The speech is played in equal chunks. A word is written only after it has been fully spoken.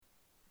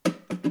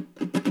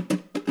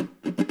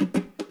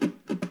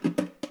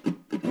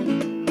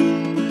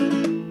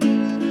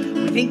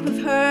Think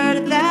we've heard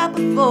of that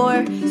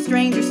before.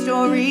 Stranger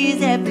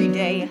stories every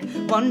day.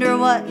 Wonder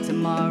what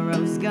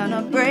tomorrow's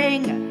gonna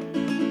bring.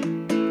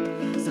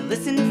 So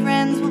listen,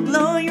 friends, we'll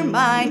blow your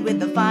mind with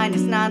the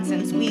finest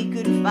nonsense we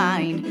could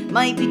find.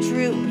 Might be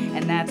true,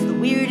 and that's the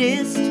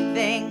weirdest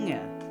thing.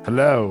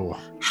 Hello.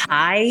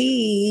 Hi.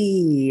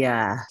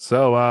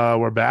 So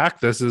we're back.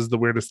 This is the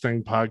Weirdest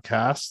Thing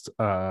podcast.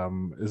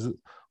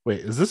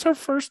 Is this our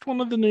first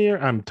one of the new year?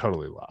 I'm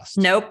totally lost.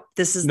 Nope.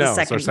 This is the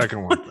second. It's our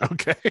second one.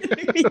 Okay.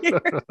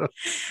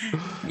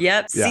 Yep.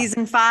 Yeah.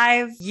 Season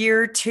 5,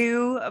 year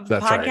 2 of the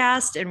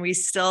podcast. Right. And we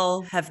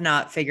still have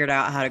not figured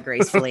out how to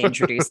gracefully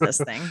introduce this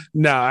thing.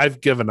 No,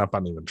 I've given up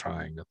on even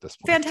trying at this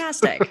point.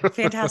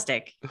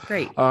 Fantastic.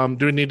 Great.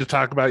 Do we need to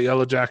talk about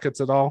Yellow Jackets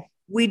at all?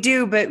 We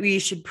do, but we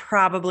should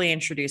probably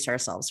introduce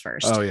ourselves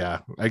first. Oh,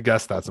 yeah. I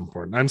guess that's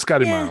important. I'm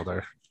Scotty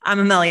Milder. I'm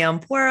Amelia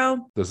Ampuero.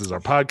 This is our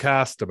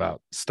podcast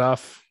about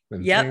stuff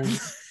and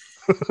things.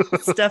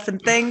 Stuff and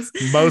things.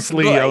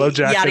 Mostly Yellow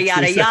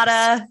Jackets.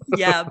 Yada.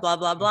 Yeah, blah,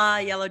 blah, blah.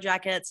 Yellow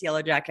Jackets.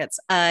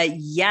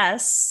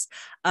 Yes.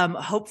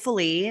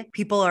 Hopefully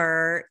people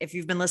are, if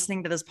you've been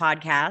listening to this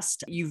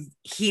podcast, you've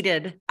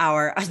heeded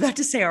I was about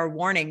to say our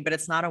warning, but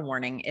it's not a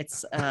warning.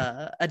 It's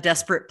a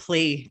desperate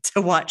plea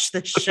to watch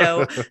the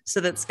show so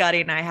that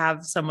Scotty and I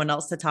have someone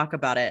else to talk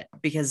about it,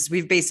 because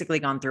we've basically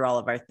gone through all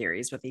of our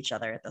theories with each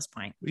other at this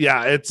point.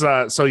 Yeah, it's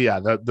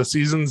the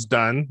season's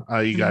done.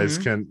 You guys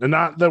can,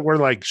 not that we're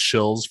like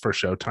shills for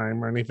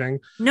Showtime or anything.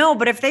 No,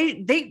 but if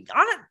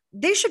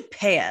they should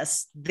pay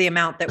us the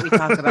amount that we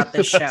talk about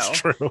this show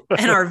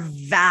and our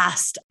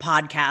vast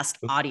podcast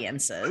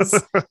audiences,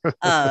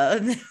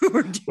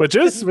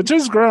 which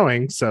is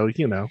growing. So,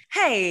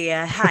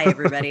 hi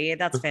everybody.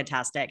 That's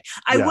fantastic.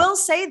 I will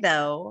say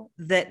though,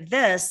 that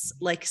this,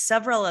 like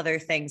several other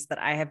things that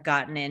I have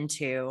gotten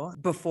into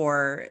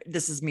before,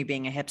 this is me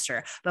being a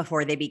hipster,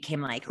 before they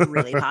became like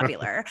really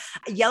popular,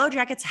 Yellow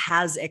Jackets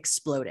has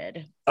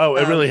exploded. Oh,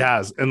 it really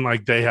has. And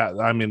like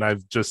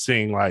I've just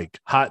seen like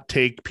hot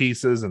take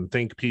pieces and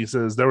think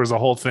pieces. There was a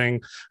whole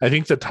thing. I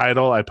think the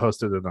title, I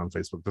posted it on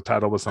Facebook. The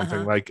title was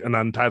something like an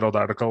untitled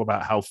article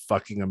about how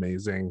fucking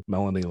amazing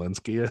Melanie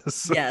Lynskey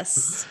is.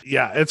 Yes.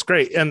 Yeah, it's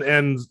great.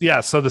 And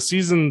so the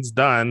season's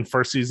done.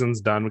 First season's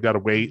done. We got to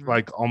wait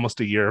like almost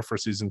a year for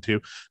season 2.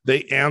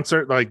 They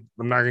answered, like,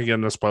 I'm not going to get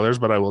into spoilers,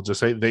 but I will just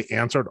say they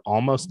answered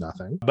almost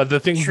nothing. But the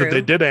things that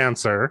they did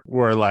answer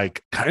were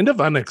like kind of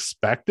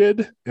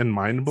unexpected and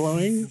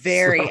mind-blowing.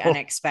 Very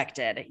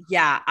unexpected.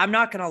 Yeah, I'm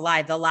not gonna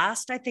lie. The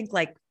last, I think,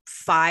 like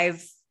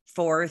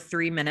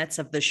 3 minutes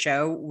of the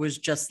show was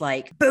just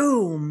like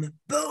boom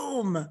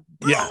of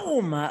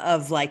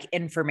like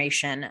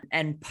information,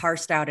 and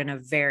parsed out in a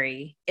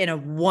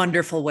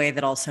wonderful way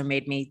that also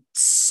made me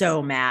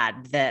so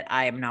mad that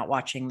I am not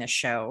watching this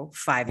show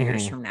 5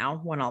 years from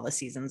now when all the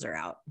seasons are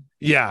out.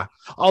 Yeah.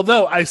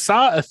 Although I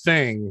saw a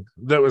thing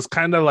that was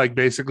kind of like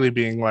basically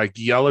being like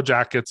Yellow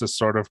Jackets is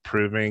sort of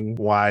proving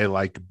why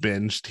like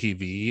binge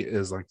TV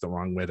is like the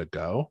wrong way to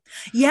go.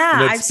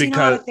 Yeah. I've seen a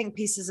lot of think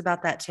pieces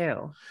about that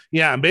too.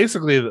 Yeah. And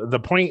basically the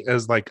point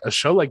is like a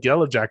show like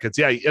Yellow Jackets.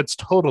 Yeah. It's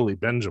totally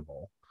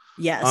bingeable.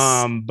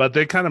 Yes. But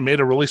they kind of made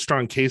a really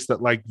strong case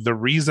that like the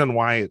reason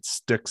why it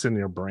sticks in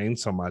your brain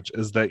so much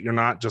is that you're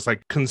not just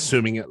like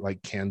consuming it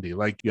like candy.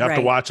 Like you have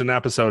to watch an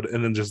episode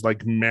and then just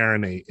like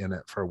marinate in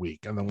it for a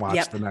week and then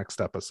watch the next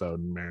episode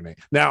and marinate.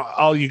 Now,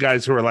 all you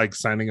guys who are like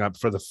signing up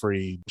for the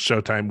free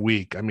Showtime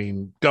week, I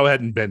mean, go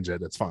ahead and binge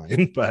it. It's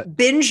fine, but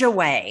binge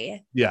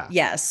away. Yeah.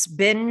 Yes.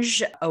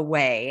 Binge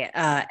away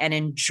and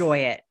enjoy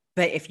it.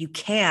 But if you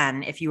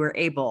were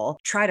able,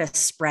 try to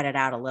spread it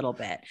out a little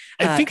bit.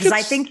 Because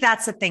I think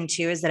that's the thing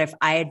too, is that if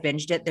I had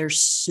binged it,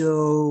 there's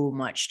so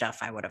much stuff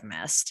I would have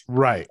missed.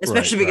 Right.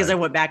 Especially because I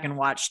went back and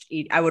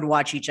I would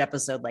watch each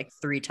episode like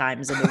 3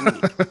 times in a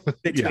week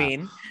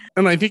between. Yeah.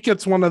 And I think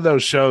it's one of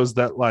those shows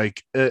that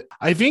like,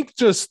 I think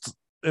just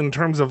in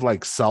terms of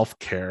like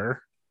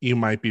self-care, you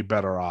might be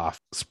better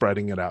off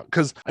spreading it out.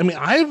 Because I mean,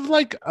 I have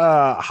like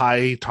a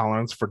high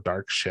tolerance for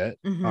dark shit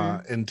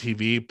in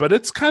TV, but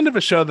it's kind of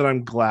a show that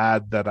I'm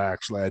glad that I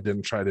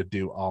didn't try to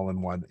do all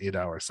in one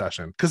 8-hour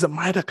session, because it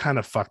might have kind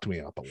of fucked me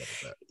up a little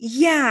bit.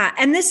 Yeah.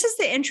 And this is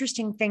the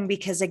interesting thing,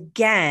 because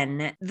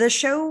again, the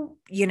show,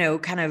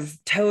 kind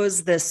of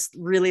toes this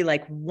really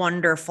like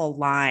wonderful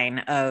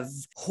line of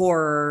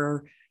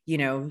horror,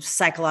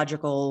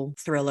 psychological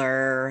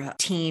thriller,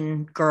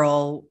 teen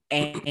girl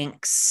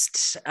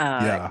angst,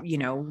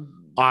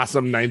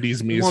 awesome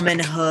 90s music,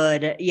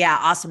 womanhood. Yeah.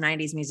 Awesome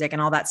 90s music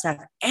and all that stuff.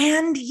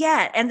 And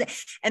yet, and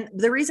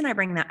the reason I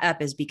bring that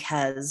up is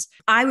because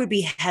I would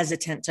be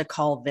hesitant to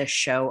call this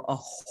show a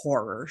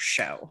horror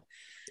show.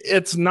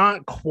 It's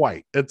not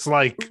quite. It's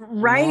like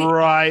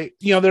right.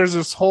 there's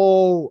this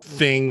whole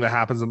thing that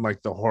happens in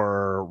like the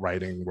horror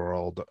writing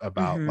world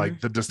about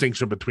like the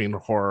distinction between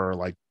horror,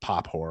 like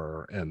pop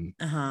horror, and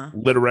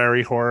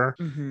literary horror.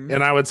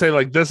 And I would say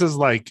like this is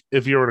like,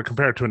 if you were to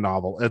compare it to a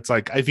novel, it's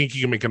like, I think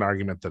you can make an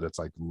argument that it's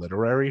like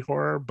literary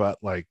horror, but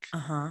like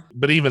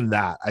but even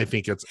that, I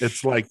think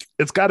it's like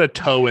it's got a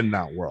toe in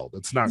that world.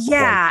 It's not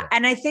quite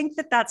and I think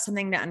that that's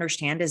something to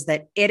understand, is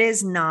that it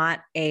is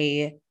not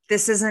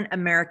this isn't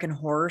American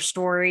Horror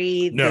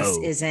Story. No. This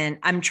isn't,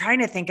 I'm trying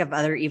to think of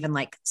other even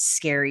like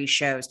scary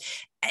shows.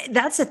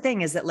 That's the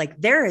thing, is that like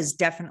there is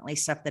definitely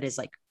stuff that is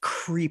like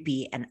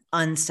creepy and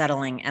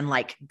unsettling and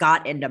like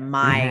got into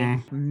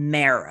my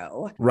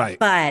marrow. Right.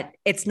 But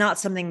it's not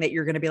something that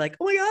you're going to be like,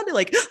 oh my God,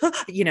 like,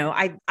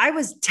 I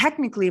was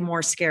technically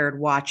more scared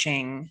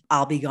watching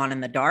I'll Be Gone in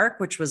the Dark,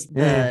 which was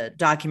the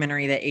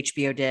documentary that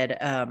HBO did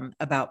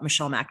about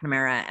Michelle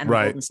McNamara and the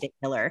Golden State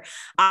Killer.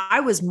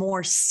 I was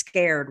more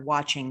scared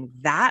watching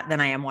that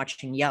than I am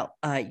watching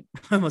I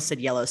almost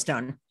said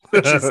Yellowstone,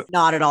 which is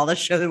not at all the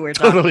show that we're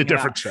talking totally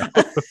about. Different show.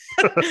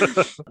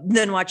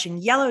 Than watching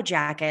Yellow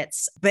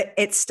Jackets. But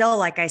it's still,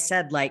 like I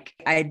said, like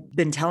I've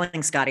been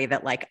telling Scotty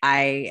that like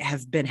I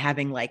have been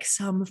having like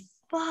some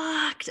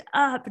fucked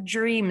up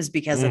dreams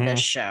because of this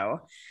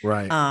show.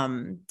 Right.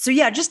 So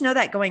yeah, just know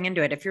that going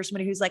into it. If you're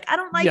somebody who's like, I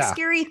don't like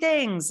scary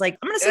things, like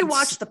I'm gonna say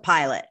watch the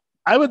pilot.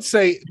 I would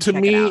say to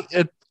me,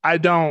 I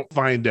don't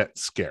find it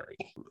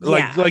scary.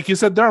 Like you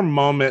said, there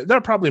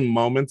are probably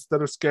moments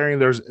that are scary.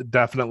 There's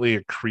definitely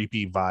a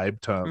creepy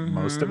vibe to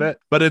most of it,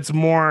 but it's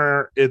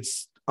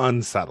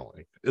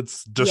unsettling.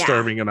 It's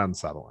disturbing and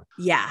unsettling.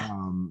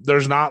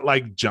 There's not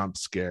like jump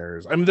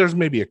scares. I mean, there's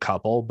maybe a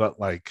couple, but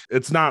like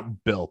it's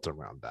not built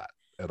around that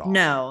at all.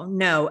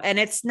 No. And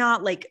it's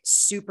not like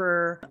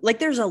super, like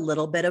there's a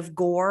little bit of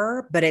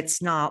gore, but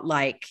it's not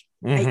like,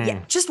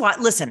 just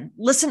listen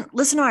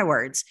to my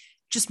words.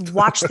 Just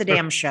watch the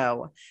damn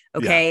show.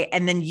 Okay.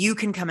 And then you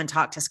can come and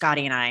talk to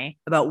Scotty and I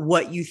about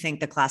what you think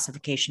the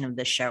classification of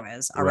this show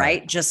is. All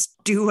right. Just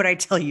do what I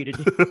tell you to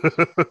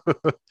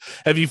do.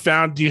 Have you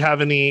found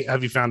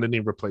any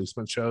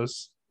replacement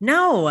shows?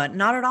 No,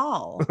 not at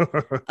all.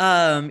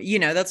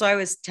 That's why I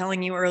was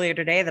telling you earlier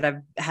today that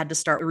I've had to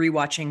start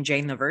rewatching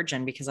Jane the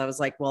Virgin, because I was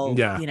like, well,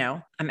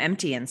 I'm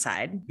empty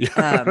inside.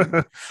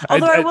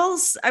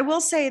 Although I will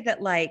say that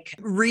like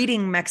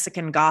reading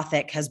Mexican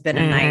Gothic has been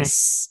a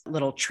nice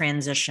little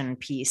transition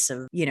piece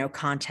of,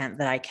 content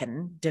that I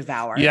can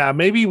devour. Yeah,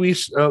 maybe we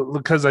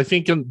because I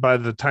think by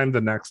the time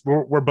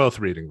we're both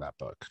reading that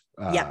book.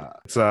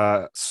 It's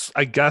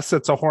I guess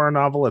it's a horror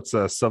novel. It's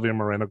a Sylvia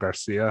Moreno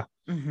Garcia.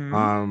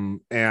 And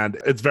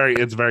it's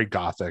very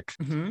Gothic.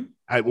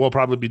 We'll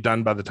probably be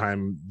done by the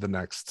time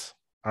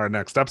our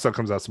next episode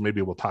comes out, so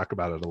maybe we'll talk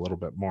about it a little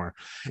bit more.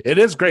 It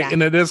is great,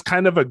 and it is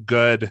kind of a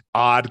good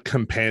odd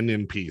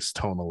companion piece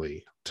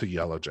tonally to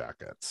Yellow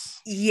Jackets.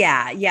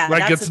 Yeah.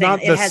 Like that's it's not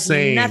the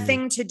same. It has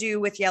nothing to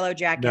do with Yellow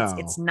Jackets. No.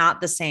 It's not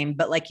the same,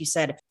 but like you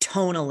said,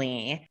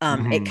 tonally,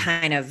 it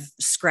kind of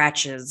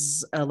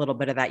scratches a little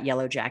bit of that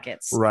Yellow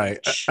Jackets.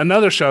 Right.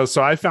 Another show.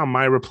 So I found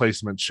my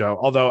replacement show,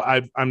 although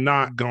I'm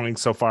not going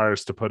so far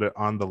as to put it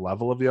on the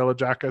level of Yellow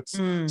Jackets.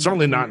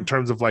 Certainly not in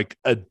terms of like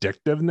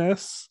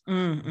addictiveness,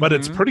 but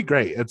it's pretty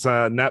great. It's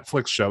a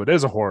Netflix show. It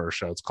is a horror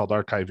show. It's called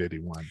Archive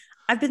 81.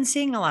 I've been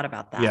seeing a lot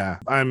about that. Yeah,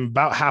 I'm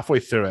about halfway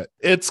through it.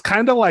 It's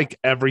kind of like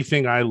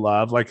everything I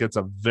love. Like it's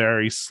a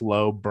very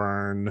slow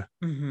burn,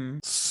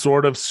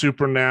 sort of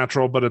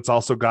supernatural, but it's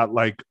also got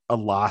like a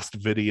lost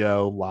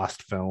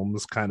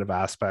films kind of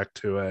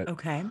aspect to it.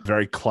 Okay.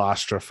 Very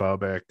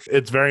claustrophobic.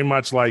 It's very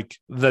much like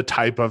the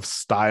type of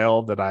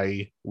style that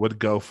I would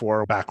go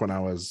for back when I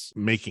was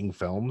making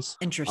films.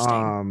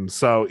 Interesting.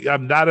 So yeah,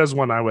 that is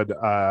one I would,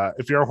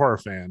 if you're a horror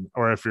fan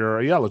or if you're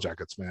a Yellow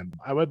Jackets fan,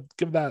 I would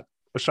give that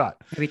a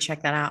shot. Maybe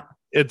check that out.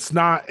 It's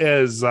not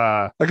as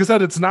like I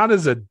said, it's not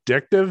as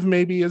addictive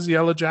maybe as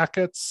Yellow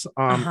Jackets.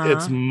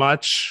 It's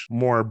much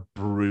more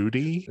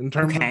broody in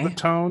terms of the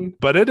tone,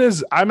 but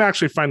I'm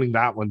actually finding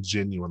that one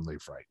genuinely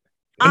frightening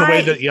in a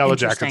way that Yellow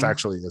Jackets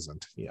actually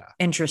isn't. Yeah.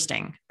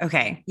 Interesting.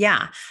 Okay.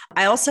 Yeah.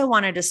 I also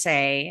wanted to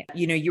say,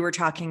 you were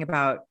talking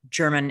about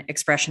German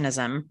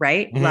expressionism,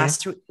 right?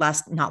 Last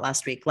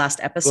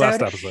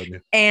episode. Yeah.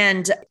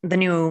 And the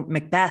new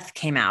Macbeth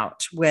came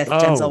out with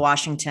Denzel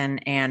Washington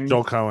and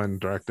Joel Cohen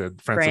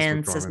directed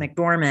Frances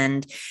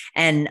McDormand.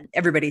 And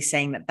everybody's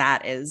saying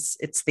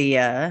it's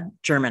the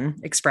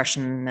German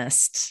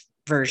expressionist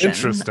version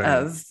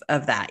of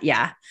that.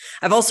 Yeah.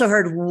 I've also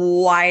heard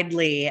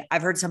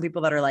some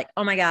people that are like,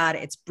 oh my God,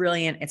 it's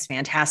brilliant. It's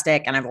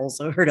fantastic. And I've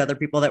also heard other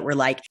people that were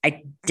like,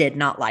 I did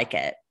not like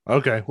it.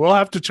 Okay, we'll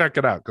have to check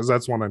it out because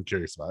that's one I'm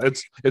curious about.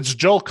 It's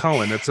Joel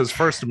Cohen. It's his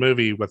first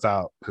movie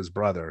without his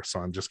brother, so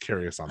I'm just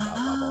curious on that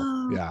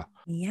level. Yeah.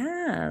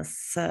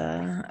 Yes.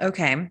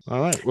 Okay.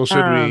 All right. Well,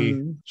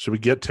 should we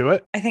get to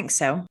it? I think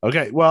so.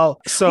 Okay. Well,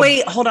 so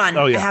wait, hold on.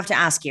 Oh, yeah. I have to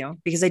ask you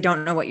because I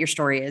don't know what your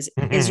story is.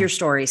 Is your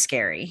story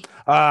scary?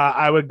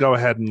 I would go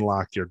ahead and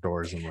lock your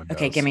doors and windows.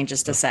 Okay, give me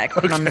just a sec.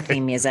 Put on the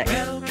theme music.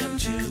 Welcome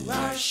to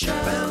our show.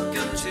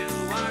 Welcome to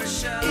our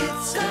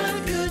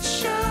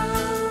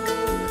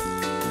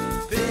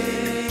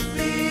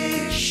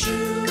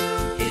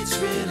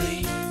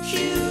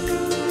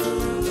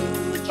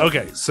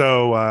Okay,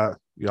 so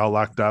y'all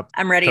locked up.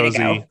 I'm ready cozy,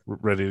 to go.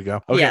 Ready to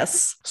go. Okay.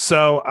 Yes.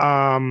 So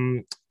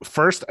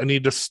first I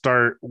need to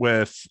start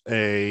with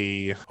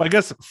I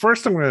guess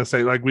first I'm going to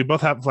say, like, we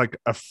both have like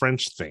a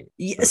French thing.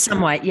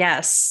 Somewhat,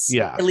 yes.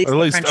 Yeah, At least, or at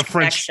least a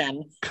French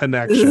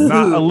connection.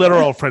 Not a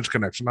literal French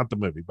connection, not the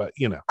movie, but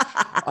you know.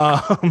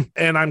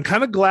 And I'm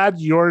kind of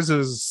glad yours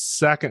is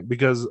second,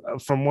 because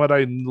from what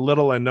I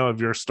know of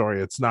your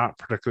story, it's not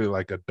particularly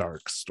like a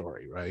dark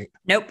story, right?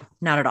 Nope,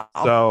 not at all.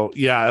 So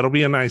yeah, it'll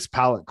be a nice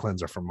palate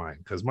cleanser for mine,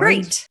 because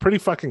mine's pretty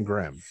fucking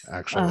grim,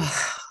 actually.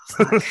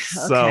 So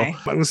okay.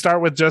 I'm gonna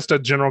start with just a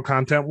general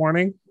content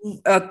warning.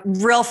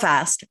 Real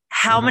fast.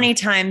 How many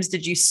times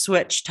did you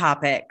switch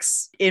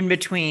topics in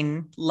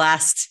between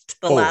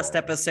the last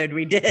episode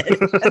we did?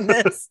 And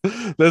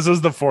this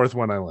is the fourth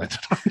one I landed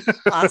on.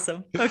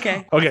 Awesome.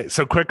 Okay. Okay.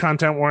 So quick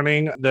content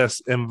warning.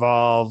 This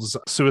involves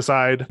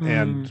suicide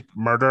and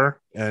murder,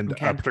 and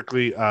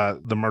particularly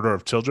the murder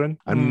of children.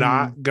 I'm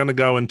not going to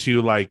go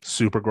into like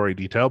super gory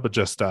detail, but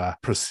just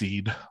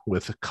proceed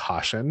with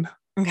caution.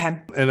 Okay.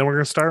 And then we're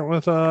going to start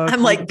with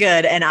I'm like,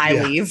 good. And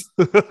I leave.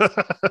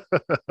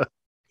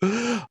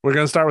 We're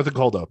going to start with a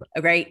cold open.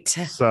 Oh, great.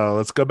 So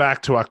let's go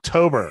back to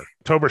October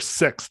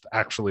 6th,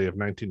 actually, of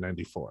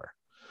 1994.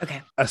 Okay.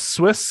 A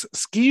Swiss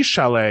ski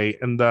chalet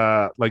in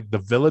the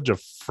village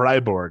of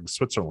Freiburg,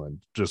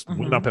 Switzerland, just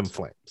went up in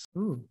flames.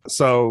 Ooh.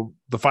 So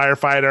the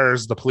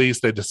firefighters, the police,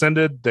 they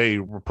descended. They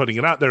were putting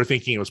it out. They were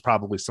thinking it was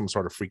probably some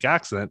sort of freak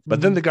accident.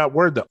 But then they got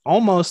word that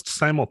almost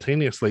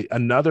simultaneously,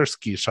 another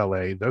ski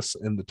chalet, this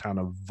in the town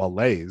of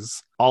Valais,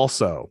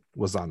 also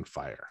was on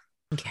fire.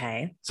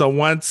 Okay. So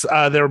once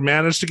they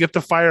managed to get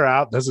the fire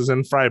out, this is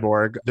in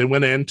Freiburg, they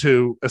went in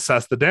to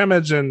assess the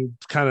damage and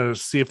kind of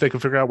see if they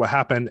could figure out what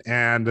happened.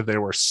 And they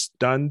were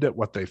stunned at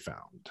what they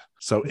found.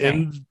 So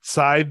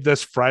inside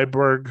this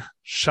Freiburg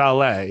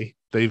chalet,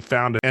 they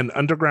found an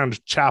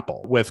underground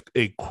chapel with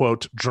a,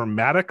 quote,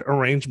 dramatic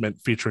arrangement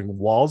featuring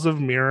walls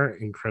of mirror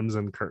and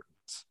crimson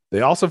curtains.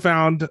 They also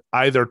found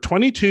either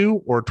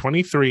 22 or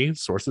 23,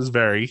 sources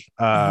vary,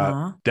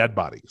 dead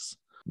bodies,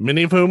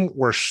 many of whom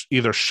were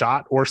either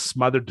shot or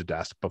smothered to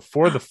death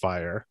before the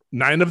fire.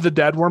 9 of the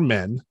dead were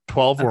men,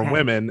 12 were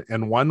women,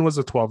 and 1 was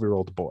a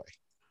 12-year-old boy.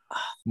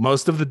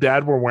 Most of the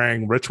dead were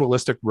wearing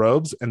ritualistic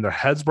robes, and their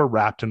heads were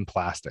wrapped in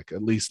plastic.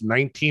 At least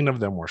 19 of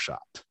them were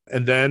shot.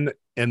 And then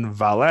in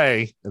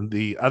Valais, in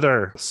the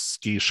other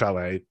ski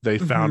chalet, they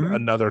found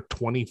another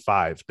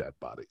 25 dead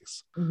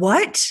bodies.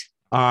 What?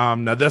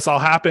 Now, this all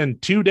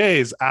happened 2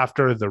 days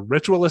after the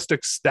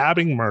ritualistic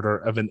stabbing murder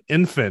of an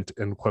infant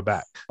in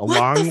Quebec.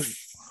 What the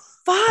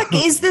fuck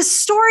is this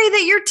story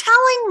that you're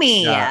telling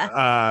me?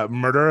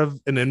 Murder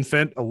of an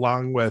infant,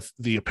 along with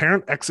the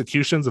apparent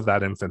executions of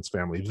that infant's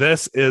family.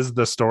 This is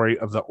the story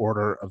of the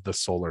Order of the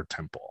Solar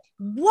Temple.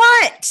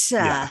 What?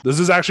 Yeah. This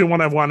is actually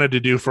one I've wanted to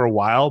do for a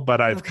while,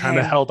 but I've kind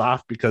of held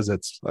off because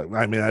it's,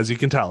 I mean, as you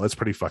can tell, it's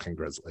pretty fucking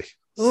grisly.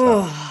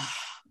 So.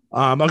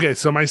 Okay,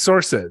 so my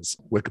sources,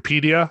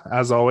 Wikipedia,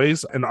 as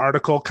always, an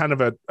article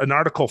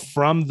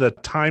from the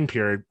time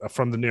period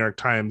from the New York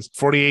Times,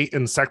 48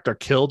 insect are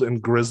killed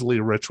in grisly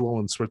ritual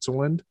in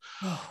Switzerland.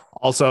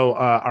 Also,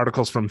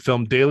 articles from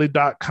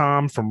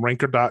filmdaily.com, from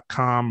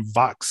ranker.com,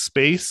 Vox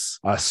Space,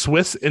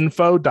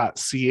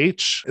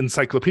 swissinfo.ch,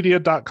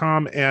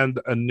 encyclopedia.com, and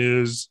a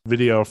news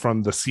video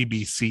from the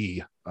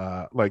CBC,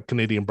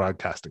 Canadian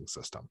Broadcasting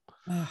System.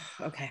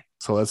 Okay.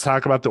 So let's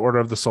talk about the Order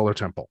of the Solar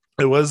Temple.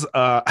 It was,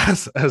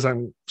 as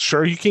I'm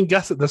sure you can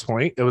guess at this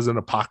point, it was an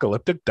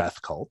apocalyptic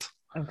death cult.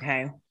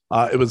 Okay.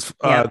 It was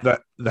the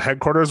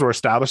headquarters were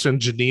established in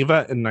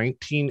Geneva in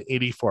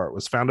 1984. It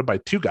was founded by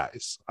 2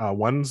 guys.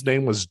 One's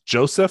name was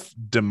Joseph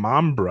de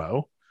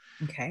Mombreau.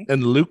 Okay.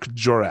 And Luc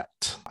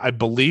Jouret. I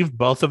believe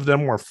both of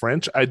them were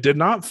French. I did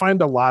not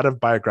find a lot of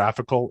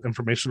biographical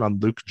information on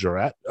Luc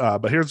Jouret,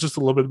 but here's just a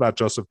little bit about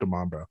Joseph de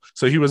Mombreau.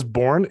 So he was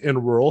born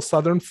in rural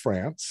southern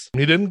France.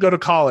 He didn't go to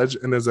college,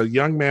 and as a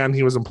young man,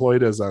 he was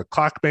employed as a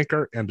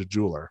clockmaker and a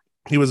jeweler.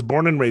 He was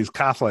born and raised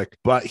Catholic,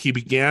 but he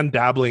began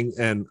dabbling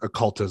in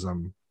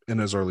occultism in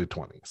his early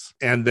 20s.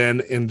 And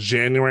then in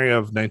January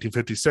of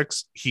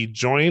 1956, he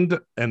joined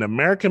an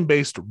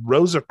American-based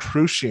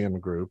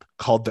Rosicrucian group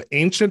called the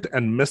Ancient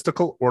and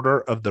Mystical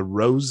Order of the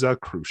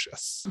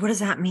Rosicrucians. What does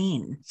that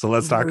mean? So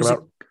let's talk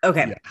about...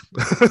 Okay. Yeah.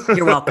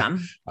 You're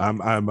welcome. I'm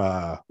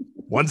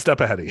one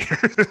step ahead of you.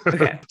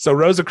 Okay. So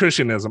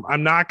Rosicrucianism,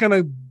 I'm not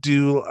going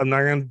to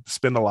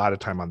spend a lot of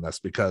time on this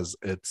because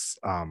it's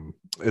a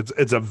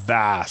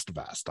vast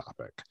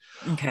topic.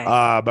 Okay.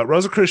 But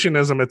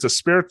Rosicrucianism, it's a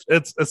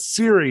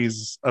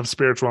series of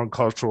spiritual and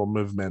cultural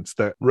movements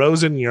that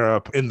rose in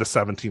Europe in the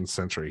 17th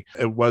century.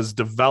 It was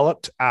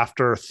developed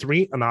after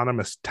 3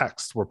 anonymous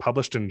texts were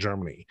published in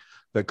Germany.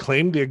 that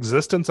claimed the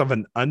existence of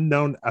an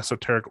unknown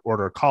esoteric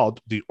order called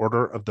the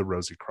Order of the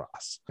Rosy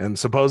Cross. And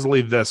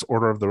supposedly this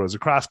Order of the Rosy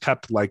Cross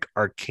kept like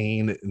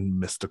arcane and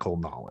mystical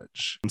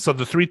knowledge. And so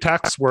the three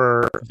texts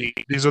were,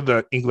 these are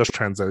the English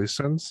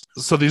translations.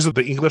 So these are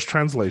the English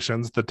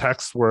translations. The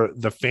texts were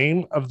The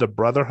Fame of the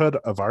Brotherhood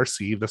of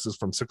RC. This is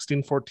from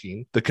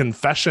 1614. The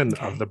Confession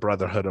of the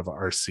Brotherhood of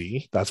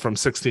RC. That's from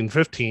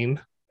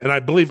 1615. And I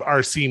believe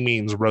RC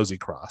means Rosy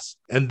Cross.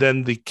 And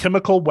then The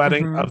Chemical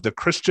Wedding of the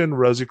Christian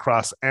Rosy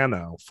Cross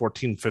Anno,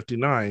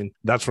 1459.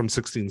 That's from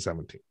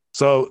 1617.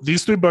 So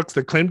these three books,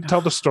 they claim to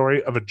tell the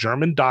story of a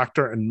German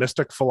doctor and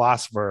mystic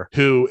philosopher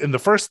who, in the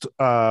first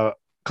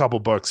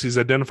couple books, he's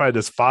identified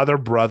as Father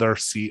Brother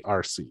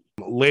CRC.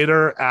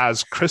 Later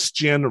as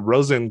Christian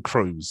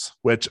Rosenkreuz,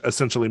 which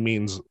essentially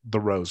means the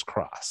Rose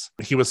Cross.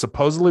 He was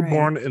supposedly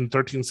born in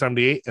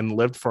 1378 and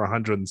lived for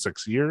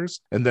 106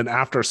 years. And then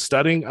after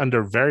studying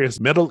under various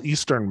Middle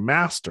Eastern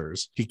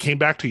masters, he came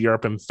back to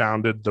Europe and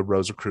founded the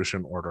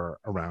Rosicrucian order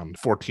around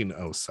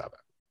 1407.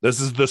 This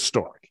is the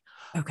story.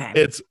 Okay.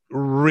 It's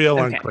real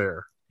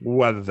unclear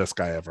whether this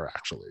guy ever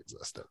actually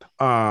existed.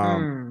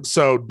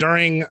 So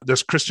during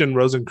this Christian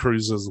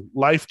Rosenkreuz's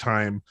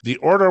lifetime, the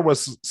order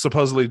was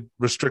supposedly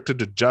restricted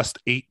to just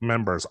 8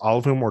 members, all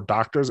of whom were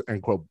doctors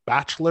and, quote,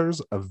 bachelors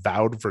of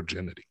vowed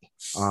virginity.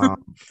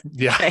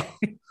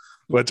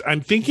 Which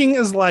I'm thinking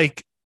is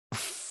like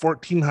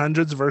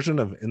 1400s version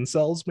of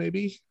incels,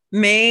 maybe?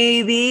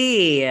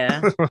 Maybe.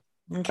 I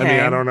mean,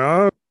 I don't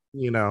know,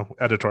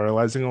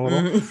 editorializing a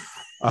little.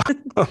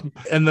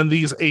 And then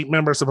these 8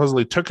 members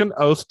supposedly took an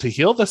oath to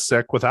heal the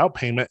sick without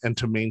payment and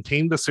to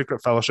maintain the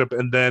secret fellowship.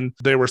 And then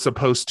they were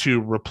supposed to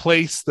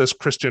replace this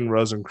Christian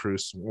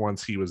Rosenkreuz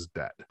once he was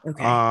dead.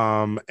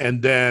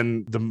 And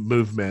then the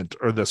movement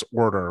or this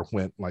order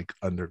went like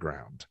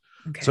underground.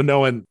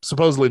 So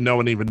supposedly no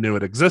one even knew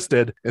it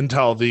existed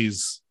until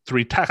these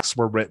 3 texts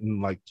were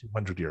written like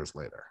 200 years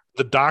later.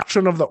 The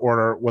doctrine of the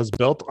order was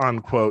built on,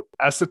 quote,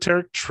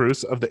 esoteric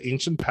truths of the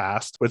ancient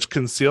past, which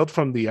concealed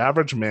from the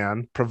average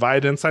man,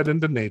 provide insight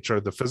into nature,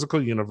 the physical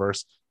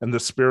universe, and the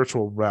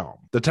spiritual realm.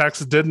 The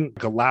text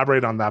didn't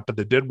elaborate on that, but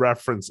they did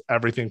reference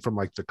everything from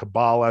like the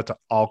Kabbalah to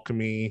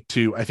alchemy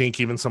to, I think,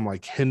 even some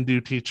like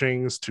Hindu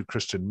teachings to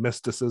Christian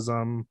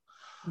mysticism.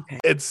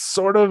 It's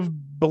sort of,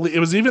 it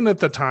was even at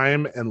the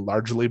time and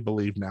largely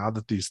believed now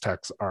that these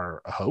texts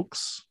are a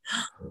hoax.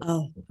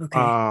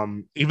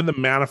 Even the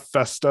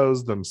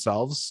manifestos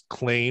themselves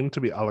claim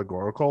to be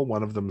allegorical.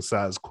 One of them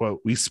says,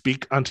 quote, we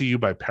speak unto you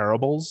by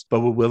parables, but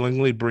will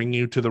willingly bring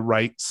you to the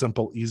right,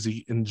 simple,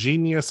 easy,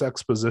 ingenious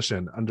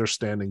exposition,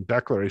 understanding,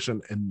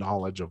 declaration, and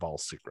knowledge of all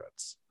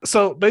secrets.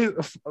 So,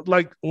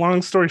 like,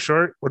 long story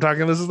short, we're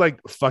talking, this is like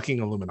fucking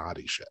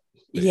Illuminati shit.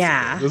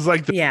 Basically. This is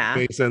like the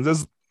Masons. This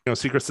is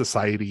secret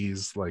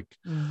societies, like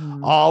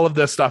all of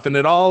this stuff, and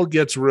it all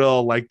gets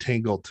real like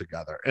tangled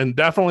together. And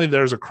definitely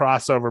there's a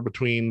crossover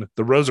between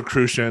the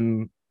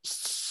Rosicrucian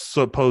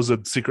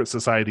supposed secret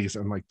societies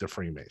and like the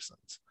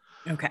Freemasons.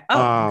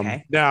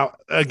 Now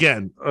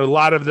again, a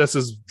lot of this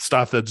is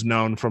stuff that's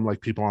known from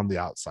like people on the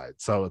outside,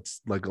 so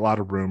it's like a lot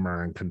of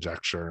rumor and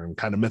conjecture and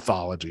kind of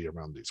mythology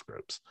around these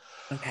groups.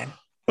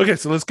 Okay,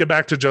 so let's get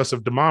back to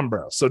Joseph de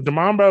Mombro. So de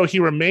Mombro, he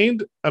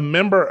remained a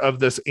member of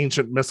this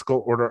ancient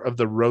mystical order of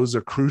the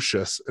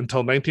Rosicrucians until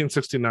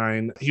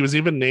 1969. He was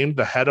even named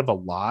the head of a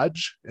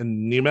lodge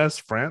in Nimes,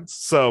 France.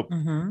 So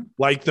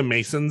like the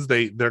Masons,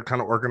 they're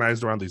kind of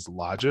organized around these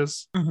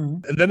lodges.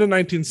 And then in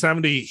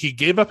 1970, he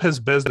gave up his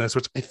business,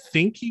 which I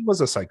think he was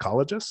a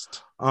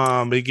psychologist.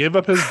 He gave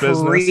up his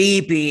business.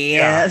 Creepy.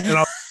 And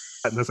I'll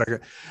in a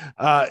second.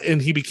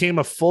 And he became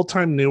a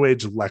full-time New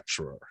Age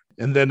lecturer.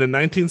 And then in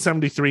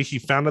 1973, he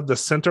founded the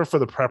Center for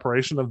the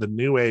Preparation of the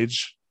New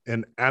Age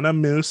in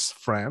Annemasse,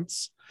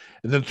 France.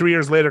 And then 3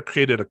 years later,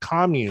 created a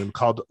commune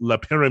called La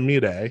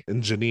Pyramide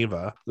in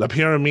Geneva. La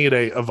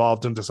Pyramide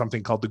evolved into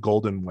something called the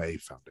Golden Way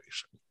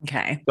Foundation.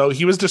 So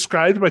he was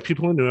described by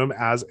people who knew him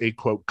as a,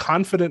 quote,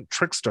 confident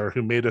trickster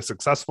who made a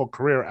successful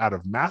career out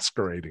of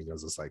masquerading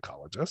as a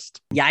psychologist.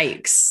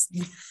 Yikes.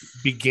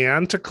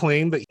 Began to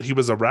claim that he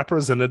was a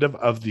representative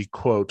of the,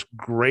 quote,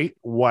 Great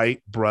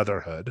White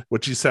Brotherhood,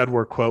 which he said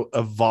were, quote,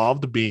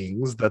 evolved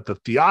beings that the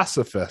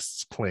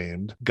Theosophists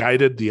claimed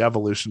guided the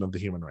evolution of the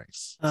human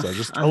race. So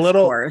just a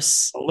little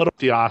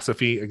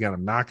theosophy. Again,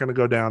 I'm not going to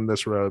go down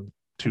this road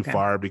too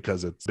far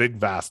because it's a big,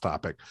 vast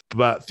topic.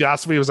 But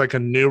Theosophy was like a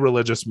new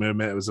religious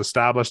movement. It was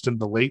established in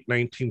the late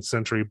 19th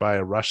century by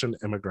a Russian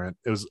immigrant.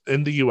 It was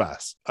in the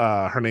US.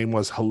 Her name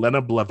was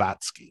Helena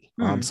Blavatsky.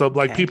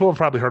 People have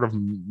probably heard of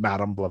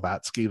Madame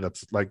Blavatsky.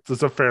 That's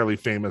a fairly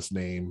famous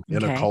name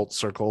in occult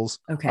circles.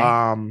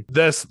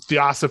 This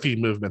Theosophy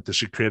movement that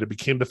she created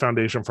became the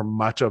foundation for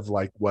much of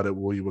like what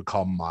we would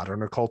call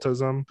modern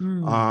occultism.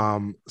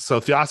 So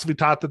Theosophy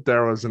taught that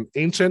there was an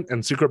ancient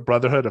and secret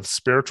brotherhood of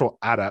spiritual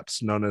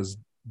adepts known as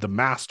the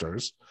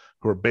Masters,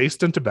 who are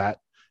based in Tibet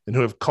and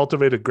who have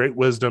cultivated great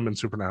wisdom and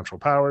supernatural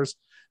powers,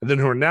 and then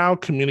who are now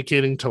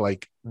communicating to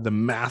like the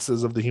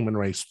masses of the human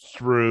race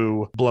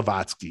through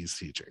Blavatsky's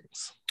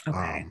teachings.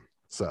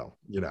 So,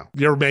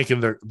 you're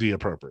making the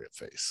appropriate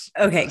face.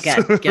 Okay,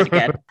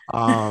 good.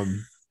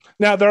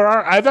 Now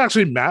I've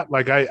actually met,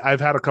 like I've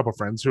had a couple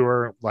friends who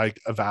are like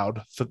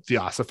avowed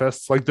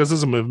theosophists. Like this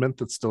is a movement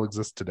that still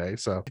exists today.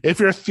 So if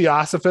you're a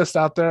theosophist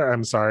out there,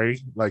 I'm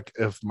sorry, like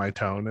if my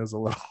tone is a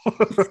little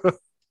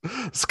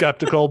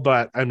skeptical,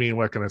 but I mean,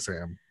 what can I say?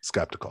 I'm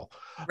skeptical.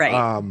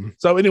 Right.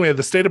 So anyway,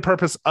 the stated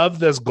purpose of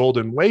this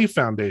Golden Way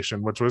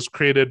Foundation, which was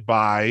created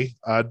by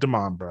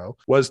DeMambro,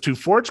 was to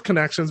forge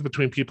connections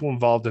between people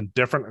involved in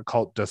different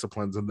occult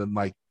disciplines and then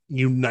like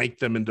unite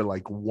them into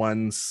like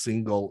one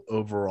single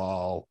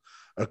overall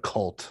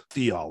occult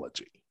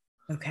theology.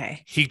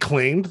 Okay. He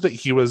claimed that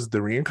he was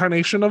the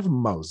reincarnation of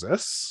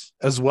Moses,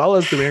 as well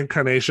as the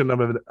reincarnation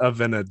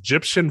of an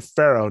Egyptian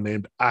pharaoh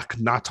named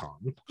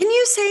Akhenaton. Can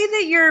you say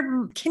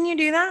that can you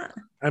do that?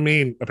 I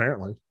mean,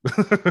 apparently.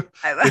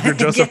 If you're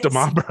Joseph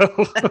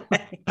DeMambro.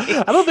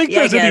 I don't think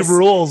there's any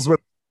rules with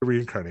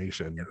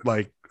reincarnation,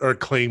 or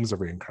claims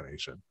of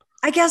reincarnation.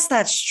 I guess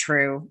that's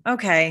true.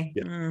 Okay.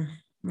 Yeah.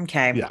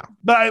 Okay. Yeah.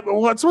 But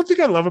what's one thing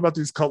I love about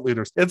these cult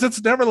leaders is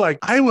it's never like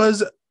I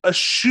was a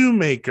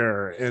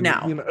shoemaker and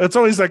it's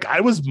always like I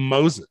was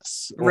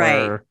Moses.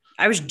 Right.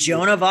 I was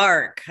Joan of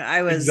Arc.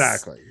 I was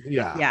exactly.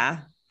 Yeah. Yeah.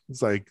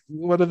 It's like,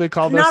 what do they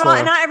call this?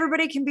 Not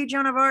everybody can be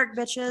Joan of Arc,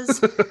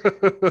 bitches.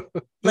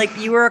 Like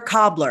you were a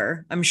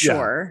cobbler, I'm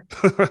sure.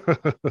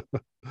 Yeah.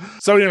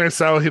 So anyway,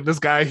 this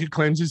guy who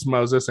claims he's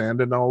Moses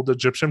and an old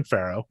Egyptian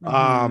pharaoh,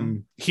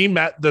 he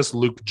met this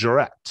Luke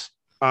Jarrett.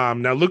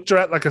 Now, Luke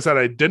Jarrett, like I said,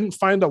 I didn't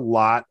find a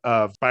lot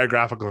of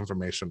biographical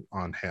information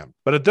on him.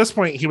 But at this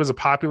point, he was a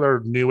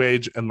popular New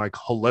Age and like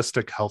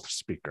holistic health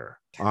speaker.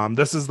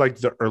 This is like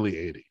the early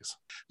 80s.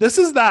 This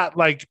is that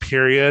like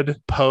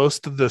period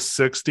post the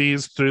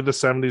 60s through the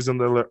 70s and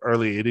the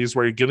early 80s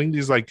where you're getting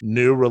these like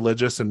new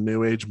religious and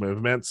new age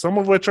movements, some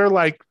of which are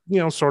like,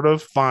 sort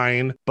of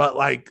fine, but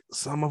like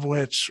some of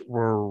which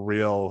were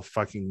real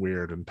fucking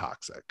weird and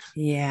toxic.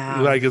 Yeah.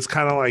 Like it's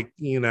kind of like,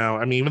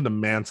 I mean, even the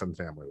Manson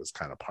family was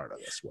kind of part of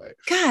this way.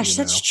 Gosh,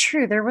 that's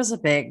true. There was a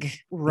big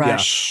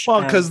rush. Yeah.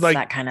 Well, because like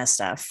that kind of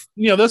stuff.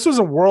 This was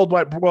a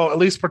worldwide, well, at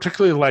least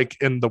particularly like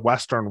in the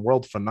Western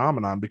world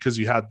phenomenon, because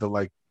you had the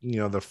like,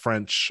 the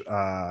French,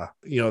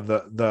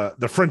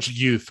 the French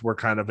youth were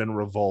kind of in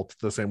revolt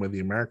the same way the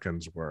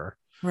Americans were.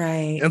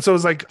 Right. And so it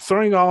was like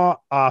throwing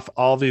off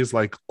all these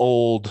like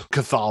old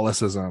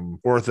Catholicism,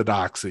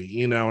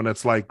 orthodoxy, and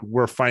it's like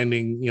we're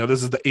finding,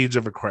 this is the age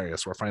of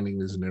Aquarius. We're finding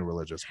these new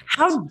religious movements.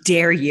 How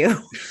dare you?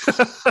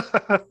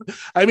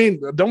 I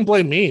mean, don't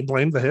blame me.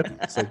 Blame the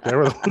hippies. Like they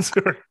were the ones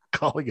who were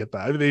calling it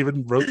that. I mean, they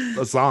even wrote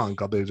a song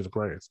called The Age of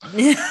Aquarius.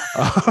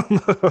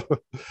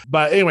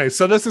 But anyway,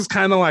 so this is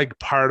kind of like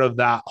part of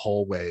that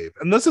whole wave.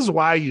 And this is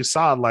why you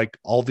saw like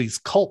all these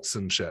cults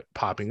and shit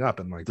popping up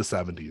in like the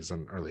 70s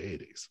and early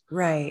 80s.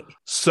 Right.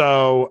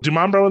 So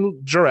DeMambro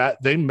and Jarrett,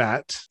 they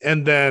met.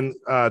 And then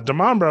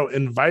DeMambro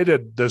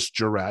invited this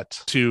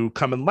Jarrett to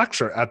come and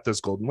lecture at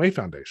this Golden Way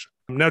Foundation.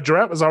 Now,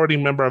 Jarrett was already a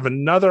member of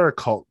another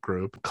occult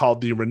group called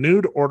the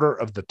Renewed Order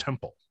of the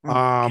Temple.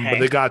 But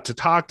they got to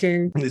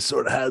talking. They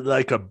sort of had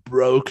like a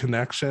bro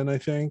connection, I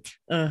think.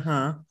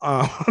 Yeah.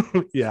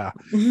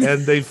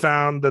 And they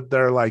found that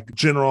their like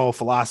general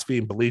philosophy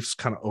and beliefs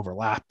kind of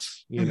overlapped,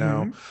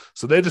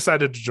 So they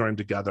decided to join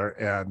together,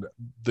 and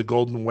the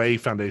Golden Way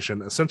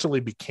Foundation essentially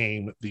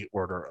became the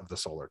Order of the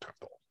Solar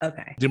Temple.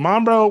 Okay.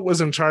 DeMambro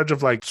was in charge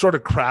of like sort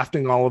of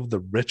crafting all of the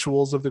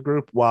rituals of the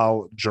group,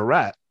 while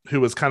Jarrett, who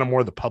was kind of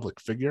more the public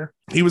figure,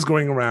 he was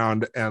going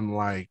around and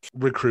like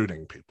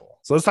recruiting people.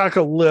 So let's talk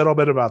a little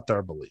bit about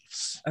their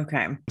beliefs.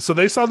 Okay. So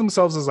they saw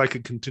themselves as like a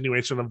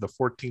continuation of the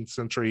 14th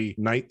century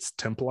Knights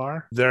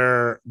Templar.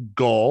 Their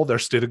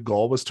stated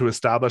goal was to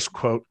establish,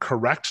 quote,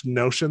 correct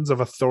notions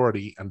of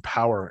authority and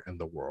power in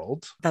the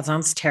world. That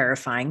sounds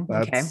terrifying.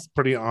 That's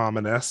pretty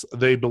ominous.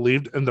 They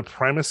believed in the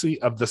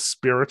primacy of the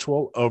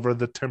spiritual over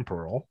the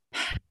temporal.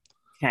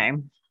 Okay.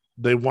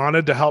 They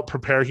wanted to help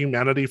prepare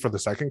humanity for the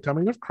second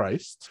coming of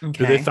Christ, who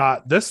they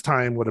thought this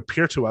time would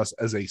appear to us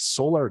as a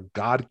solar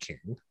god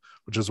king,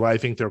 which is why I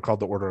think they're called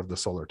the Order of the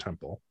Solar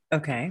Temple.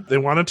 Okay. They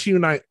wanted to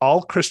unite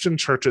all Christian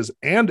churches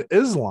and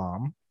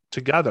Islam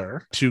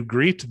together to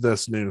greet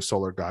this new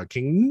solar god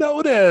king.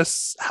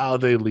 Notice how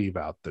they leave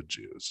out the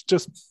Jews.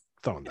 Just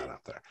throwing that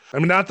out there. I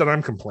mean, not that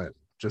I'm complaining.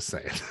 Just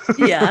saying.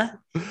 Yeah.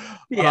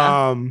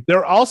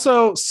 They're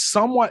also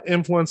somewhat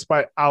influenced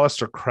by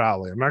Aleister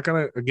Crowley. I'm not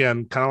going to,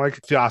 again, kind of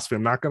like Theosophy,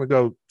 I'm not going to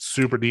go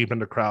super deep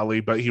into Crowley,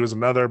 but he was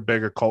another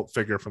big occult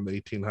figure from the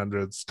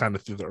 1800s, kind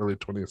of through the early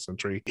 20th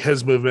century.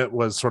 His movement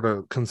was sort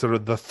of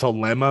considered the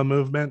Thelema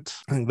movement.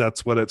 I think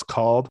that's what it's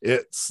called.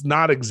 It's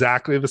not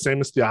exactly the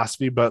same as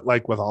Theosophy, but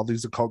like with all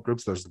these occult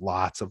groups, there's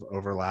lots of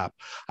overlap.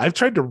 I've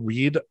tried to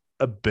read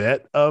a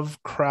bit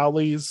of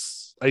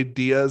Crowley's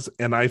ideas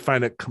and I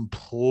find it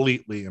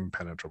completely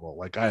impenetrable.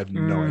 Like I have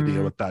no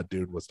idea what that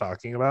dude was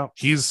talking about.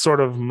 He's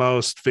sort of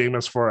most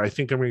famous for, I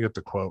think I'm gonna get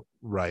the quote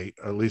right,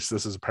 or at least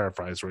this is a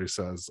paraphrase, where he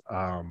says,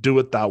 do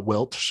what thou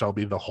wilt shall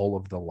be the whole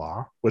of the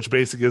law, which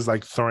basically is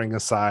like throwing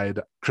aside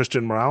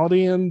Christian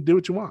morality and do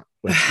what you want,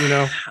 which,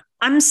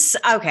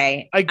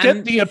 Okay. I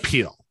get the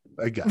appeal,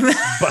 I guess.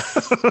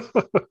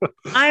 But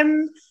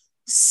I'm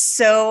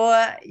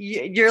so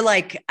you're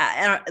like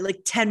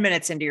 10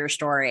 minutes into your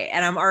story,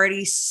 and I'm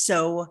already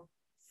so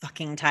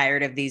fucking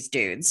tired of these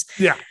dudes.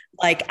 Yeah.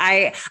 Like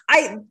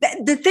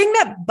the thing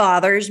that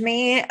bothers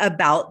me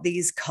about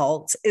these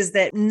cults is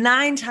that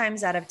 9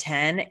 times out of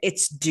 10,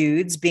 it's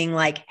dudes being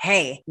like,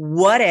 hey,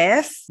 what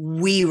if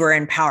we were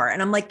in power?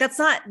 And I'm like,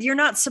 you're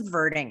not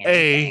subverting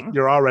anything. A,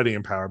 you're already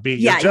in power. B,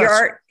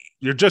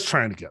 you're just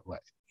trying to get laid.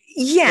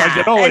 Yeah. Like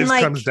it always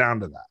comes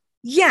down to that.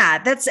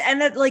 Yeah,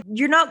 like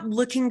you're not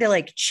looking to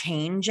like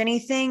change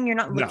anything. You're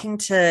not looking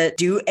to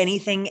do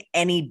anything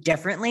any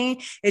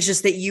differently. It's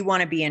just that you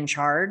want to be in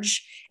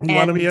charge. You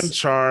want to be in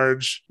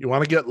charge. You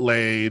want to get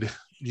laid.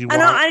 You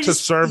want to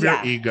serve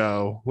your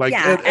ego. Like,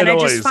 and I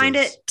just find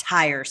it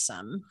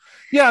tiresome.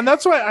 Yeah, and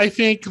that's why I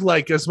think,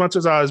 like, as much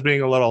as I was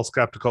being a little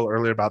skeptical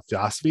earlier about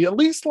theosophy, at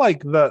least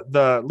like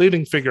the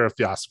leading figure of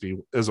theosophy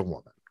was a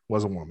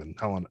woman,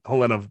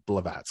 Helena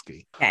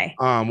Blavatsky. Okay.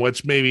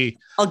 Which maybe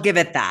I'll give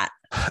it that.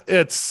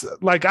 It's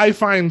like, I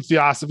find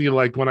theosophy,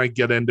 like when I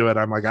get into it,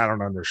 I'm like, I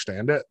don't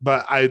understand it,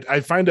 but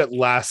I find it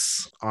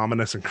less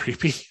ominous and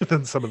creepy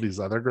than some of these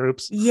other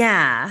groups.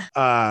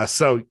 Yeah.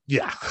 So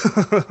yeah.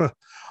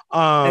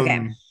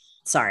 Okay.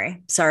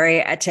 Sorry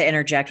to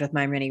interject with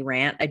my mini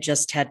rant. I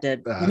just had to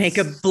make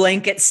a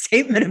blanket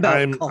statement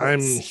about cults.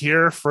 I'm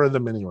here for the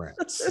mini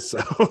rants.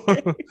 So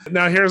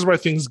now here's where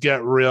things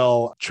get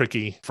real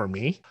tricky for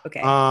me.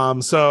 Okay.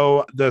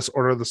 So this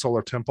Order of the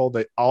Solar Temple,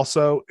 they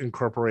also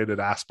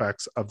incorporated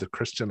aspects of the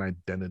Christian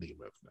identity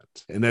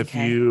movement. And if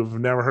you've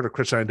never heard of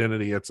Christian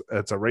identity, it's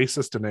a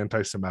racist and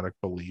anti-Semitic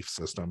belief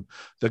system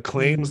that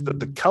claims that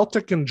the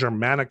Celtic and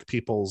Germanic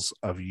peoples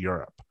of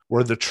Europe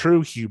were the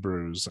true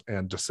Hebrews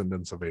and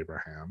descendants of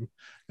Abraham,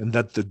 and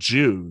that the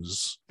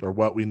Jews, or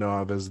what we know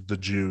of as the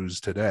Jews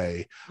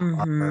today,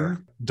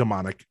 are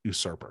demonic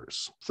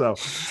usurpers. So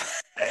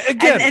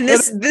again, and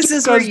this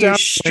is where you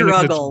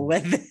struggle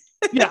with it.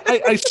 Yeah,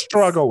 I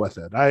struggle with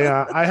it.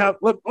 I have,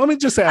 let me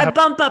just say, I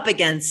bump up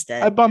against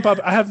it.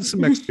 I have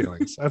some mixed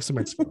feelings.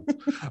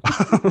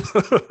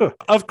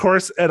 Of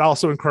course, it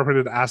also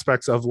incorporated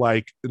aspects of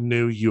like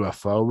new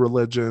UFO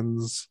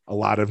religions, a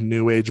lot of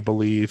new age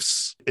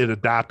beliefs. It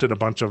adapted a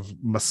bunch of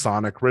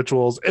Masonic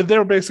rituals. And they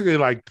were basically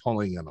like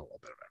pulling in a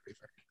little bit of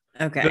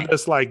everything. Okay.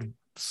 This like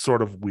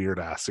sort of weird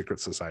ass secret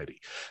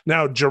society.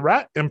 Now,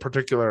 Jarrett in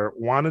particular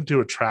wanted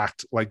to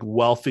attract like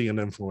wealthy and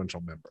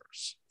influential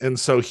members. And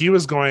so he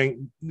was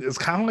it's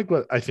kind of like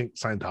what I think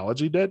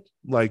Scientology did,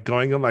 like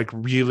going and like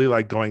really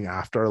like going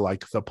after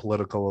like the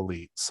political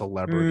elite,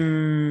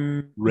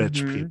 celebrity,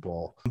 rich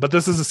people. But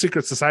this is a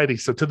secret society.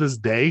 So to this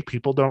day,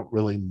 people don't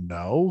really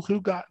know who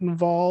got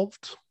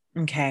involved.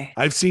 Okay.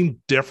 I've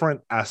seen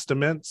different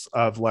estimates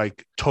of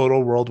like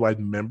total worldwide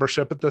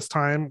membership at this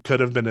time. Could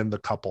have been in the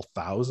couple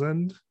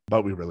thousand,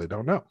 but we really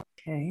don't know.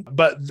 Okay.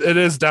 But it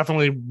is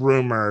definitely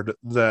rumored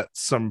that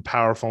some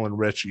powerful and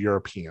rich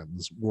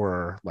Europeans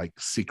were like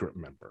secret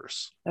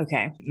members.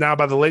 Okay. Now,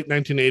 by the late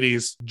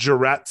 1980s,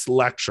 Jarrett's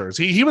lectures,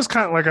 he was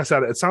kind of, like I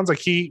said, it sounds like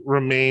he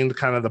remained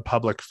kind of the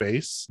public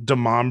face.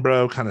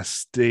 DeMambro kind of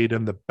stayed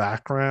in the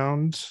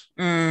background.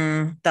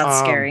 That's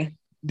scary.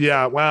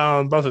 Yeah,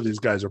 well, both of these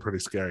guys are pretty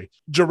scary.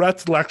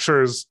 Jarrett's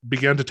lectures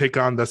began to take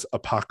on this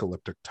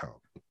apocalyptic tone.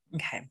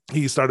 Okay.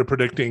 He started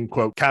predicting,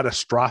 quote,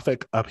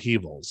 catastrophic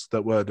upheavals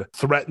that would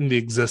threaten the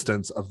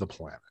existence of the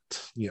planet.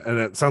 Yeah, and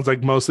it sounds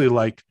like mostly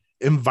like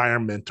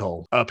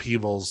environmental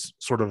upheavals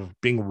sort of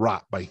being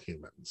wrought by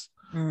humans.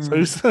 So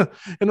he's an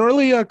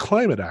early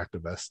climate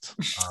activist,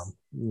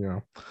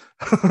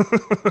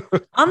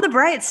 On the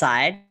bright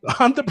side.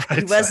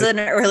 He was an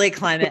early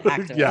climate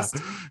activist. Yeah.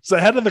 So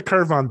ahead of the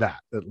curve on that,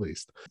 at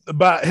least.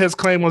 But his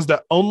claim was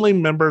that only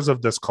members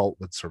of this cult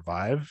would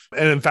survive.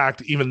 And in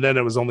fact, even then,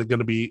 it was only going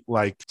to be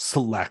like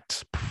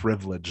select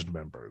privileged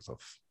members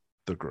of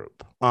the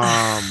group.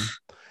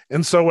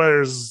 And so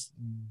whereas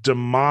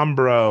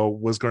DeMambro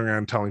was going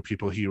around telling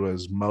people he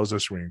was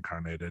Moses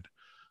reincarnated,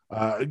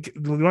 you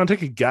want to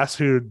take a guess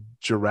who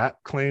Jarrett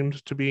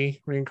claimed to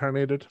be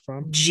reincarnated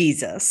from?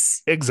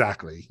 Jesus.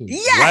 Exactly.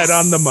 Yes! Right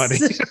on the money.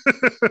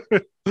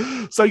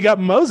 So you got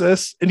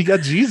Moses and you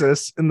got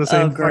Jesus in the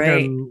same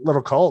fucking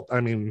little cult.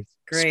 I mean,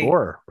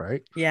 score,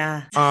 right?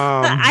 Yeah.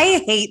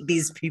 I hate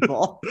these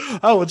people.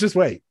 Oh, well, just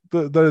wait.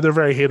 They're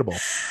very hateable.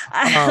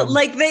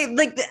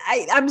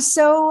 I'm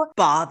so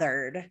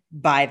bothered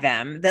by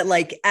them that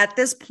like at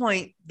this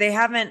point they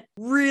haven't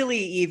really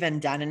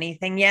even done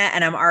anything yet,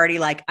 and I'm already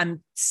like,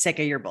 I'm sick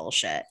of your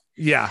bullshit.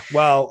 Yeah,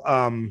 well,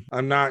 I'm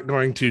not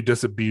going to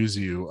disabuse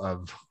you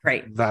of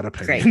that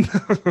opinion.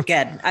 Great.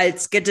 Good.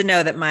 It's good to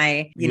know that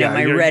my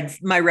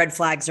red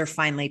flags are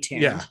finely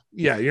tuned.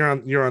 Yeah, you're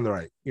on the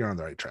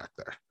right track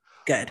there.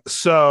 Good.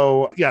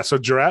 So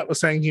Jarrett was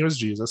saying he was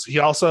Jesus. He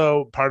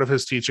also, part of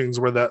his teachings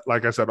were that,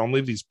 like I said,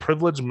 only these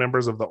privileged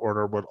members of the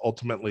order would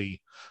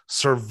ultimately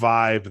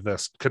survive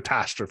this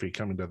catastrophe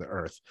coming to the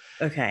earth.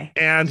 Okay.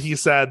 And he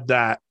said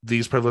that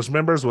these privileged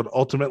members would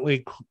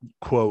ultimately,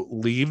 quote,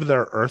 leave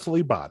their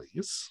earthly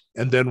bodies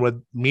and then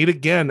would meet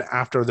again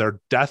after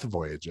their death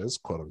voyages,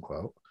 quote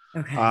unquote,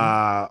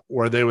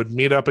 where they would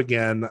meet up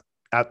again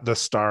at the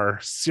star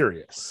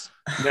Sirius.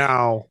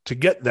 Now, to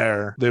get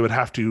there, they would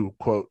have to,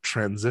 quote,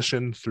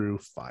 transition through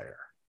fire.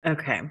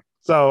 Okay.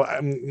 So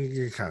I mean,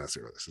 you can kind of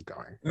see where this is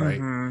going, right?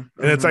 And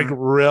it's like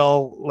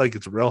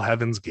it's real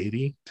Heaven's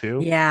Gatey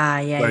too.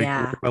 Yeah.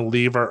 We're gonna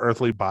leave our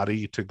earthly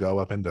body to go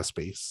up into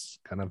space,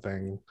 kind of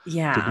thing.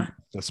 Yeah. To be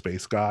the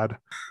space god.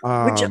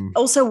 Which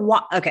also,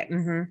 okay.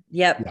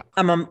 Yep. Yeah.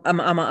 I'm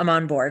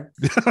on board.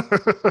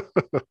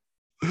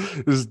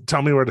 Just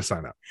tell me where to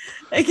sign up.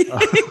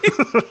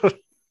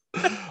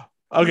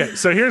 Okay,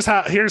 so here's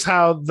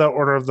how the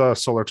Order of the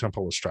Solar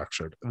Temple was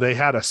structured. They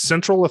had a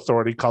central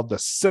authority called the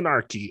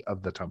Synarchy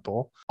of the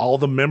Temple. All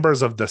the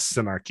members of the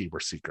Synarchy were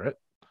secret.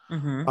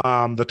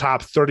 The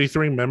top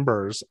 33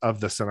 members of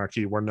the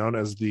Synarchy were known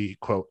as the,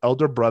 quote,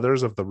 Elder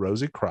Brothers of the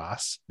Rosy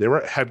Cross. They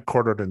were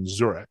headquartered in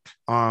Zurich.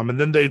 And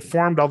then they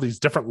formed all these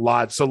different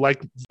lodges. So,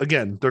 like,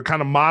 again, they're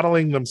kind of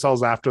modeling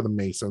themselves after the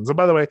Masons. And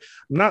by the way,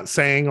 I'm not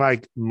saying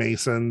like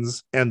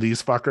Masons and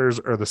these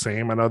fuckers are the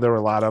same. I know there were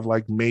a lot of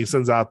like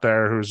Masons out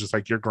there who was just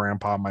like, your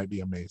grandpa might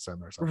be a Mason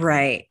or something.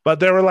 Right. But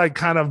they were like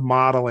kind of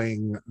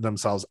modeling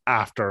themselves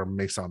after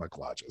Masonic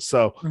lodges.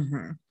 So,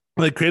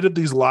 they created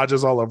these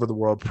lodges all over the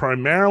world,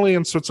 primarily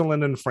in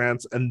Switzerland and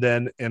France, and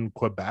then in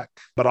Quebec,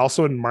 but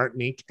also in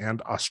Martinique and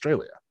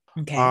Australia.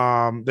 Okay.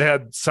 They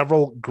had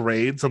several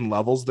grades and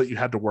levels that you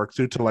had to work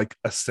through to like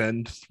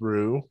ascend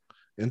through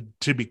and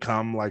to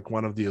become like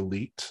one of the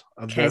elite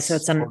of this. So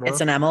it's an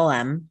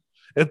MLM.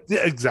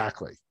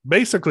 Exactly.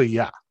 Basically,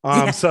 yeah.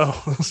 So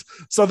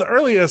the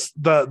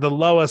earliest, the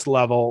lowest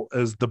level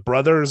is the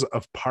Brothers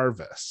of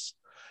Parvis,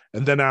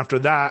 and then after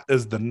that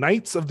is the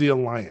Knights of the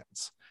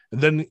Alliance,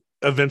 and then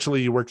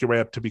eventually you work your way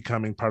up to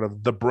becoming part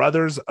of the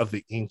Brothers of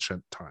the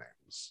Ancient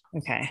Times.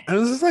 Okay. And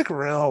this is like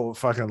real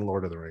fucking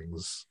Lord of the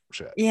Rings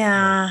shit.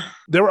 Yeah. Right?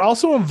 They were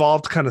also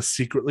involved kind of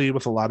secretly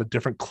with a lot of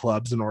different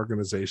clubs and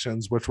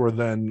organizations, which were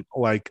then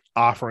like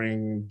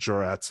offering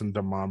Jarrett's and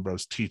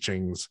DeMambro's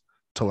teachings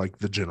to like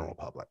the general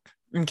public.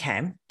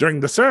 Okay.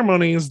 During the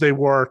ceremonies, they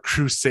wore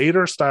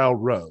Crusader style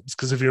robes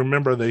because if you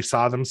remember, they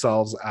saw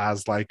themselves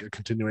as like a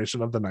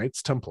continuation of the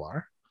Knights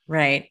Templar.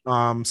 Right.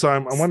 So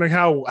I'm wondering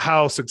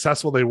how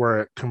successful they were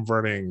at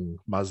converting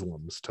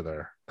Muslims to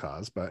their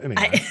cause. But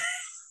anyway.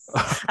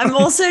 I'm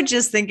also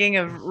just thinking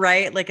of,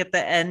 right, like at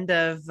the end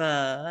of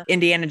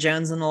Indiana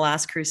Jones and the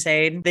Last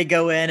Crusade, they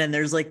go in and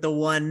there's like the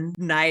one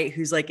knight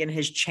who's like in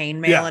his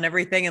chainmail and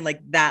everything. And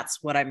like,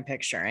 that's what I'm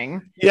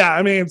picturing. Yeah.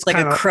 I mean, it's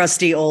like a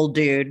crusty old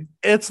dude.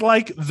 It's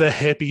like the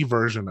hippie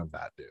version of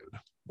that dude.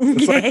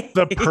 It's like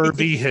the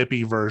pervy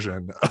hippie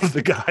version of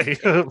the guy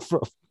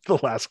from the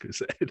Last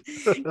Crusade.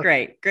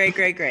 Great.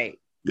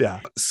 Yeah.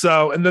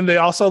 So, and then they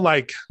also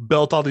like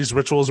built all these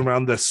rituals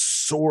around this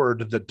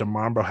sword that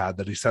DeMambro had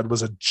that he said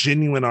was a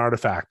genuine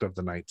artifact of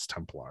the Knights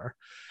Templar.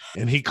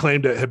 And he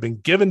claimed it had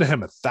been given to him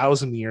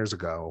 1,000 years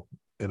ago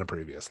in a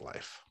previous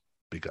life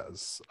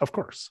because, of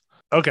course.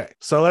 Okay.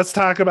 So let's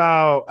talk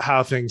about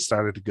how things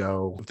started to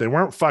go. If they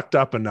weren't fucked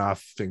up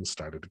enough, things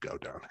started to go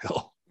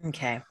downhill.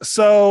 Okay.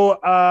 So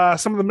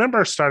some of the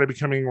members started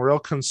becoming real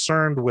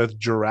concerned with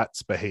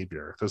Jarrett's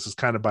behavior. This is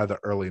kind of by the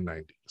early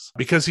 90s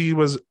because he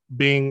was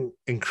being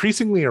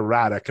increasingly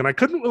erratic. And I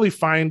couldn't really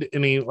find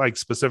any like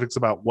specifics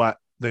about what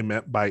they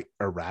meant by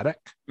erratic.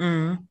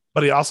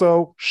 But he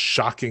also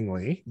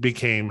shockingly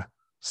became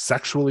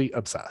sexually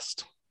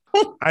obsessed.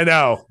 I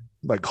know,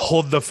 like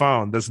hold the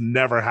phone. This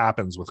never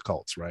happens with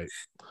cults, right?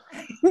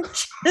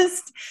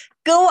 Just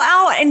go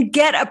out and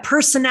get a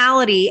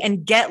personality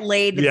and get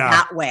laid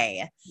that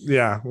way.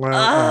 Yeah.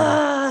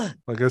 Well,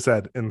 like I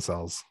said,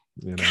 incels.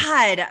 You know?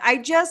 God,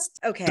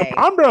 okay.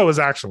 DeMambro was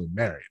actually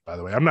married, by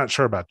the way. I'm not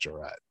sure about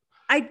Jarrett.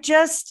 I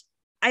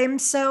am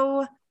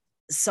so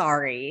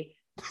sorry.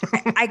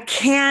 I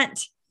can't.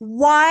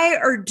 Why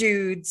are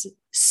dudes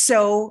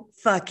so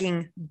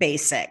fucking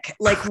basic?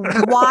 Like,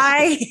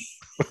 why?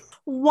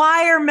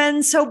 Why are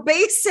men so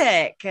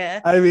basic?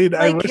 I mean,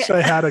 I wish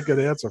I had a good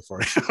answer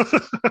for you.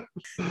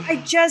 I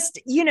just,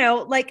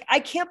 I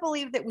can't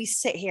believe that we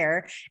sit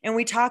here and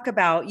we talk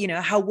about,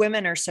 how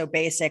women are so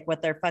basic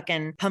with their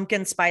fucking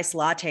pumpkin spice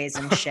lattes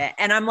and shit.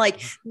 And I'm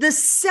like, the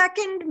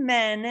second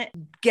men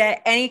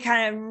get any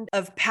kind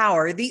of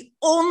power, the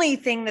only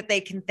thing that they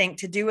can think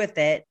to do with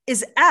it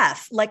is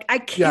F. Like, I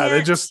can't. Yeah,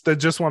 they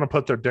just want to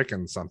put their dick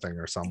in something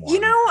or someone.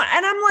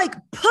 And I'm like,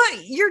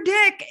 put your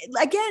dick,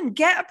 again,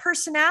 get a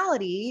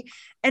personality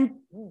and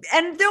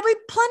there'll be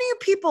plenty of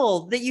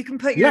people that you can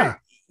put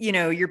your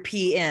your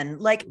pee in.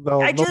 Like,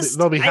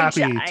 they'll be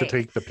happy to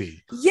take the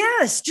pee.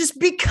 Yes, just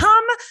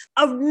become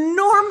a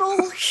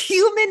normal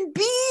human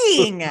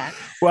being.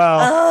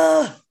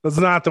 Well, that's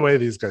not the way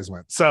these guys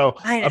went. So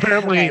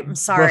apparently, I'm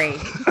sorry.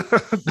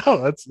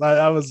 No,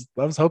 I was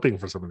hoping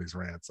for some of these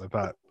rants. I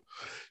thought,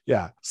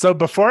 yeah. So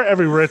before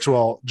every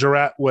ritual,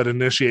 Jarrett would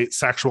initiate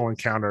sexual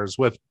encounters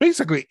with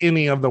basically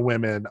any of the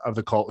women of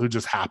the cult who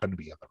just happened to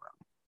be in the room.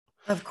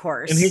 Of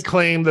course. And he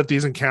claimed that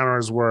these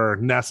encounters were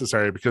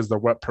necessary because they're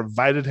what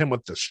provided him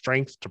with the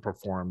strength to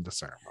perform the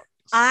ceremonies.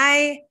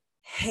 I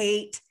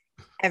hate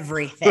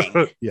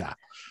everything. Yeah.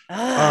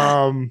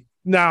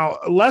 Now,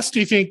 Les, do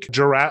you think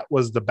Jarrett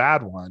was the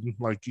bad one?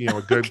 Like,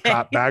 a good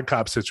cop, bad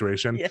cop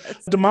situation.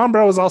 Yes.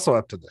 DeMambro was also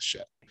up to this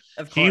shit.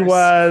 Of course. He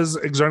was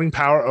exerting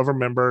power over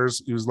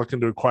members. He was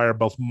looking to acquire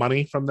both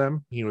money from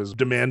them. He was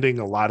demanding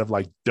a lot of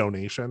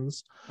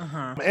donations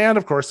and,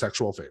 of course,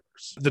 sexual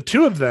favors. The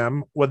two of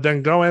them would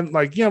then go in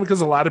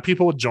because a lot of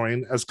people would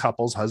join as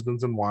couples,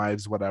 husbands and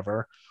wives,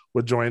 whatever,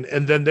 would join.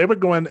 And then they would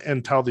go in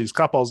and tell these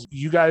couples,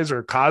 you guys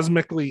are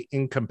cosmically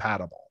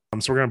incompatible.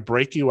 So we're going to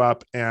break you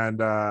up. And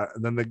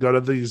then they go to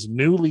these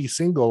newly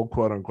single,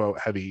 quote unquote,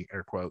 heavy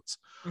air quotes,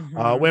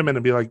 women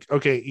and be like,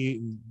 okay,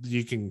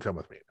 you can come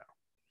with me now.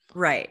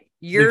 Right.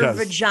 Your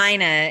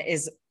vagina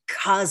is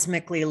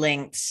cosmically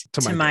linked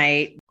to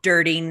my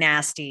dirty,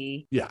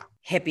 nasty,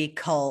 hippie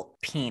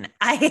cult penis.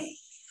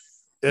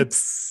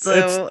 It's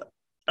terrible.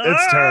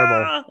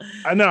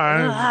 I know.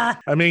 I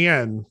mean,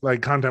 again,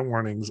 content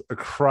warnings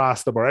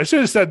across the board. I should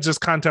have said just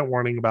content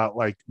warning about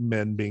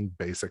men being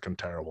basic and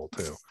terrible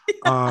too.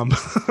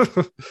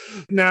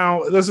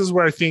 Now this is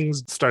where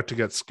things start to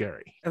get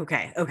scary.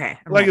 Okay.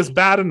 It's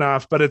bad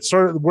enough, but it's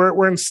sort of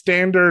we're in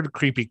standard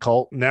creepy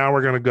cult. Now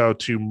we're gonna go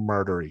to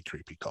murdery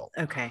creepy cult.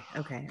 Okay.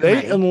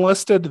 They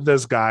enlisted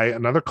this guy,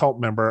 another cult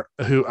member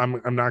who I'm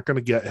not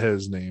gonna get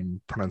his name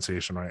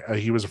pronunciation right.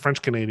 He was a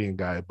French Canadian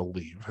guy, I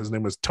believe. His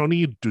name was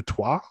Tony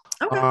Dutoit.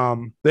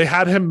 Okay. They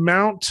had him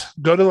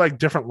go to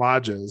different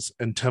lodges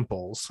and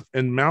temples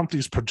and mount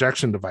these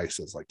projection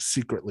devices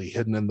secretly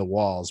hidden in the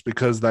walls,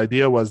 because the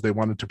idea was they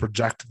wanted to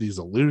project these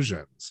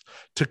illusions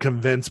to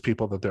convince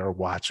people that they're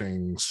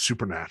watching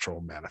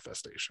supernatural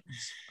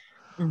manifestations.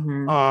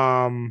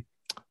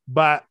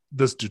 But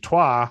this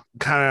Dutoit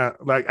kind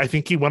of I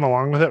think he went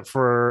along with it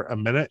for a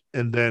minute,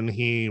 and then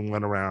he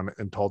went around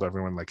and told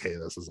everyone hey,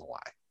 this is a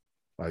lie.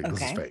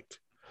 This is fake.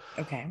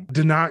 Okay.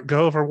 Did not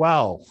go over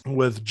well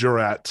with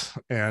Jarrett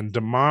and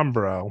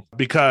DeMambro,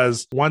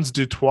 because once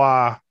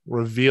Dutoit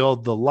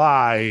revealed the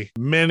lie,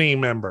 many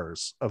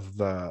members of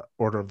the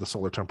Order of the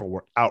Solar Temple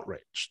were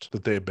outraged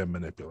that they had been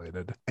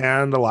manipulated.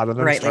 And a lot of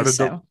them And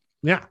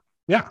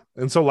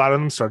so a lot of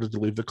them started to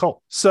leave the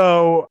cult.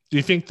 So do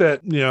you think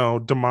that,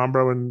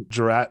 DeMambro and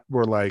Jarrett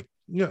were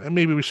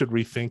maybe we should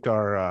rethink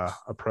our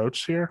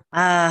approach here?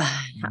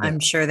 I'm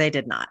sure they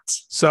did not.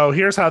 So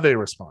here's how they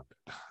responded.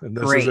 And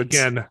this is,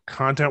 again,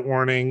 content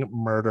warning,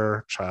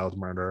 murder, child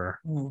murder.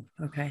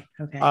 Okay.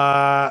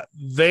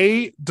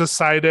 They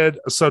decided,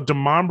 so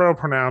DeMambro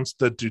pronounced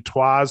that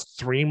Dutoit's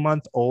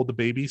 3-month-old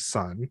baby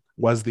son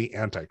was the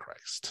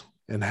Antichrist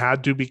and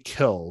had to be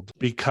killed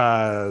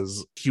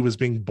because he was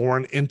being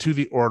born into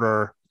the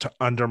order to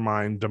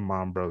undermine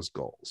DeMambro's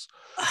goals.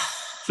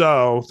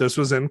 So this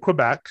was in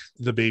Quebec.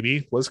 The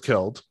baby was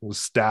killed, was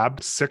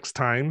stabbed 6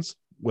 times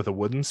with a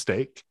wooden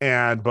stake,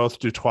 and both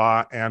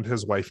Dutoit and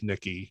his wife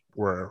Nikki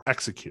were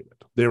executed.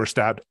 They were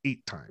stabbed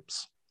 8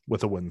 times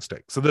with a wooden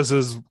stake. So this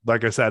is,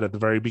 like I said at the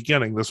very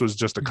beginning, this was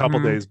just a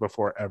couple days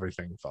before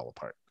everything fell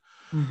apart.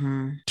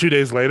 2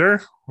 days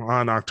later,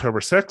 on October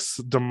 6th,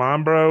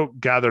 DeMambro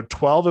gathered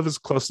 12 of his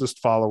closest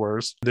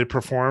followers. They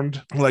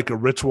performed a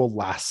ritual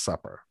Last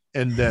Supper.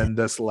 And then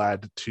this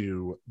led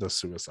to the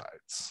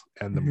suicides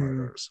and the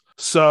murders.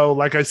 So,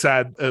 like I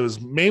said, it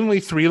was mainly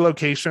 3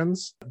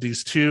 locations.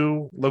 These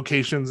 2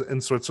 locations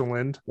in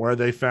Switzerland where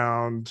they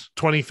found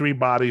 23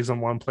 bodies in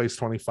one place,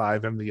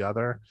 25 in the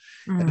other.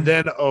 And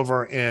then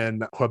over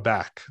in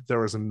Quebec, there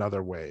was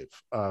another wave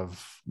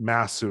of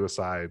mass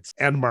suicides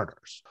and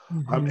murders.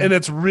 And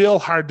it's real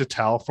hard to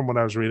tell from what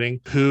I was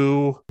reading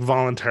who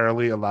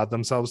voluntarily allowed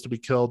themselves to be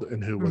killed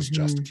and who was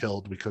just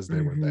killed because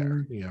they were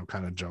there,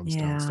 kind of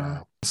Jonestown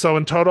style. So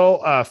in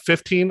total,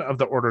 15 of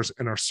the order's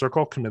inner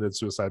circle committed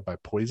suicide by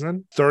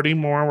poison. 30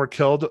 more were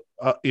killed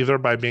either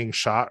by being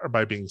shot or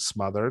by being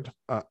smothered.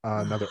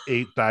 Another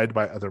 8 died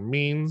by other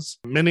means.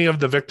 Many of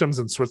the victims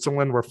in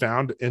Switzerland were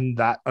found in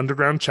that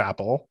underground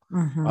chapel.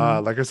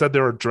 Like I said,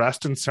 they were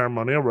dressed in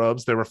ceremonial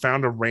robes. They were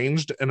found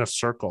arranged in a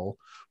circle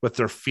with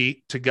their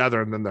feet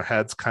together and then their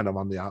heads kind of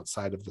on the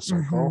outside of the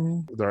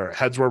circle. Their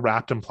heads were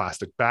wrapped in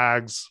plastic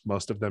bags.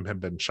 Most of them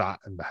had been shot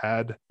in the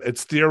head.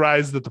 It's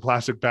theorized that the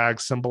plastic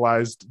bags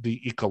symbolized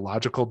the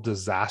ecological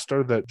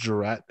disaster that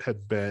Jarrett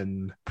had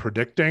been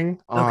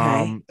predicting.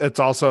 It's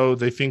also,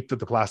 they think that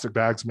the plastic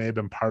bags may have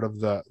been part of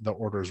the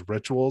order's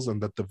rituals and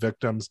that the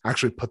victims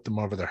actually put them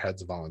over their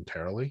heads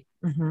voluntarily.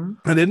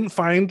 I didn't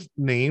find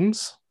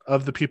names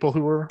of the people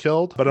who were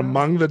killed, but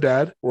among the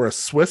dead were a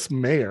Swiss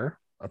mayor,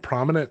 a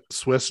prominent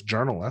Swiss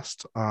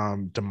journalist,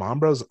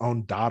 DeMambro's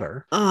own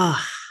daughter, Ugh.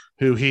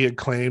 who he had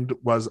claimed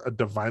was a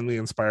divinely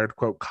inspired,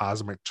 quote,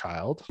 cosmic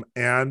child.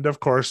 And of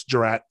course,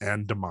 Jarrett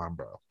and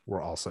DeMambro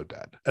were also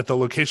dead. At the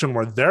location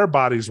where their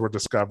bodies were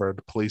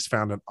discovered, police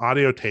found an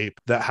audio tape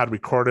that had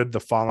recorded the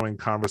following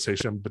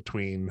conversation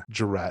between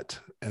Jarrett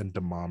and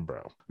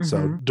DeMambro. Mm-hmm.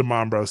 So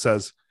DeMambro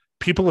says,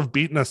 "People have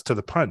beaten us to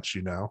the punch,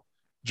 you know."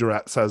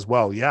 Jarrett says,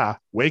 "Well, yeah,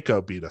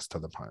 Waco beat us to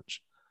the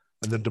punch."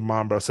 And then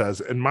DeMambro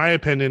says, "In my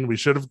opinion, we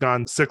should have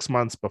gone 6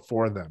 months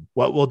before them.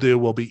 What we'll do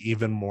will be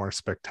even more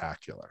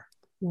spectacular."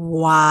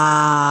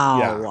 Wow.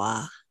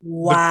 Yeah.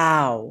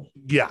 Wow.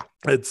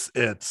 It's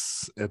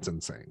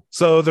insane.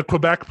 So the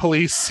Quebec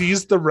police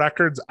seized the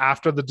records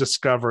after the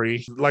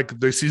discovery. Like,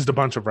 they seized a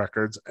bunch of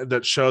records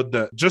that showed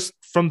that just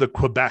from the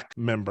Quebec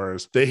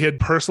members, they had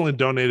personally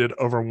donated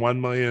over 1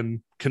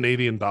 million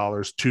Canadian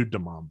dollars to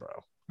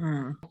DeMambro.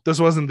 This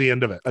wasn't the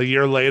end of it. A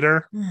year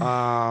later,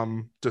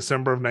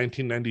 December of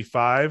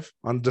 1995,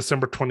 on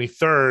December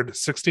 23rd,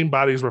 16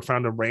 bodies were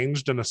found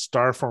arranged in a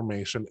star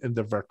formation in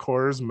the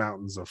Vercors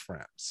Mountains of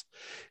France.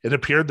 It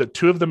appeared that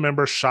 2 of the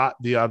members shot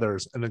the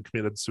others and then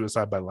committed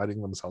suicide by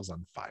lighting themselves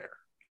on fire.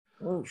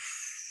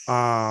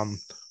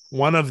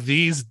 One of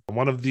these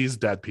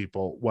dead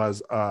people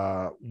was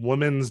a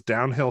women's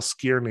downhill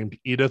skier named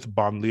Edith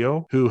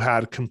Bonlieu, who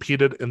had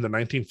competed in the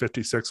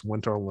 1956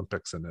 Winter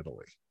Olympics in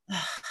Italy.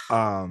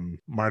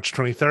 March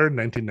 23rd,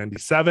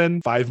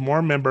 1997, 5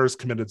 more members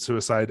committed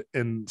suicide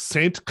in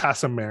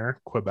Saint-Casimir,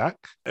 Quebec.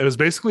 It was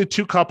basically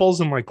 2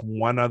 couples and like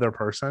 1 other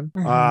person.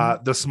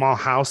 The small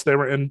house they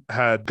were in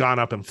had gone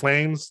up in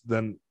flames.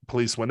 Then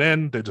police went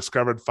in. They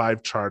discovered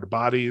 5 charred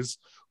bodies,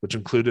 which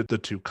included the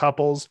 2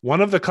 couples.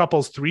 One of the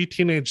couple's 3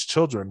 teenage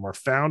children were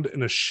found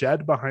in a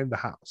shed behind the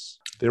house.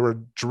 They were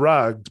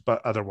drugged,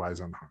 but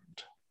otherwise unharmed.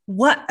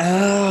 What?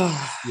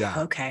 Oh, yeah.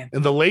 Okay.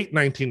 In the late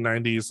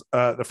 1990s,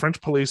 the French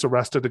police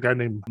arrested a guy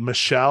named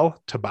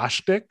Michel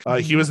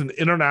Tabachnik. He was an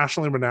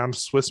internationally renowned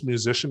Swiss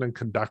musician and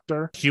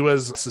conductor. He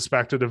was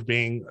suspected of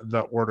being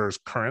the order's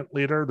current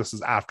leader. This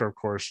is after, of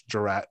course,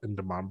 Jarrett and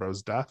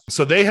DeMambro's death.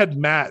 So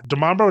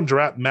DeMambro and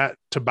Jarrett met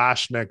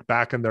Tabachnik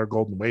back in their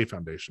Golden Way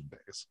Foundation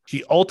days.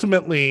 He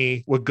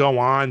ultimately would go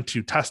on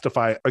to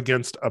testify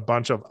against a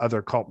bunch of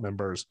other cult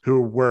members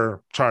who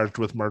were charged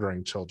with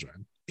murdering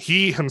children.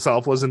 He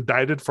himself was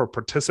indicted for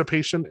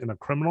participation in a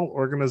criminal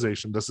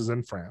organization, this is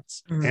in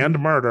France, and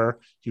murder.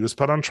 He was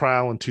put on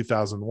trial in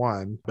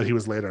 2001, but he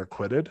was later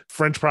acquitted.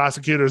 French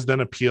prosecutors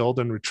then appealed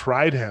and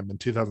retried him in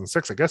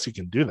 2006. I guess you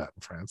can do that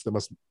in France. They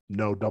must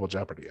know double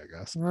jeopardy, I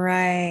guess.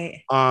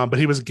 Right. But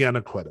he was again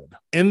acquitted.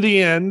 In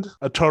the end,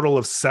 a total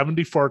of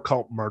 74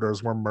 cult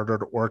murders were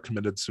murdered or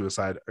committed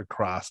suicide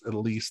across at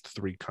least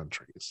 3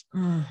 countries.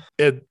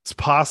 It's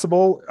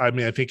possible. I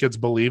mean, I think it's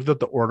believed that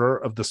the Order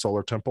of the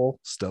Solar Temple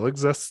still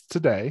exists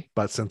today,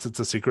 but since it's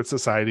a secret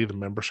society, the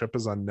membership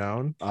is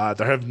unknown.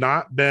 There have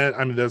not been,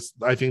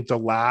 I think the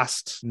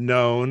last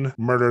known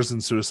murders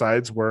and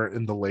suicides were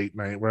in the late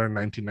night, were in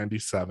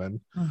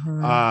 1997.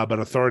 But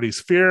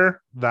authorities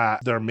fear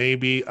that there may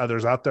be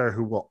others out there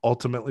who will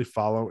ultimately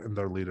follow in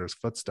their leaders'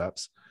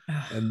 footsteps.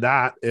 And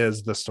that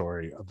is the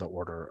story of the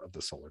Order of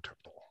the Solar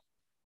Temple.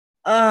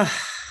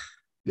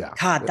 Yeah.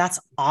 God, that's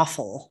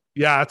awful.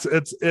 Yeah,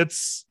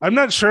 it's I'm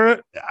not sure.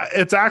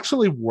 It's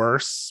actually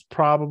worse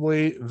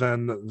probably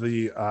than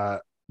the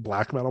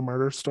black metal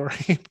murder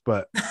story,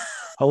 but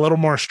a little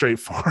more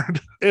straightforward.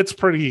 It's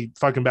pretty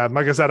fucking bad. And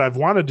like I said, I've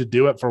wanted to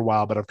do it for a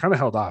while, but I've kind of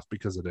held off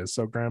because it is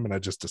so grim, and I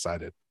just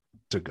decided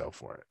to go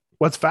for it.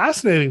 What's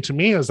fascinating to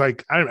me is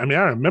like, I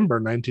remember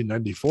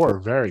 1994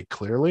 very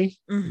clearly.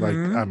 Like,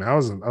 I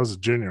was a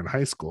junior in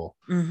high school.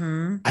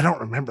 I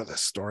don't remember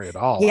this story at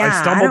all. Yeah,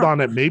 I stumbled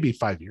on it maybe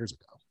 5 years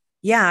ago.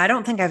 Yeah, I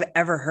don't think I've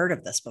ever heard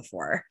of this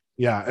before.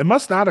 Yeah, it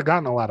must not have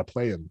gotten a lot of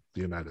play in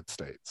the United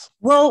States.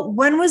 Well,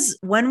 when was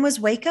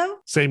Waco?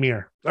 Same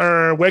year.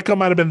 Or Waco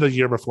might have been the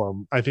year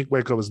before. I think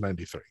Waco was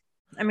 93.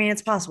 I mean,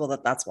 it's possible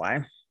that's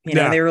why. You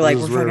know, they were like,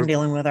 we're fucking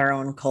dealing with our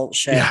own cult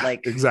shit. Yeah,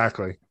 like,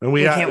 exactly. And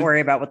we can't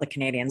worry about what the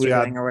Canadians are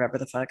doing or whatever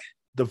the fuck.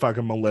 The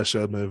fucking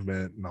militia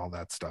movement and all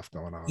that stuff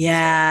going on.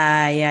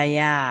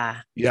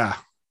 Yeah.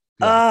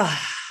 Oh,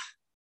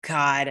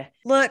 God.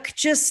 Look,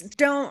 just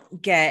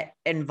don't get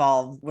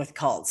involved with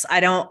cults.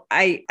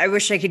 I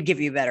wish I could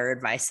give you better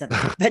advice than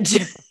that, but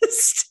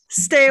just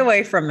stay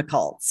away from the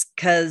cults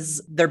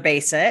because they're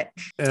basic.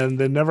 And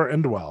they never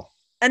end well.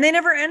 And they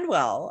never end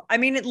well. I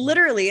mean,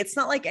 it's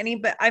not like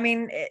anybody,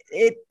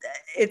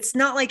 it's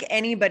not like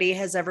anybody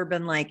has ever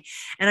been like,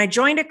 and I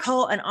joined a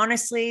cult and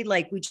honestly,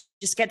 like we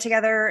just get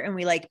together and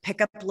we like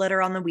pick up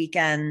litter on the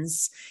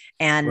weekends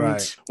and,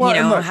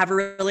 have a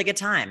really good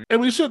time. And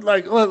we should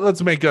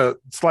let's make a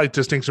slight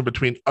distinction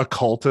between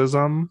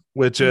occultism,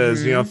 which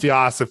is,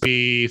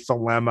 theosophy,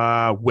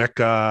 thelema,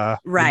 Wicca,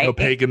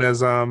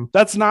 paganism.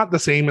 That's not the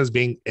same as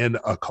being in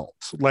a cult.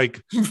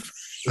 Like,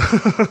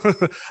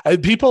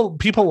 people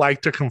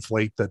like to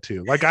conflate the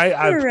two. Like I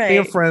have plenty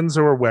of friends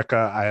who are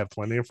Wicca. I have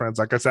plenty of friends.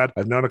 Like I said,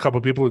 I've known a couple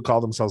of people who call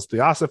themselves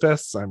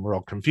theosophists. I'm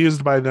real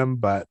confused by them,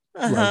 but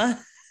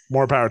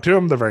more power to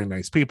them. They're very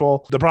nice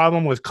people. The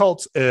problem with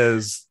cults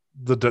is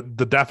the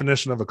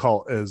definition of a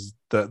cult is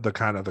the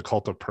kind of the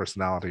cult of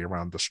personality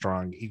around the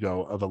strong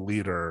ego of a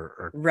leader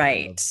or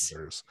right.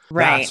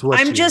 Right.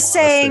 I'm just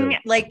saying,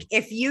 like,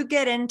 if you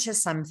get into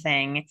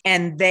something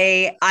and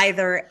they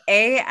either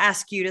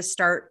ask you to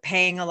start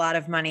paying a lot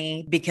of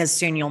money because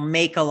soon you'll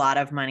make a lot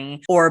of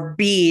money, or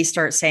B,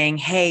 start saying,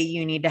 hey,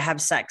 you need to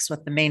have sex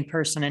with the main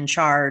person in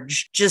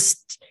charge,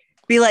 just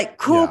be like,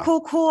 cool.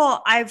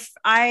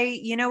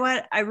 You know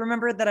what? I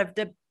remember that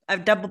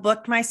I've double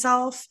booked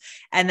myself,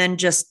 and then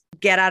just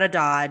get out of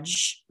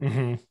Dodge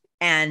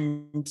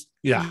and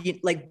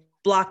like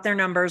block their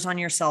numbers on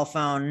your cell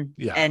phone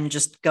and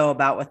just go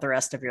about with the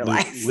rest of your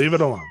life. Leave it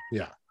alone.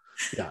 Yeah.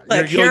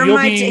 Like, here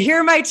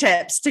are my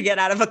tips to get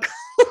out of a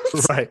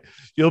cult. Right.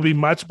 You'll be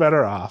much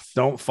better off.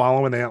 Don't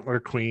follow an antler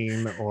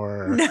queen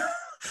or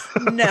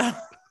no.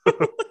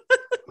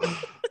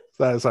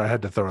 So I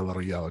had to throw a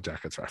little Yellow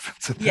Jackets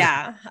reference in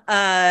there.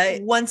 Yeah.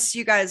 Once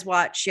you guys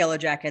watch Yellow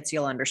Jackets,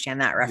 you'll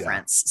understand that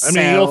reference. Yeah. I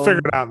mean, you'll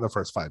figure it out in the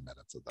first 5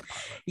 minutes of the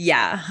pilot.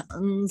 Yeah.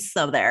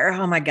 So there.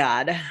 Oh my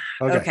God.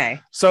 Okay.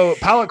 So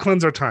palate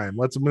cleanser time.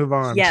 Let's move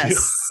on.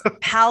 Yes. To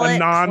palate a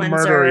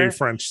non-murdery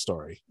French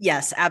story.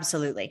 Yes,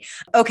 absolutely.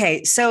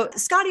 Okay. So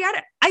Scotty,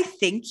 I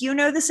think you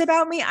know this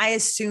about me. I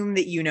assume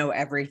that you know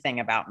everything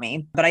about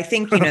me, but I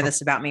think you know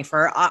this about me.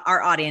 For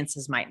our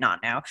audiences might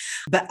not know,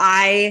 but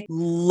I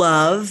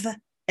love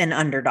an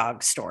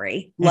underdog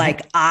story.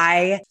 Like,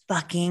 I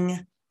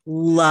fucking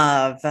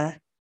love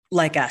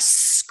like a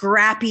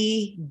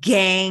scrappy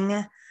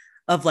gang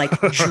of like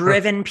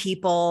driven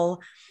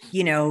people,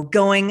 you know,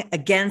 going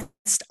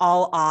against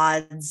all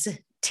odds,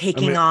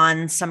 taking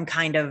on some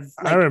kind of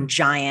like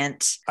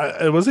giant.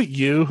 Was it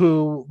you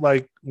who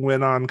like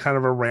went on kind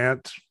of a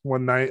rant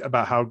one night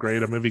about how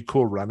great a movie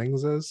Cool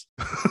Runnings is?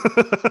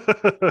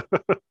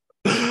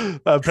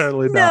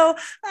 Apparently not. No,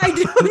 I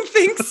don't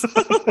think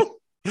so.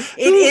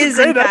 It is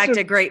in fact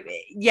a great,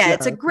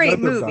 it's a great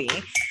movie.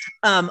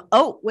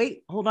 Oh,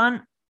 wait, hold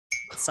on.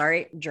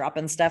 Sorry,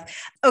 dropping stuff.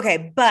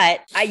 Okay,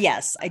 but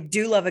yes, I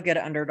do love a good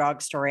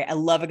underdog story. I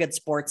love a good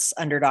sports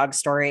underdog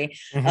story.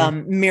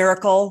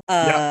 Miracle,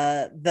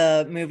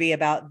 the movie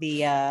about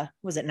the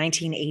was it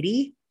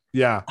 1980?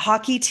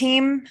 Hockey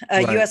team,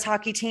 U.S.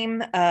 hockey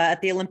team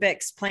at the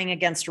Olympics playing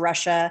against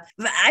Russia.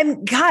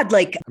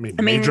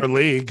 Major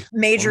League.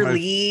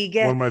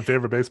 One of my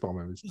favorite baseball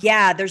movies.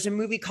 Yeah, there's a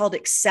movie called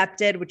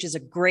Accepted, which is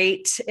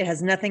it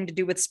has nothing to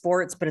do with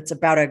sports, but it's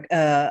about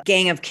a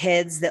gang of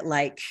kids that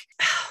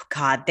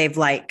they've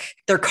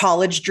their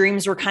college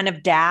dreams were kind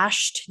of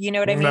dashed. You know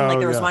what I mean?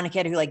 There was one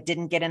kid who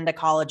didn't get into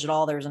college at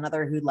all. There was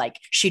another who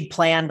she'd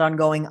planned on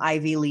going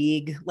Ivy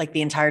League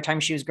the entire time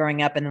she was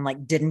growing up, and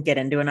then didn't get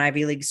into an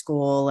Ivy League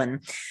school,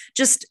 and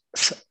just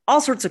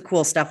all sorts of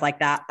cool stuff like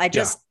that.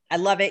 I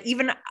love it.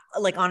 Even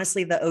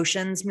honestly, the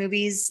Oceans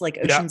movies,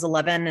 Oceans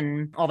 11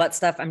 and all that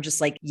stuff. I'm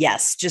just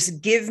yes,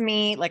 just give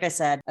me, like I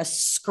said, a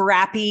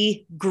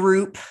scrappy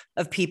group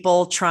of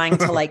people trying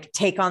to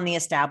take on the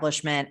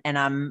establishment, and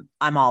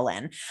I'm all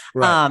in.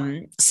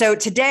 Right. So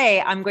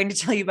today I'm going to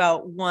tell you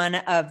about one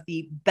of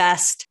the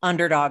best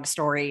underdog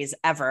stories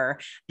ever,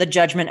 The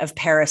Judgment of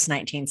Paris,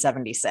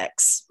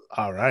 1976.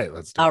 All right,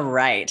 let's do it. All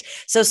right.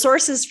 So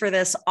sources for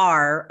this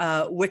are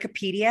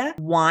Wikipedia,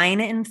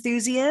 Wine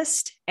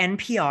Enthusiast,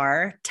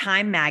 NPR,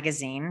 Time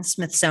Magazine,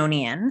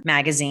 Smithsonian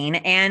Magazine,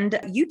 and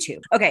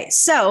YouTube. Okay,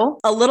 so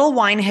a little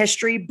wine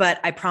history, but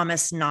I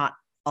promise not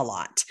a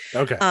lot.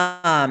 Okay.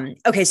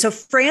 Okay. So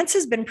France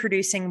has been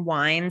producing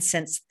wine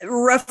since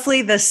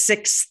roughly the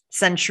 6th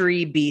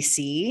century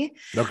BC.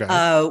 Okay.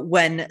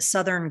 When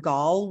southern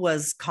Gaul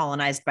was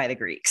colonized by the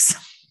Greeks.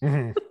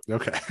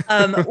 Okay.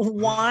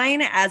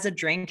 Wine as a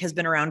drink has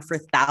been around for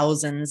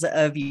thousands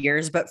of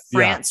years, but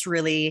France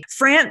really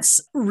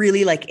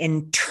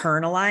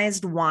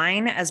internalized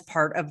wine as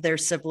part of their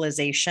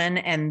civilization,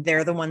 and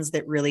they're the ones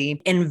that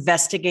really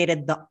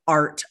investigated the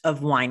art of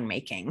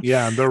winemaking.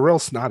 Yeah, and they're real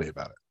snotty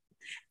about it.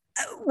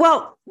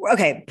 Well,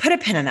 okay, put a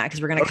pin in that because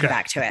we're going to come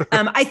back to it.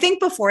 I think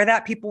before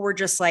that, people were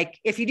just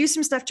if you do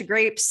some stuff to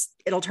grapes,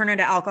 it'll turn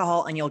into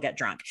alcohol and you'll get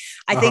drunk.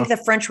 I think the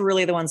French were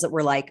really the ones that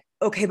were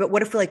okay, but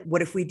what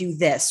if we do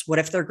this? What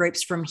if they're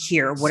grapes from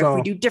here? What if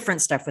we do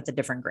different stuff with the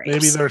different grapes?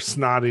 Maybe their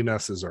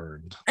snottiness is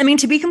earned. I mean,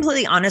 to be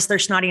completely honest, their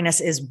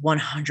snottiness is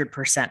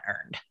 100%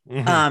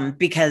 earned.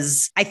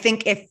 Because I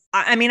think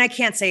I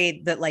can't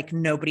say that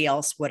nobody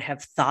else would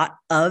have thought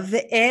of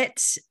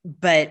it,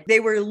 but they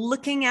were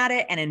looking at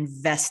it and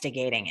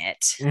investigating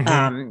it.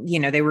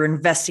 They were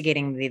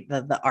investigating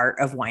the art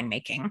of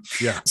winemaking.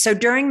 Yeah. So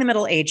during the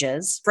Middle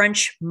Ages,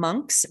 French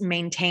monks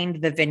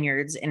maintained the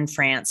vineyards in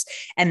France,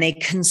 and they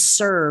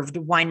conserved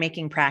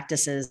winemaking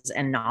practices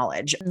and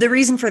knowledge. The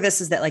reason for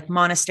this is that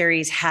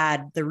monasteries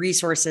had the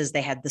resources,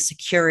 they had the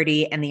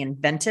security and the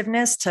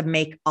inventiveness to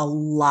make a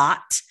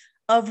lot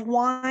of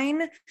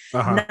wine,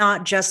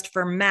 not just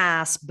for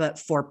mass, but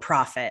for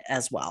profit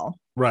as well.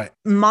 Right.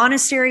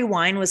 Monastery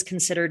wine was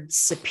considered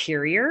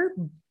superior,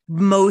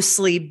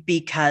 mostly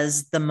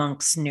because the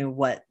monks knew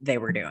what they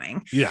were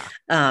doing. Yeah.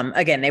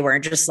 Again, they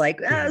weren't just like,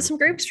 some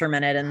grapes for a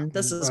minute and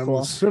this is cool.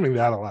 I'm assuming they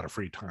had a lot of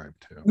free time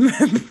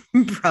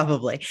too.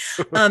 Probably.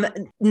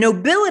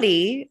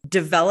 Nobility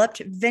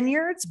developed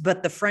vineyards,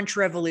 but the French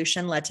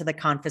Revolution led to the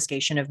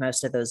confiscation of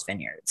most of those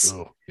vineyards.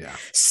 Oh, yeah.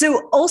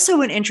 So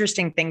also an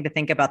interesting thing to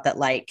think about that,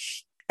 like,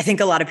 I think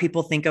a lot of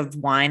people think of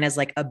wine as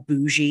like a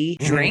bougie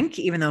drink,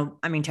 even though,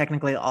 I mean,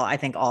 technically I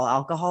think all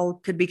alcohol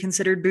could be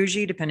considered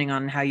bougie depending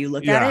on how you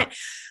look at it.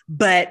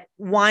 But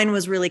wine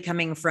was really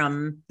coming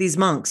from these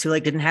monks who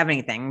like didn't have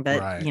anything,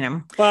 but you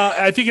know. Well,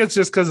 I think it's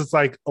just because it's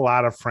like a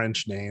lot of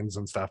French names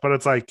and stuff, but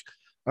it's like,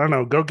 I don't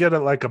know, go get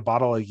it like a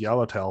bottle of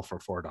Yellowtail for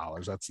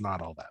 $4. That's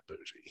not all that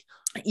bougie.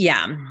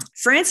 Yeah.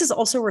 France is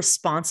also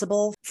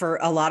responsible for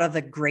a lot of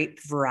the grape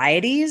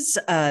varieties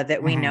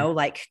that we know,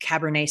 like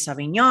Cabernet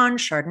Sauvignon,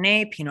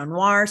 Chardonnay, Pinot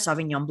Noir,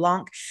 Sauvignon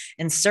Blanc,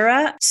 and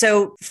Syrah.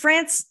 So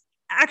France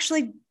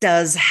actually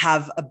does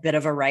have a bit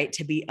of a right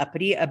to be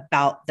uppity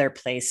about their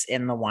place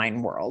in the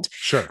wine world.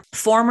 Sure.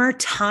 Former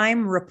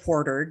Time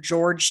reporter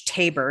George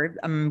Tabor,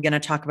 I'm going to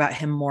talk about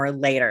him more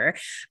later,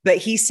 but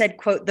he said,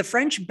 quote, "The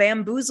French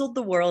bamboozled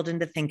the world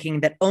into thinking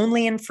that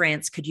only in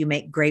France could you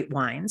make great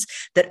wines,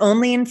 that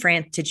only in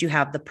France did you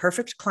have the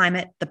perfect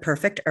climate, the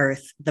perfect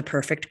earth, the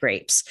perfect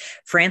grapes.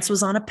 France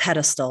was on a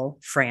pedestal.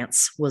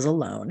 France was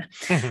alone."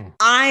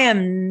 I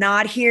am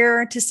not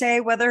here to say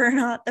whether or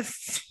not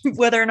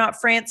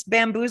France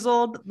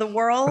bamboozled the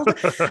world.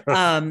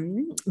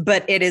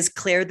 But it is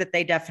clear that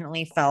they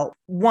definitely felt,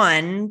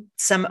 one,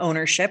 some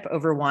ownership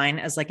over wine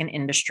as like an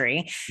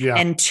industry,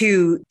 and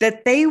two,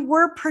 that they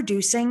were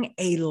producing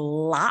a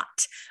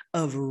lot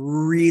of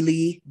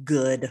really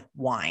good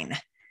wine.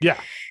 Yeah.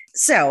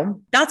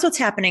 So that's what's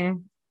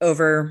happening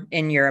over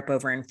in Europe,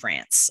 over in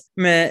France.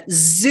 I'm going to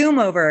zoom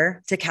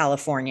over to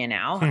California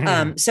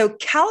now. So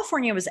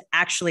California was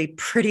actually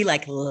pretty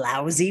like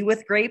lousy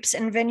with grapes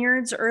and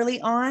vineyards early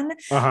on.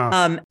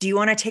 Do you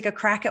want to take a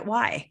crack at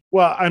why?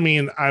 Well, I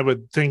mean, I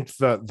would think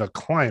the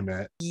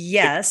climate.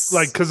 Yes.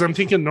 Because I'm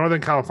thinking Northern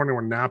California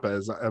where Napa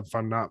is, if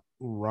I'm not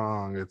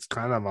wrong, it's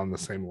kind of on the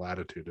same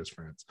latitude as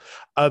France.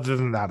 Other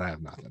than that, I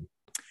have nothing.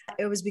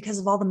 It was because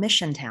of all the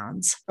mission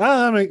towns.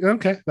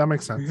 Okay, that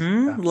makes sense.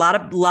 Yeah. A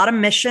lot of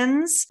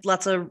missions,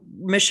 lots of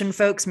mission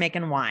folks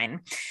making wine.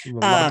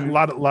 A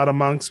lot of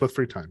monks with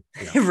free time.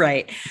 Yeah.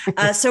 Right.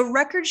 So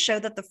records show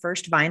that the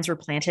first vines were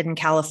planted in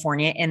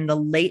California in the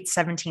late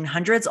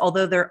 1700s,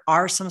 although there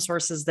are some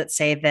sources that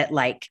say that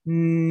like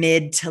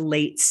mid to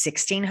late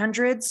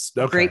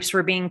 1600s, grapes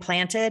were being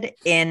planted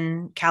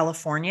in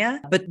California.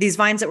 But these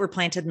vines that were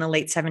planted in the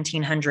late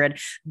 1700s,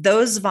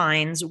 those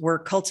vines were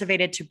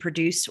cultivated to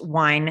produce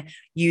wine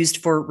used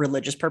for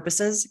religious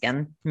purposes,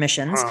 again,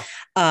 missions.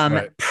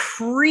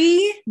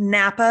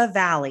 Pre-Napa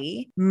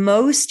Valley,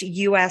 most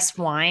U.S.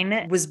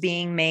 wine was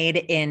being made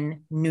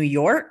in New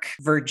York,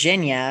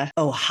 Virginia,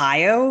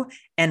 Ohio,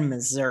 and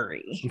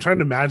Missouri. I'm trying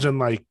to imagine,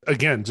 like,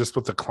 again, just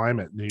with the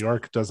climate, New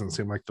York doesn't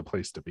seem like the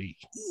place to be.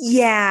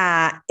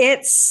 Yeah,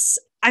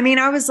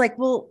 I was like,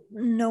 well,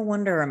 no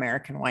wonder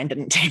American wine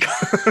didn't take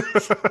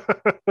off.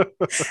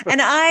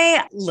 And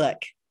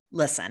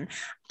listen,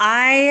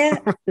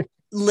 I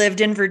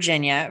lived in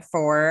Virginia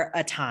for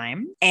a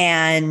time,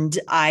 and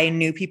I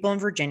knew people in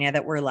Virginia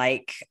that were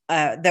like,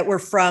 that were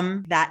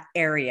from that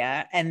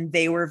area. And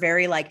they were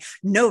very like,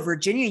 no,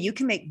 Virginia, you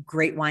can make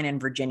great wine in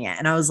Virginia.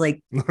 And I was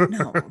like,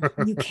 no,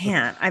 you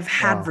can't. I've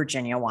had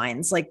Virginia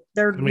wines. Like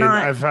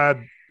I've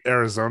had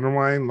Arizona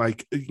wine,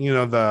 like, you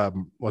know, the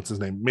what's his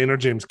name,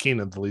 Maynard James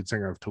Keenan, the lead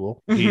singer of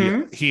Tool.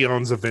 He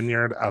owns a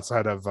vineyard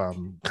outside of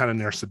kind of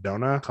near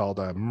Sedona called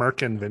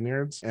Merkin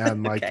Vineyards,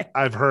 and like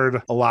I've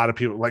heard a lot of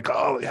people like,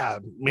 oh yeah,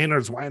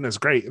 Maynard's wine is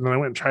great, and then I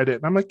went and tried it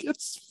and I'm like,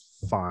 it's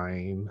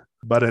fine,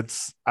 but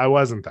I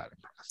wasn't that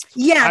impressed.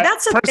 Yeah,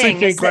 that's the thing. I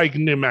think like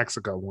New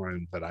Mexico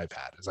wine that I've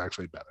had is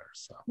actually better.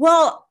 So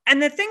well,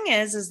 and the thing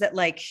is that,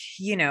 like,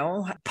 you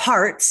know,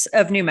 parts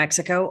of New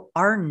Mexico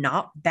are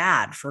not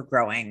bad for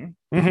growing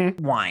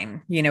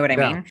wine. You know what I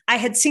mean? I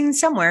had seen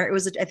somewhere,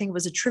 I think it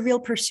was a Trivial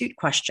Pursuit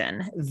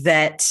question,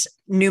 that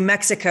New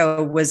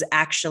Mexico was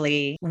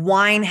actually,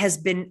 wine has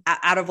been,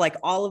 out of like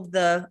all of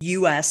the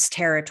US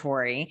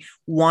territory,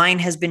 wine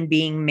has been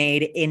being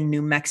made in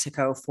New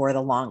Mexico for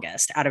the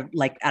longest out of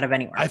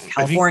anywhere.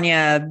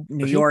 California,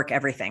 New York,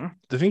 everything.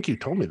 I think you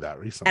told me that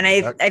recently.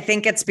 And I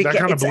think it's because that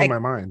kind of blew my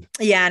mind.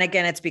 Yeah. And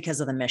again, it's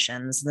because of the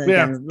missions.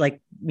 Again,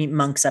 like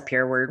monks up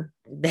here were,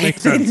 they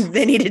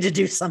needed to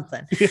do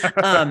something.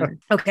 Yeah.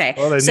 Okay.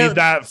 Well, they need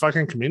that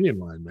fucking communion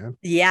wine, man.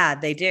 Yeah,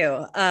 they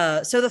do.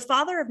 So the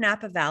father of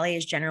Napa Valley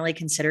is generally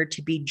considered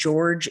to be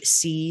George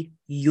C.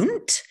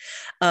 Yount.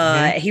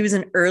 He was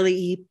an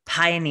early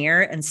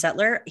pioneer and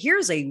settler.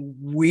 Here's a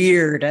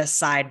weird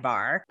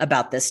sidebar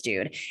about this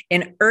dude.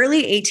 In early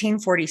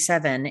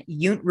 1847,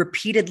 Yount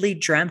repeatedly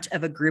dreamt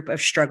of a group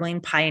of struggling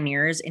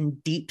pioneers in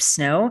deep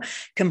snow,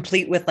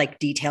 complete with like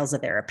details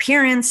of their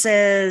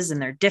appearances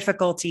and their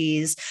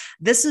difficulties.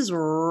 This is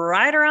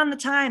right around the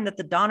time that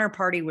the Donner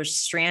Party was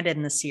stranded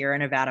in the Sierra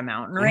Nevada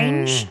mountain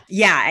range.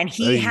 Yeah. And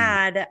he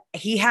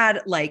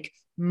had like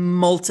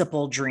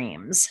multiple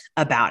dreams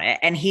about it.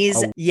 And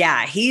he's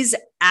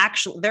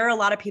actually, there are a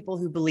lot of people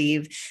who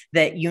believe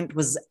that Yunt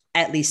was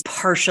at least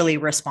partially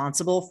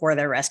responsible for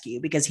their rescue,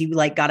 because he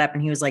like got up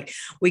and he was like,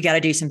 we got to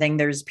do something.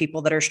 There's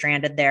people that are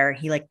stranded there.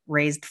 He like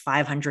raised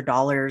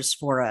 $500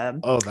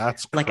 for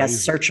that's like crazy. a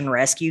search and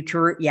rescue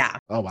crew. Yeah.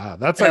 Oh, wow.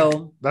 That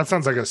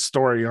sounds like a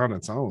story on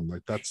its own.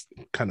 Like, that's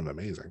kind of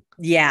amazing.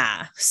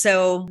 Yeah.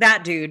 So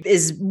that dude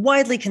is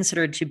widely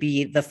considered to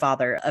be the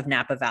father of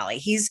Napa Valley.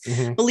 He's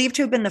believed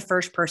to have been the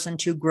first person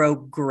to grow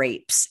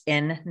grapes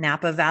in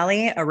Napa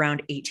Valley around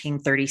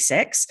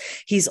 1836.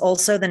 He's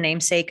also the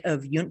namesake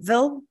of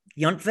Yuntville.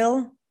 Don't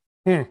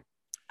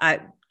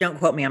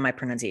quote me on my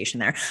pronunciation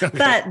there,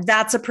 but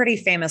that's a pretty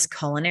famous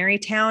culinary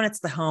town. It's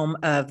the home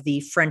of the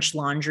French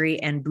Laundry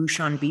and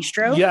Bouchon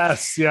Bistro.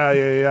 Yes. Yeah.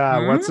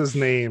 Mm-hmm. What's his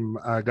name?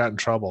 Got in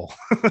trouble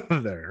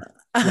there.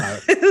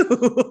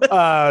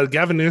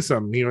 Gavin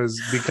Newsom. He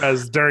was,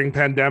 because during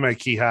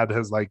pandemic, he had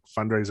his like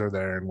fundraiser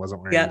there and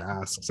wasn't wearing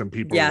masks, and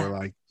people were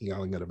like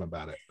yelling at him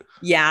about it.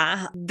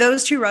 Yeah.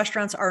 Those two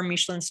restaurants are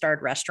Michelin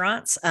starred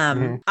restaurants.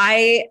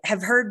 I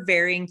have heard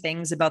varying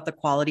things about the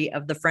quality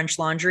of the French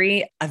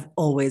Laundry. I've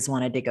always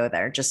wanted to go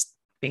there just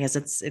because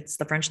it's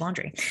the French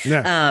Laundry.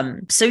 Yeah.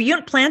 So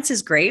Yunt plants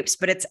his grapes,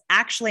 but it's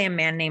actually a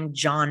man named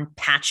John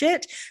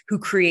Patchett who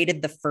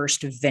created the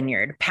first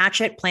vineyard.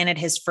 Patchett planted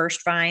his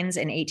first vines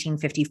in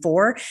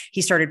 1854.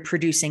 He started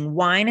producing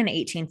wine in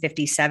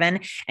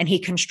 1857, and he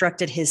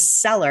constructed his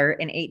cellar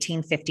in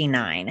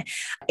 1859.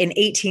 In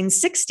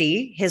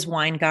 1860, his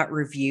wine got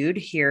reviewed.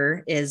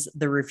 Here is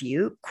the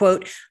review.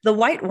 Quote, "The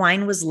white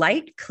wine was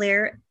light,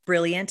 clear,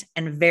 brilliant,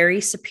 and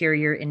very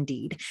superior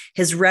indeed.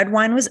 His red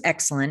wine was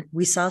excellent.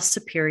 We saw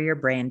superior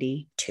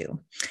brandy too."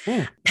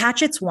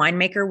 Patchett's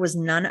winemaker was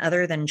none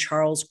other than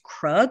Charles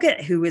Krug,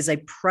 who is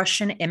a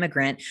Prussian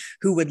immigrant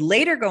who would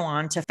later go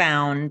on to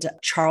found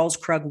Charles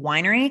Krug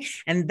Winery.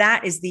 And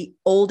that is the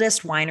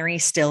oldest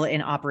winery still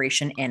in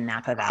operation in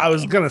Napa Valley. I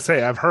was going to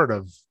say, I've heard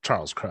of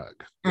Charles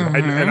Krug,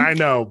 and I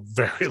know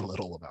very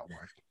little about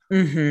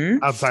wine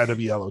outside of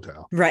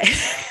Yellowtail. Right.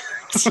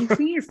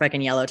 You're fucking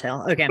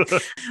Yellowtail. Okay.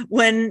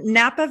 When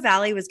Napa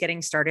Valley was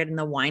getting started in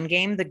the wine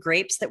game, the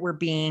grapes that were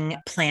being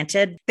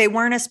planted, they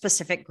weren't a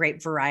specific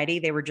grape variety.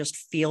 They were just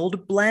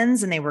field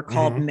blends, and they were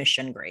called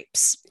mission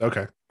grapes.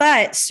 Okay.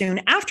 But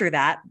soon after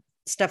that,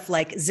 stuff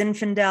like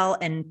Zinfandel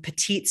and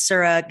Petite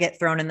Syrah get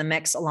thrown in the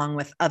mix, along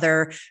with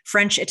other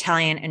French,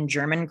 Italian, and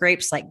German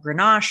grapes like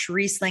Grenache,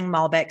 Riesling,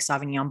 Malbec,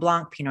 Sauvignon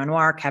Blanc, Pinot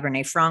Noir,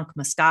 Cabernet Franc,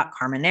 Muscat,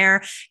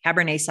 Carmenere,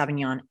 Cabernet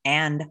Sauvignon,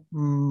 and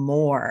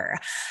more.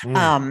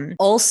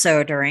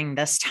 Also during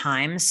this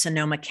time,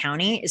 Sonoma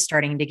County is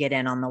starting to get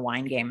in on the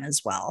wine game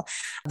as well.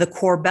 The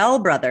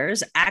Corbel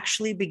brothers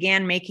actually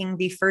began making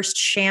the first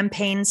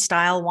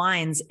champagne-style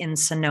wines in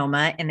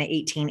Sonoma in the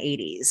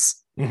 1880s.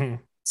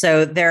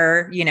 So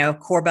they're,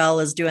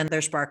 Corbel is doing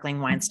their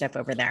sparkling wine stuff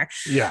over there.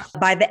 Yeah.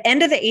 By the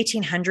end of the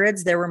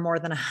 1800s, there were more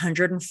than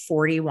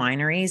 140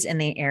 wineries in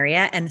the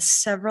area, and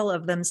several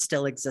of them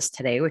still exist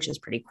today, which is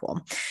pretty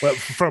cool. Well,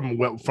 from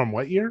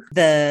what year?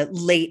 The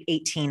late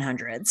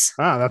 1800s.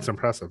 Ah, that's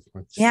impressive.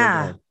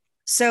 Yeah.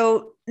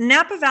 So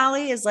Napa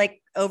Valley is like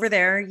over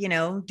there,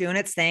 doing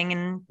its thing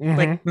and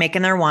like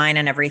making their wine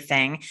and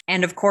everything.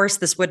 And of course,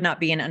 this would not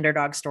be an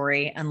underdog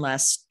story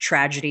unless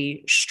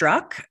tragedy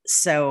struck.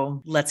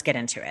 So let's get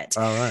into it.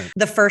 All right.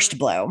 The first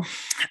blow.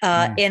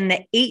 In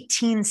the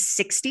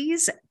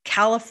 1860s,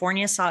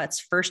 California saw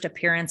its first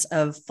appearance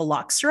of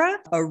phylloxera,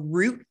 a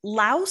root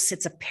louse.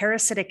 It's a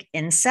parasitic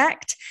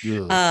insect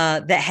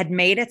that had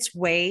made its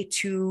way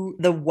to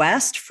the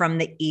west from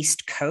the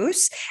East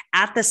Coast.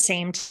 At the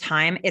same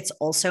time, it's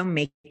also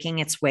making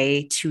its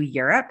way to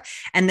Europe.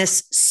 And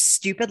this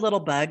stupid little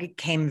bug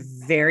came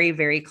very,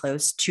 very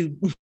close to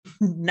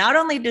not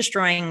only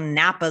destroying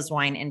Napa's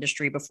wine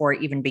industry before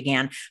it even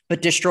began,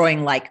 but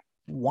destroying like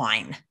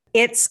wine.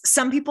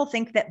 Some people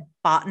think that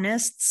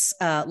botanists,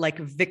 like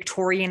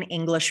Victorian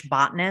English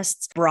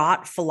botanists,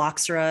 brought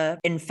phylloxera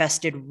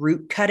infested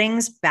root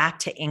cuttings back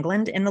to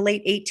England in the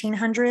late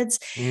 1800s.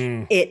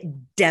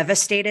 It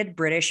devastated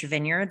British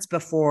vineyards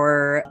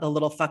before the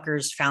little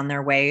fuckers found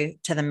their way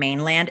to the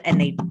mainland,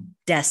 and they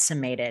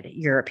decimated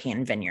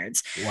European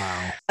vineyards.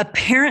 Wow.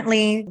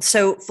 Apparently,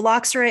 so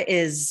phylloxera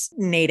is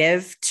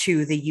native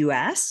to the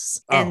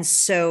US. And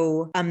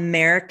so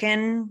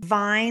American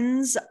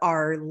vines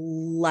are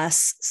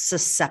less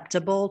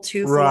susceptible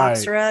to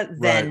phylloxera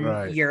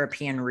than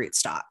European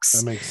rootstocks.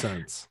 That makes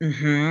sense.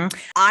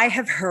 I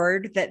have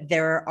heard that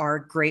there are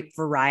grape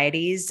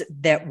varieties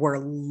that were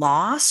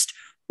lost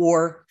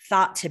or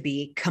thought to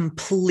be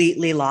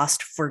completely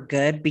lost for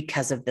good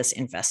because of this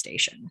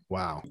infestation.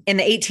 Wow. In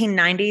the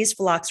 1890s,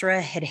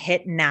 phylloxera had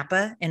hit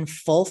Napa in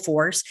full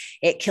force.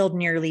 It killed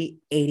nearly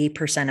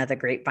 80% of the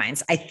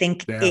grapevines. I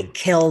think it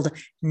killed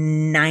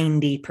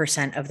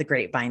 90% of the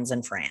grapevines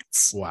in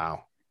France.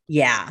 Wow.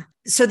 Yeah.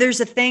 So there's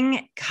a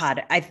thing,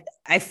 God,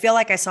 I feel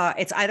like I saw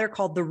it's either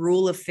called the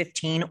rule of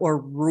 15 or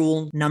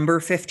rule number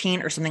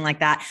 15 or something like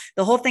that.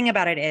 The whole thing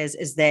about it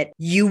is that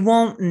you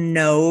won't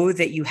know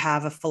that you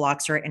have a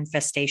phylloxera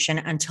infestation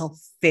until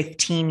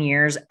 15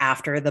 years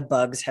after the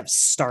bugs have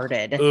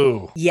started.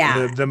 Oh,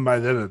 yeah. Then by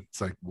then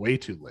it's like way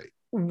too late.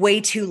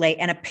 Way too late.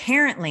 And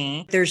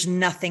apparently there's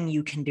nothing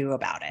you can do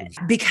about it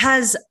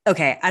because,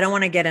 okay, I don't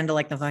want to get into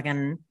like the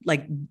fucking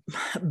like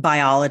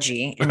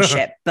biology and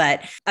shit,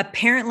 but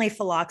apparently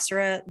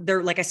phylloxera,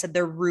 they're, like I said,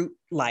 they're root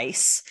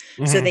lice.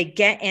 So they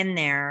get in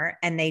there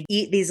and they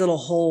eat these little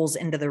holes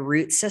into the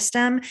root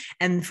system.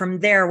 And from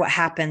there, what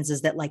happens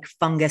is that like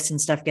fungus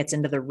and stuff gets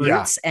into the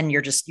roots and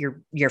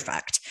you're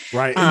fucked.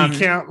 Right. And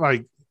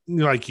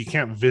you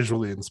can't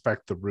visually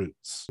inspect the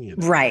roots.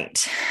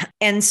 Right.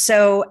 And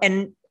so,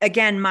 and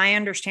again, my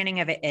understanding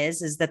of it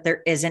is that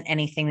there isn't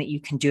anything that you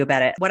can do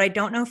about it. What I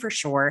don't know for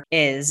sure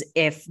is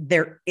if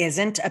there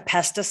isn't a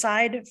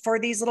pesticide for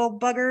these little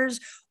buggers,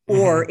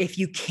 or if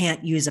you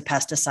can't use a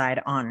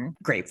pesticide on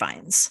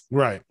grapevines.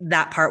 Right.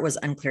 That part was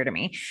unclear to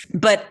me.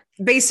 But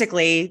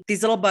basically,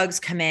 these little bugs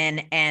come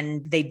in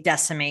and they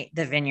decimate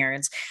the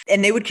vineyards,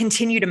 and they would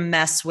continue to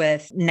mess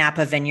with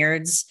Napa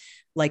vineyards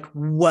like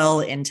well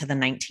into the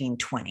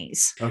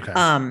 1920s. Okay.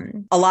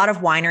 A lot of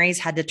wineries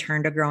had to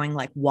turn to growing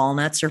like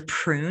walnuts or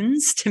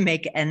prunes to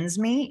make ends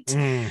meet.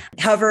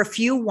 However, a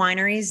few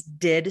wineries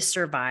did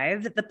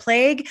survive the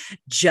plague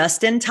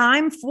just in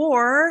time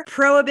for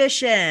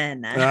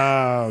Prohibition.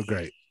 Oh,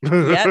 great.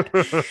 Yep.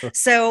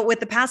 So with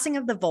the passing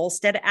of the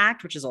Volstead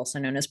Act, which is also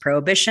known as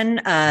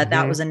Prohibition,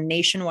 that was a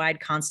nationwide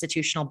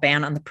constitutional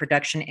ban on the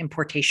production,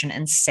 importation,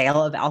 and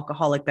sale of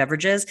alcoholic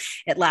beverages.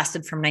 It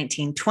lasted from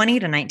 1920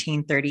 to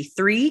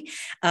 1933.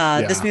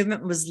 This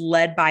movement was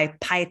led by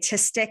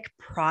pietistic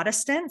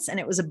Protestants, and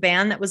it was a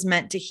ban that was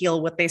meant to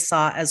heal what they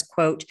saw as,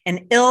 quote,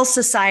 an ill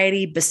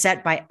society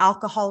beset by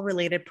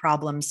alcohol-related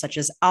problems such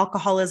as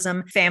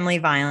alcoholism, family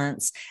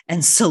violence,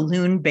 and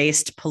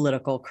saloon-based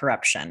political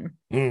corruption.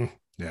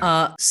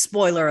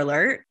 Spoiler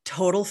alert,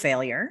 total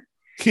failure.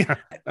 Yeah.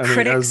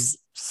 Critics,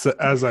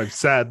 as I've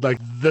said, like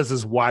this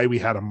is why we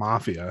had a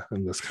mafia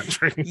in this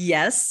country.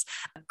 Yes.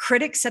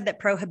 Critics said that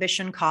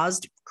Prohibition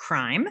caused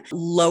crime,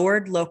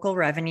 lowered local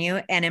revenue,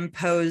 and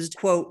imposed,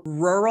 quote,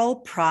 rural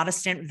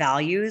Protestant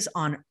values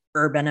on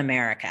urban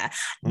America.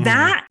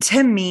 That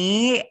to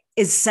me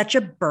is such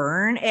a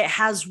burn. It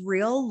has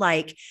real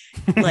like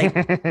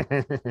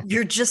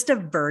you're just a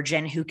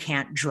virgin who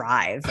can't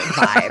drive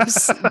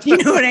vibes. You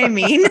know what I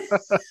mean?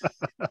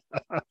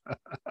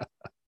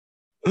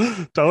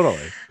 Totally.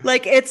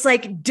 Like, it's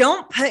like,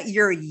 don't put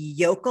your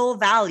yokel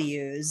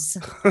values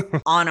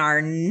on our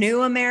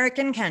new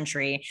American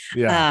country.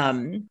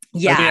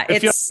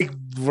 It's like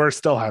we're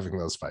still having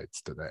those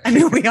fights today. I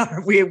mean, we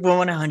are. We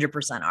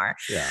 100% are.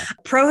 Yeah.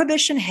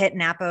 Prohibition hit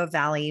Napa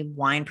Valley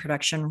wine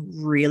production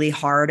really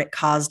hard. It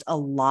caused a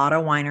lot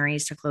of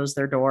wineries to close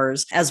their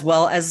doors, as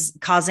well as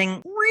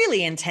causing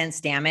really intense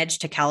damage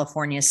to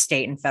California's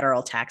state and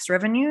federal tax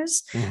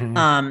revenues.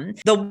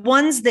 The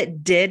ones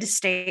that did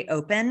stay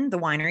open, the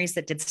wineries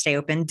that did stay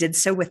open, did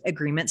so with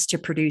agreements to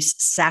produce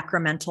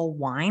sacramental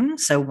wine,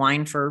 so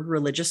wine for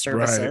religious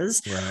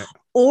services, right.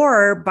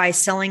 Or by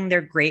selling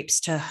their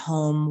grapes to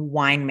home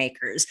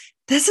winemakers.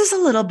 This is a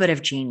little bit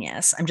of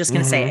genius. I'm just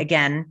going to say,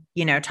 again,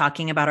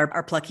 talking about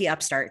our plucky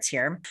upstarts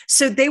here.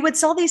 So they would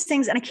sell these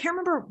things, and I can't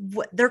remember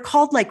what they're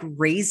called, like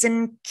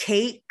raisin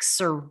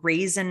cakes or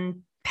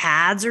raisin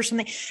pads or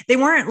something. They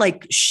weren't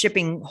like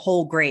shipping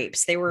whole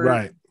grapes. They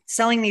were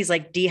selling these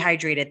like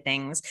dehydrated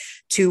things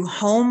to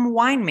home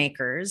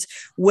winemakers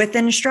with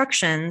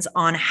instructions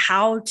on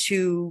how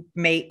to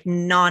make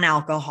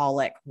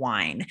non-alcoholic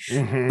wine.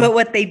 But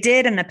what they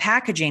did in the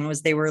packaging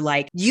was they were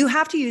like, you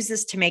have to use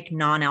this to make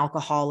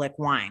non-alcoholic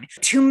wine.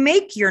 To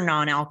make your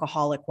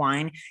non-alcoholic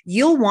wine,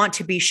 you'll want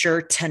to be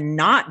sure to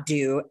not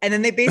do. And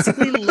then they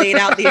basically laid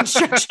out the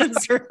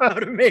instructions for how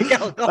to make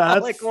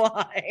alcoholic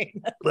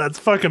wine. That's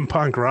fucking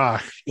punk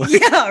rock.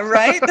 Yeah,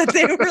 right? That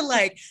they were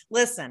like,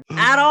 listen,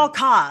 at all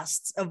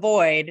costs,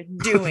 avoid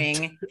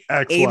doing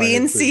X, A, Y, B,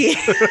 and C.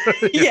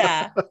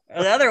 Yeah.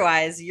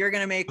 Otherwise, you're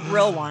going to make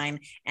real wine,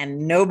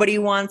 and nobody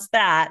wants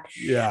that.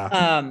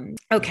 Yeah.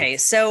 Okay.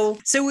 So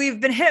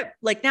we've been hit,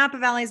 like Napa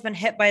Valley has been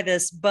hit by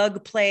this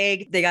bug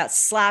plague. They got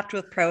slapped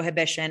with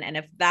Prohibition. And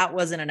if that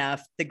wasn't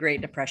enough, the Great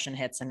Depression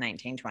hits in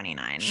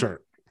 1929.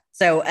 Sure.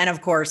 So, and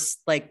of course,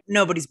 like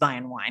nobody's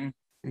buying wine.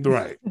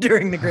 Right.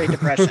 During the Great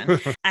Depression.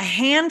 A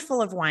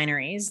handful of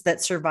wineries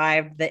that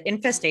survived the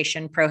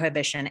infestation,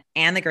 Prohibition,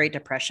 and the Great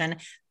Depression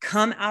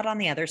come out on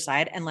the other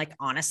side and, like,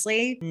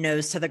 honestly,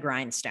 nose to the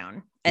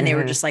grindstone. And they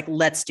were just like,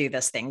 let's do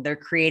this thing. They're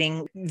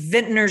creating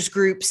vintners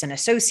groups and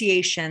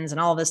associations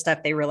and all this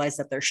stuff. They realize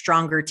that they're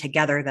stronger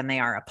together than they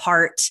are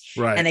apart.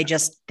 Right. And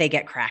they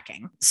get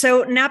cracking.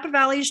 So Napa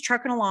Valley's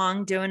trucking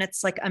along, doing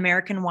its like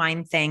American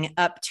wine thing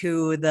up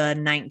to the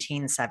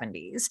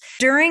 1970s.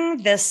 During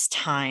this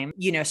time,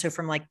 so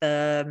from like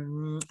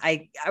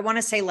I want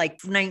to say like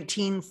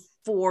 1940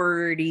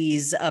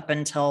 40s up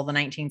until the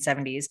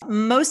 1970s.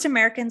 Most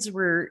Americans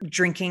were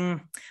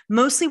drinking,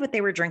 mostly what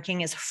they were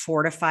drinking is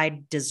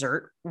fortified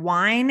dessert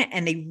wine.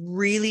 And they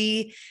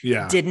really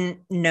didn't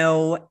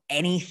know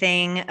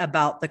anything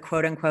about the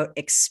quote unquote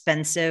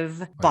expensive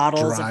like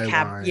bottles of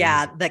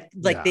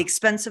the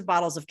expensive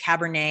bottles of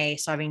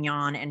Cabernet,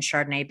 Sauvignon, and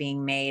Chardonnay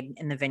being made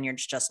in the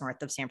vineyards just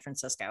north of San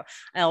Francisco.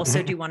 I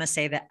also do want to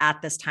say that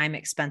at this time,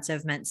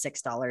 expensive meant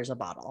 $6 a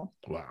bottle.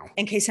 Wow.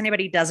 In case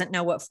anybody doesn't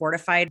know what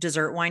fortified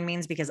dessert wine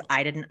means, because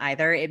I didn't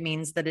either, it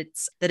means that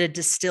a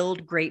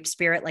distilled grape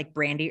spirit like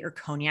brandy or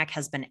cognac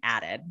has been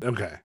added.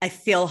 Okay. I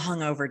feel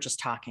hungover just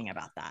talking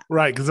about that.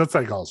 Right, because that's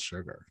like all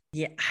sugar.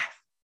 Yeah.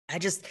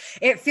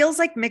 It feels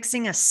like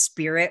mixing a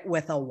spirit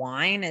with a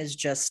wine is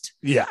just.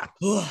 Yeah.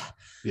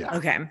 Yeah.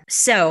 Okay.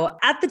 So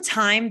at the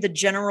time, the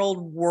general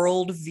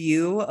world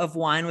view of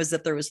wine was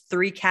that there was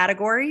 3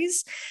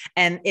 categories,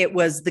 and it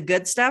was the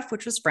good stuff,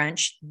 which was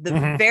French,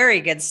 the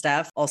very good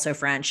stuff, also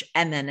French,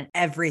 and then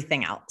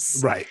everything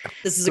else. Right.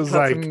 This is a quote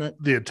like from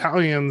the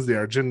Italians, the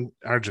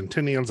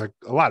Argentinians, like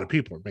a lot of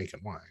people are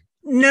making wine.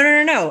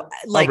 No.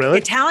 Like really?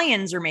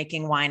 Italians are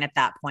making wine at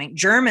that point.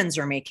 Germans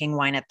are making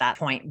wine at that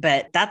point,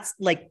 but that's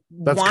wine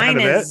kind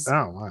of is it?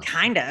 Oh, wow.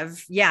 Kind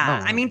of. Yeah.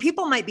 Oh, wow. I mean,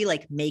 people might be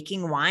like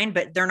making wine,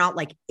 but they're not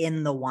like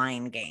in the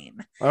wine game.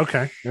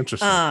 Okay.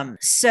 Interesting.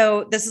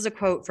 So this is a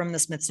quote from the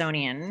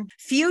Smithsonian.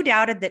 Few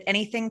doubted that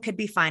anything could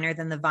be finer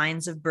than the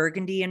vines of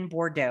Burgundy and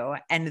Bordeaux,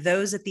 and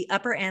those at the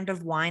upper end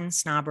of wine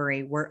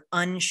snobbery were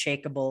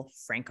unshakable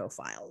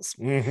Francophiles.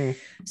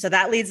 So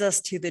that leads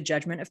us to the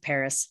Judgment of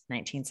Paris,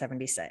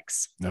 1976.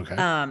 Okay.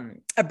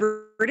 A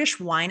British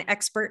wine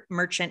expert,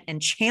 merchant,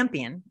 and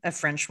champion of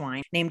French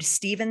wine named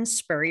Stephen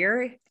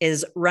Spurrier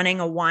is running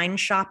a wine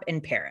shop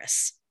in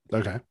Paris.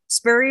 Okay.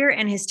 Spurrier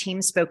and his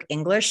team spoke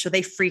English, so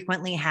they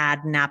frequently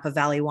had Napa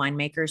Valley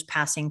winemakers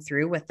passing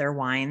through with their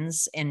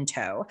wines in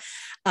tow.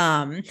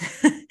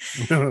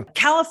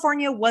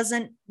 California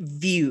wasn't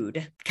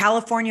viewed.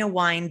 California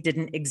wine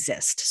didn't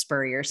exist,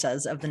 Spurrier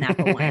says of the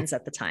Napa wines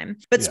at the time.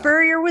 But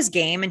Spurrier was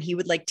game, and he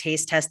would like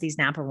taste test these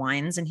Napa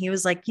wines, and he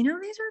was like,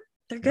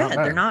 they're good.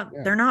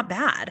 They're not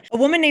bad. A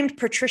woman named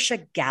Patricia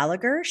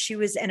Gallagher, she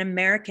was an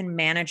American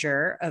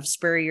manager of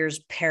Spurrier's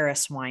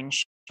Paris wine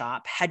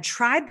shop, had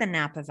tried the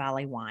Napa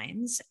Valley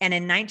wines. And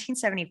in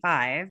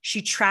 1975,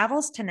 she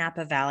travels to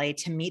Napa Valley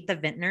to meet the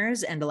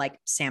vintners and to like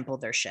sample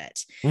their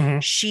shit.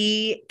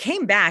 She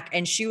came back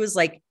and she was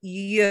like,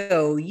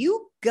 yo,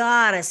 you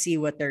gotta see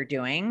what they're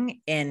doing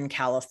in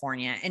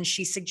California. And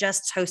she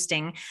suggests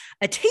hosting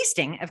a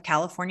tasting of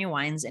California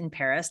wines in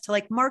Paris to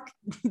like mark.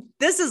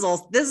 This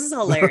is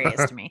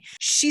hilarious to me.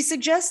 She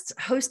suggests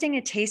hosting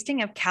a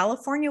tasting of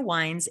California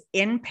wines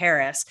in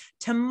Paris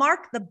to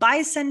mark the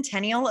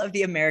bicentennial of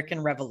the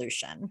American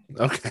Revolution.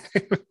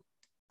 Okay.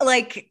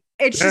 Like,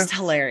 it's just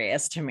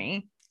hilarious to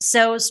me.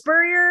 So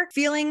Spurrier,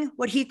 feeling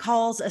what he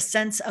calls a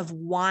sense of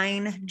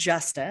wine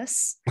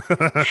justice,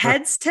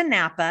 heads to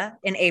Napa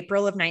in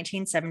April of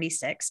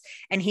 1976,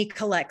 and he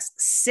collects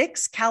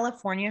 6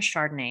 California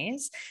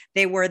Chardonnays.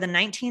 They were the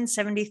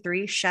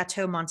 1973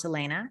 Chateau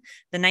Montelena,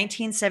 the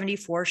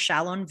 1974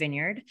 Chalon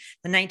Vineyard,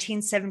 the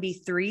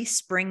 1973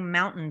 Spring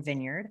Mountain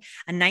Vineyard,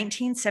 a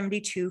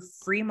 1972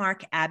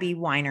 Freemark Abbey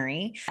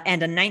Winery,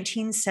 and a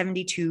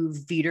 1972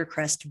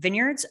 Vidercrest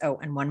Vineyards. Oh,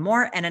 and one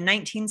more, and a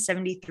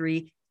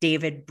 1973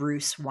 David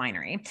Bruce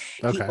Winery.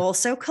 Okay. He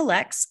also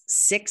collects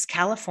 6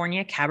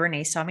 California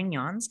Cabernet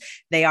Sauvignons.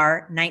 They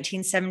are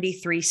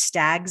 1973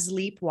 Stag's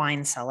Leap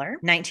Wine Cellar,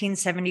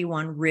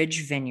 1971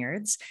 Ridge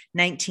Vineyards,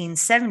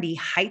 1970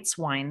 Heights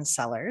Wine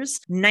Cellars,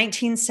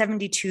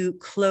 1972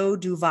 Clos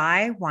du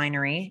Vai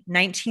Winery,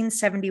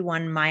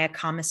 1971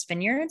 Mayacamas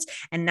Vineyards,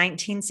 and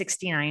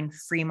 1969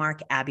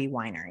 Freemark Abbey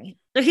Winery.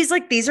 So he's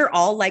like, these are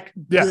all like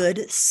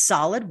good,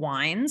 solid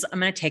wines.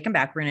 I'm going to take them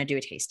back. We're going to do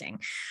a tasting.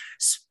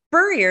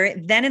 Spurrier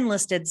then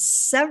enlisted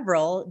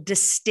several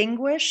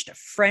distinguished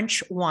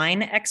French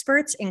wine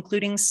experts,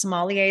 including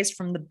sommeliers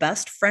from the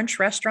best French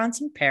restaurants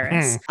in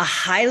Paris, a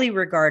highly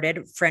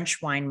regarded French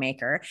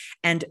winemaker,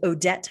 and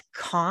Odette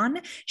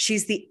Kahn.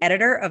 She's the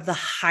editor of the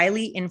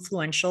highly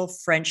influential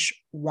French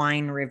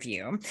Wine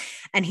Review.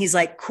 And he's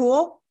like,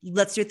 cool,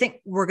 let's do a thing.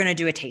 We're going to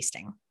do a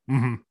tasting.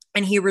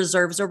 And he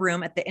reserves a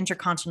room at the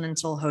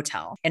Intercontinental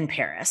Hotel in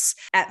Paris.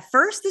 At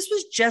first, this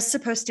was just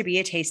supposed to be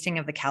a tasting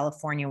of the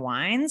California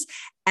wines.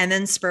 And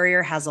then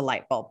Spurrier has a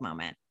light bulb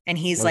moment. And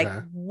he's like,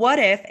 what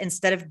if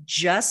instead of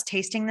just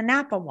tasting the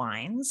Napa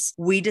wines,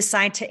 we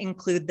decide to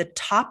include the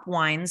top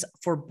wines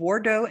for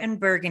Bordeaux and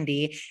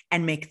Burgundy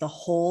and make the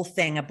whole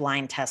thing a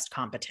blind test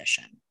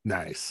competition?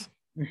 Nice.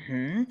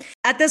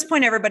 At this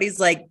point, everybody's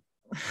like,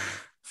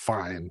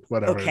 fine,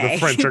 whatever. Okay. The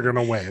French are going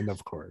to win,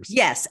 of course.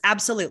 Yes,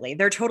 absolutely.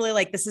 They're totally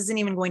like, this isn't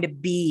even going to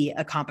be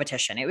a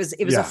competition. It was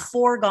a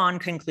foregone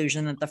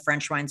conclusion that the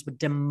French wines would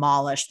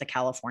demolish the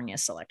California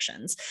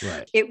selections.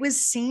 Right. It was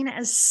seen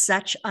as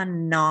such a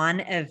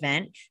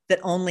non-event that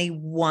only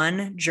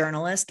one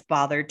journalist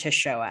bothered to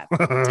show up.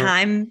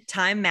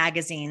 Time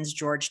Magazine's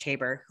George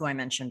Tabor, who I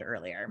mentioned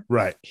earlier.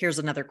 Right. Here's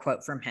another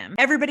quote from him.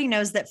 Everybody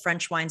knows that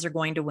French wines are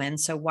going to win,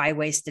 so why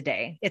waste a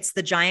day? It's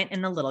the giant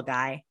and the little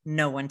guy.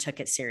 No one took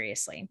it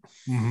seriously.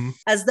 Mm-hmm.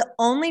 As the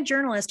only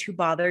journalist who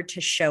bothered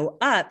to show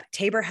up,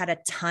 Tabor had a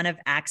ton of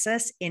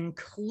access,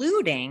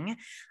 including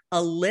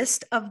a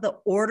list of the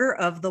order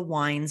of the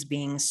wines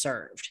being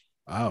served.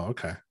 Oh,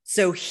 okay.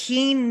 So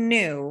he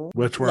knew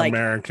which were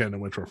American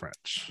and which were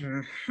French.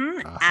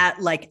 As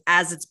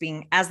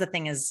the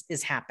thing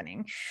is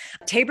happening.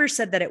 Tabor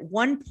said that at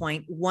one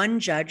point, one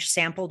judge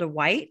sampled a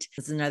white.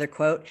 This is another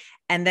quote.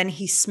 And then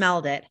he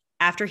smelled it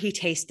after he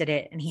tasted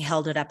it and he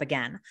held it up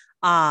again.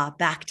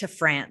 Back to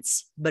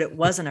France. But it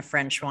wasn't a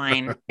French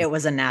wine. It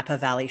was a Napa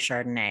Valley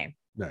Chardonnay.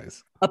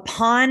 Nice.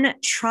 Upon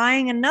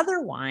trying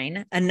another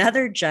wine,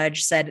 another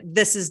judge said,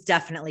 this is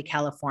definitely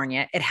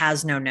California. It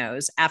has no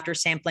nose, after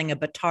sampling a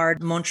Batard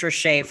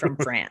Montrachet from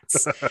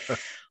France.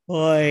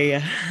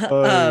 Boy.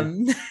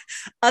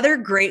 Other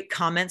great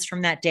comments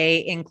from that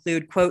day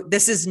include, quote,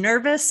 this is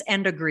nervous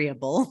and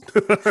agreeable.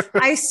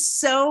 I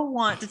so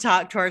want to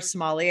talk to our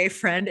sommelier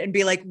friend and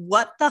be like,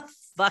 what the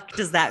fuck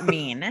does that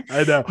mean?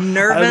 I know.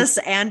 Nervous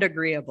and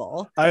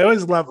agreeable. I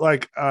always love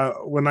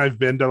when I've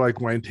been to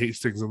like wine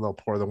tastings and they'll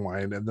pour the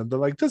wine and then they're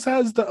like, this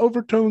has the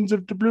overtones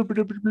of the blah,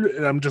 blah, blah, blah.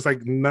 And I'm just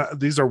like,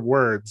 these are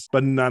words,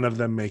 but none of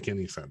them make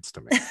any sense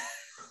to me.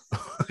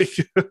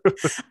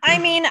 I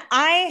mean,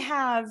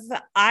 I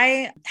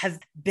have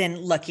been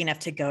lucky enough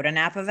to go to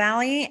Napa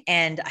Valley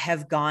and I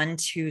have gone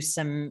to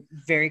some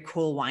very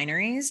cool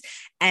wineries,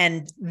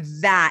 and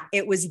that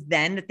it was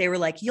then that they were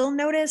like, you'll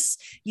notice,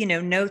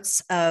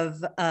 notes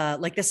of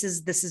like this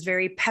is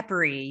very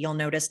peppery. You'll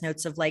notice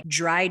notes of like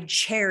dried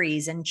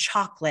cherries and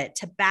chocolate,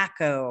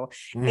 tobacco,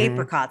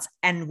 apricots.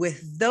 And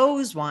with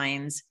those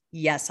wines,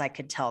 yes, I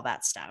could tell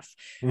that stuff.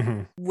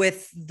 Mm-hmm.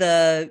 With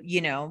the,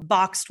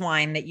 boxed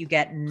wine that you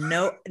get,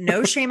 no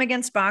shame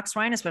against boxed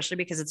wine, especially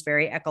because it's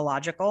very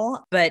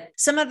ecological. But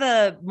some of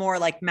the more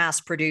like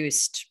mass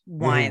produced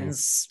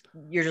wines,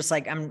 you're just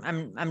like,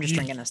 I'm just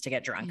drinking this to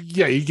get drunk.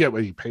 Yeah, you get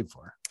what you paid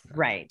for.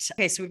 Right.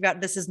 Okay. So we've got,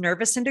 this is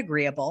nervous and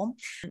agreeable.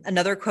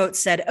 Another quote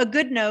said, a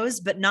good nose,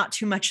 but not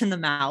too much in the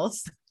mouth.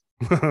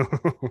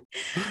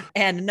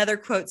 And another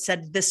quote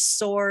said, this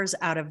soars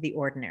out of the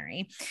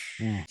ordinary.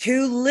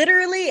 To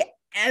literally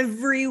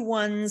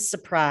everyone's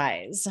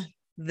surprise,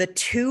 the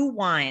two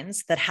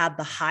wines that had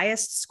the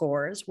highest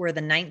scores were the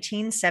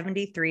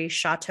 1973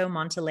 Chateau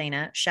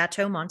Montelena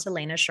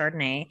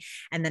Chardonnay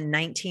and the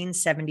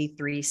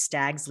 1973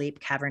 Stag's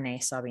Leap Cabernet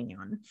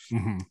Sauvignon.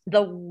 Mm-hmm.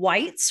 The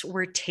whites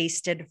were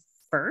tasted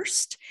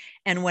first.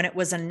 And when it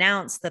was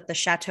announced that the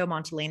Chateau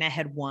Montelena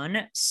had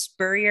won,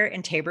 Spurrier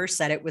and Tabor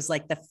said it was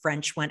like the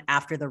French went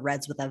after the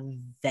Reds with a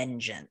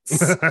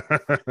vengeance.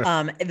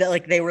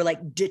 Like they were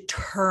like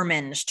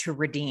determined to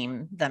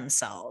redeem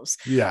themselves.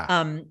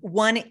 Yeah.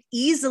 One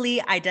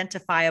easily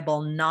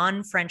identifiable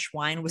non-French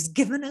wine was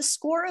given a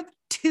score of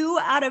 2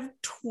 out of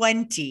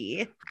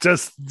 20.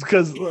 Just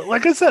because,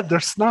 like I said, they're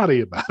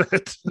snotty about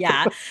it.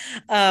 Yeah.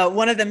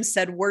 One of them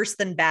said worse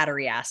than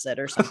battery acid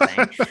or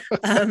something.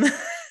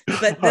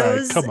 But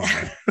those, come on.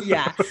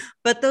 Yeah,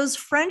 but those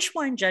French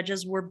wine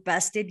judges were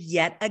bested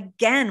yet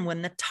again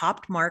when the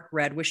topped mark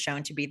red was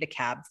shown to be the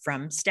cab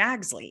from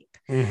Stag's Leap.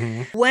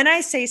 Mm-hmm. When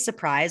I say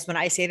surprised, when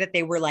I say that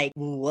they were like,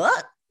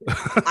 what?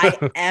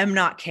 I am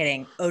not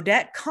kidding.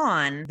 Odette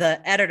Kahn, the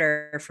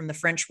editor from the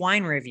French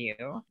Wine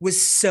Review,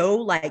 was so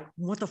like,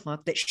 what the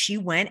fuck, that she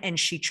went and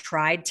she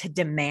tried to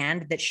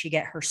demand that she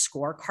get her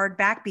scorecard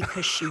back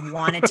because she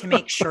wanted to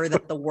make sure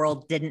that the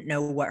world didn't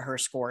know what her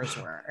scores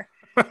were.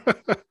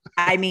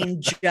 I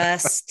mean,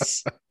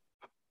 just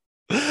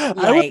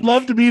I would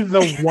love to be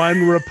the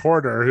one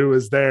reporter who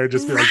is there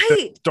just be like,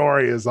 this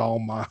story is all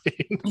mine.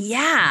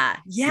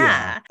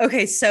 Yeah.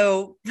 Okay,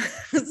 so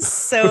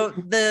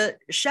the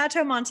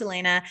Chateau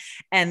Montelena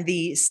and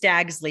the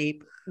Stag's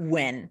Leap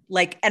win.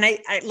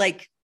 I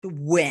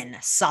win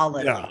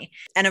solidly. Yeah.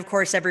 And of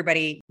course,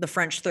 everybody, the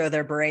French throw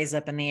their berets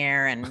up in the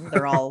air and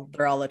they're all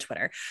a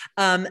Twitter.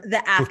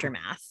 The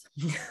aftermath.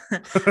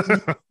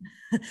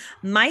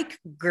 Mike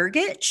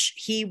Grgic,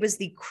 he was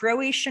the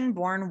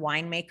Croatian-born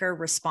winemaker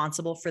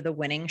responsible for the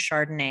winning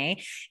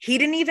Chardonnay. He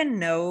didn't even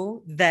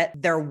know that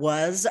there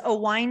was a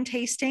wine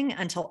tasting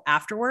until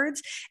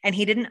afterwards, and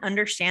he didn't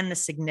understand the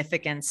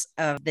significance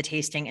of the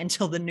tasting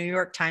until the New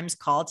York Times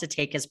called to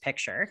take his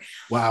picture.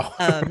 Wow.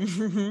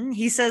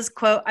 He says,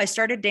 quote, I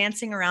started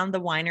dancing around the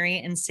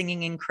winery and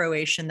singing in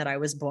Croatian that I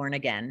was born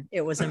again.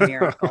 It was a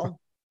miracle.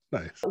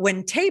 Nice.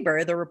 When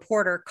Tabor, the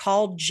reporter,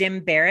 called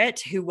Jim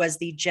Barrett, who was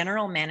the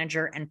general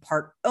manager and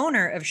part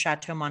owner of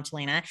Chateau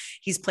Montelena,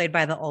 he's played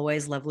by the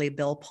always lovely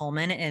Bill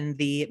Pullman in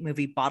the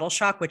movie Bottle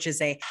Shock, which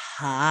is a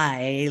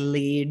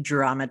highly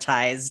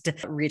dramatized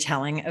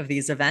retelling of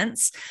these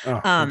events.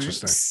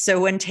 Interesting.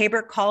 So when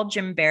Tabor called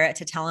Jim Barrett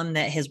to tell him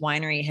that his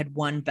winery had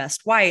won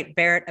Best White,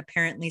 Barrett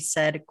apparently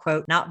said,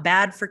 quote, "Not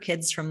bad for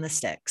kids from the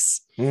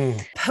sticks."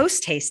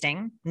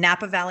 Post-tasting,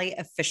 Napa Valley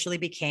officially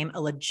became a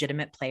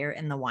legitimate player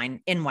in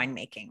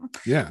winemaking.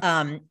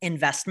 Yeah.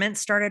 Investments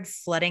started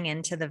flooding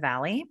into the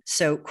valley.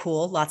 So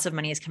cool. Lots of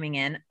money is coming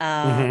in.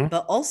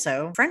 But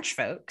also French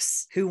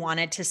folks who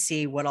wanted to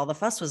see what all the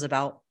fuss was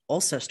about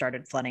also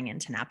started flooding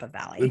into Napa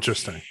Valley.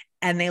 Interesting.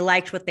 And they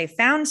liked what they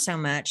found so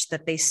much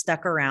that they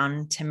stuck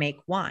around to make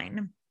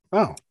wine.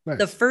 Oh, nice.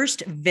 The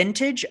first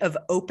vintage of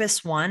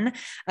Opus One,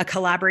 a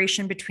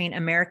collaboration between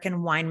American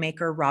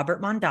winemaker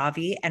Robert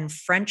Mondavi and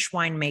French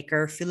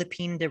winemaker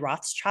Philippine de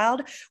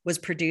Rothschild, was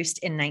produced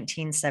in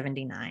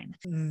 1979.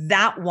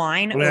 That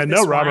wine, I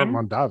know Robert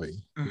Mondavi.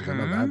 I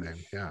know that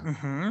name.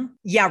 Yeah.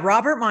 Yeah,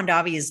 Robert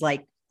Mondavi is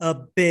like a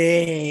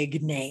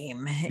big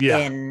name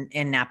in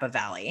Napa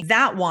Valley.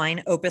 That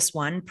wine, Opus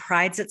One,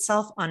 prides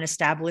itself on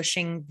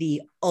establishing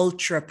the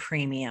ultra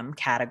premium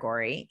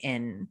category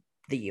in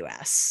the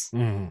US.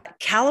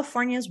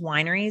 California's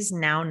wineries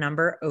now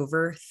number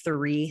over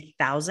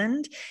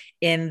 3,000.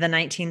 In the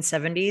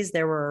 1970s,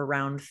 there were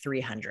around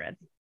 300.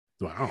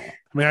 Wow.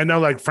 I mean, I know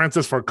like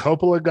Francis Ford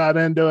Coppola got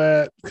into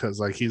it because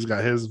like he's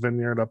got his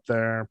vineyard up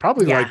there,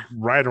 probably like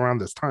right around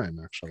this time,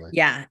 actually.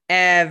 Yeah.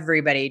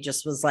 Everybody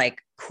just was like,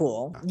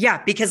 cool.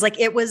 Yeah. Because like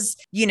it was,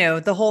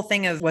 the whole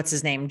thing of what's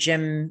his name,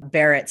 Jim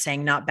Barrett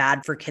saying not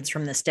bad for kids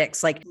from the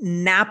sticks. Like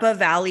Napa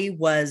Valley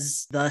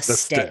was the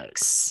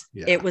sticks.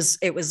 Yeah. It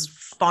was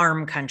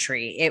farm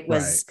country. It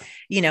was,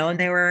 and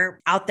they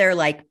were out there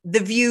like the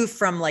view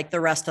from like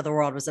the rest of the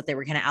world was that they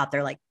were kind of out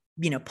there like,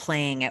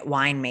 playing at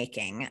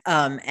winemaking,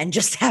 and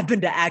just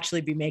happened to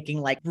actually be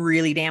making like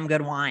really damn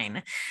good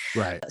wine.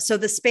 Right. So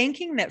the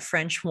spanking that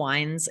French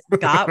wines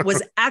got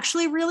was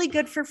actually really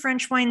good for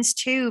French wines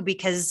too,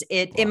 because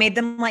it made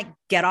them like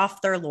get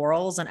off their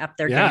laurels and up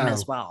their game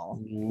as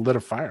well. Lit a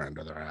fire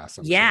under their ass.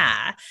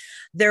 Sure.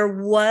 There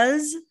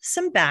was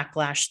some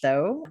backlash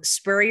though.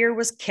 Spurrier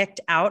was kicked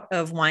out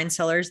of wine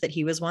cellars that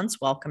he was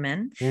once welcome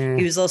in.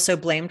 He was also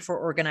blamed for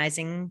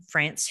organizing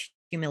France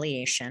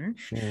humiliation.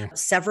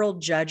 Several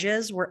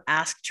judges were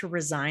asked to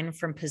resign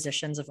from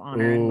positions of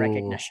honor and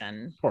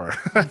recognition. Poor.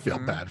 I feel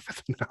bad for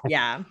them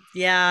now.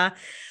 Yeah.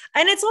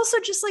 And it's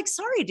also just like,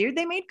 sorry, dude,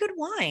 they made good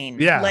wine.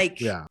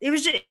 It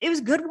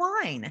was good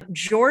wine.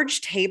 George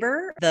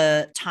Tabor,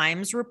 the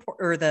Times report,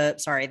 or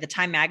the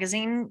Time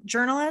magazine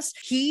journalist,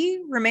 he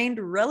remained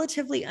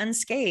relatively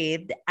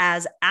unscathed,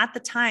 as at the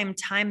time,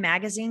 Time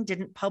magazine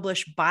didn't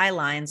publish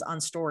bylines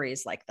on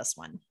stories like this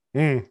one.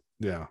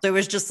 Yeah. So it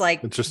was just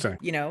like, interesting,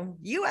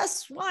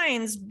 US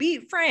wines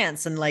beat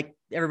France. And like,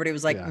 everybody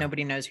was like,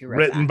 nobody knows who wrote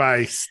written that.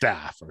 by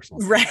staff or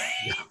something. Right.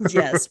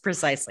 Yes,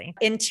 precisely.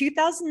 In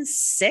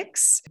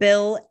 2006,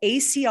 Bill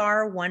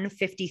ACR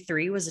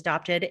 153 was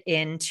adopted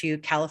into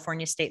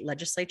California state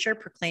legislature,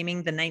 proclaiming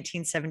the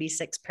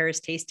 1976 Paris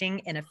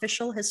tasting an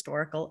official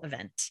historical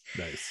event.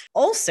 Nice.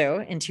 Also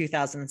in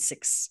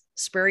 2006,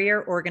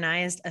 Spurrier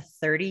organized a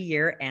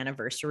 30-year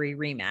anniversary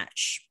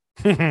rematch.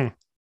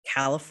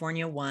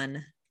 California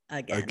won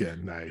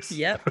again. Nice.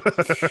 Yep.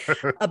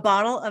 A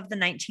bottle of the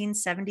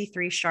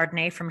 1973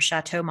 Chardonnay from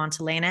Chateau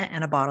Montelena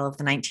and a bottle of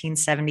the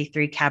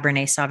 1973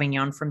 Cabernet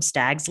Sauvignon from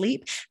Stag's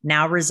Leap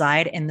now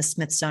reside in the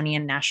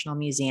Smithsonian National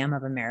Museum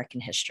of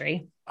American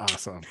History.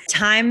 Awesome.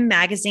 Time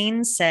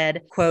magazine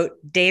said, quote,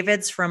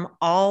 Davids from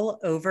all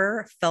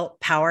over felt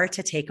power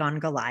to take on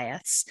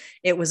Goliaths.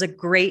 It was a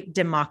great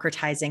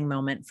democratizing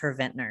moment for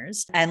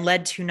vintners and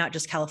led to not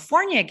just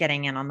California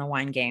getting in on the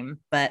wine game,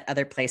 but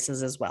other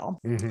places as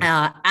well.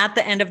 At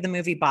the end of the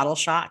movie Bottle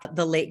Shock,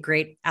 the late,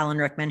 great Alan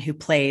Rickman, who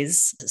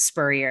plays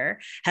Spurrier,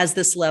 has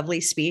this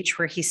lovely speech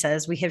where he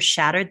says, "We have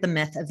shattered the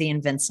myth of the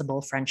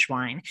invincible French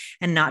wine,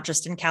 and not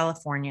just in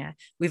California.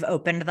 We've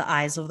opened the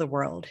eyes of the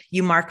world.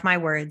 You mark my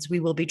words, we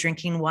will be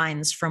drinking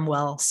wines from,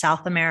 well,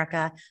 South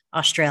America,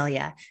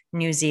 Australia,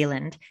 New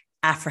Zealand,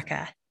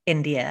 Africa,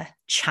 India,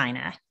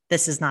 China.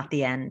 This is not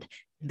the end.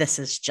 This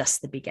is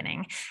just the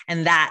beginning."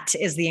 And that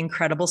is the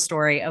incredible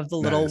story of the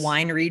little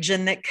wine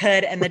region that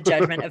could, and the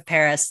judgment of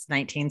Paris,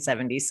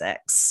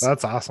 1976.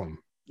 That's awesome.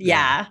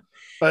 Yeah.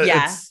 But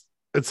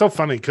it's so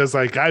funny because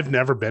like I've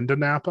never been to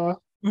Napa.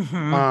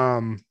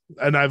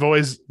 And I've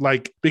always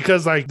like,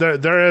 because like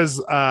there is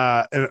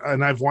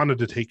and I've wanted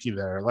to take you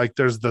there. Like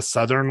there's the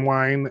southern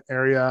wine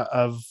area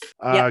of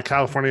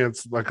California.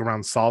 It's like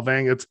around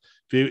Solvang. It's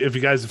if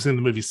you guys have seen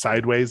the movie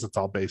Sideways, it's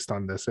all based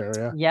on this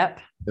area. Yep.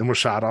 And was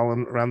shot all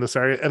around this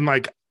area. And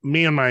like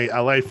me and my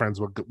LA friends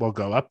will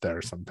go up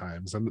there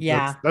sometimes, and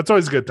Yeah. that's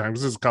always a good time.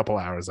 This is a couple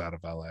hours out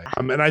of LA.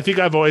 And I think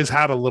I've always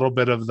had a little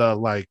bit of the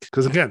like,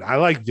 because again, I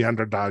like the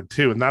underdog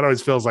too, and that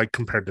always feels like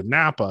compared to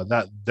Napa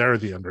that they're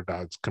the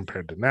underdogs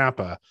compared to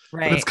Napa.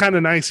 Right. But it's kind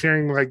of nice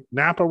hearing like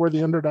Napa were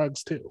the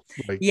underdogs too.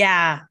 Like,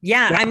 yeah.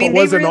 Napa I mean,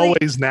 wasn't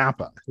always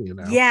Napa,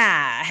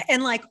 Yeah.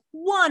 And like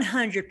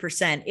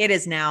 100%, it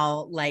is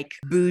now like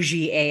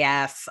bougie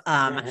AF.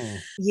 Not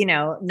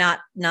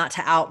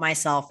to out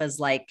myself as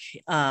like,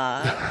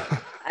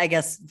 I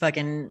guess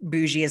fucking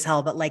bougie as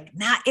hell, but like,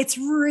 it's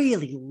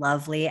really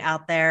lovely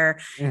out there.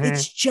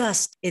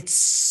 It's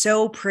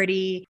so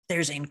pretty.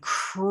 There's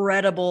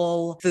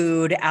incredible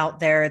food out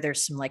there.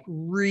 There's some like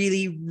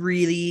really,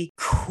 really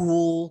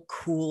cool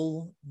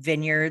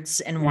vineyards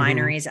and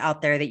wineries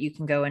out there that you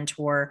can go and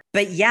tour.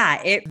 But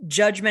yeah,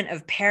 Judgment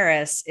of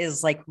Paris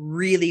is like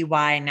really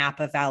why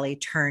Napa Valley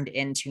turned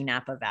into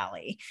Napa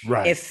Valley.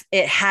 Right. If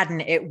it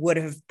hadn't, it would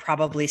have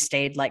probably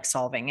stayed like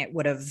Solving. It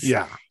would have,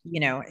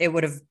 it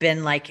would have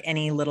been like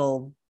any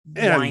little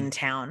wine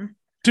town.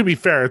 To be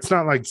fair, it's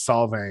not like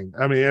Solvang.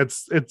 I mean,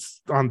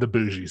 it's on the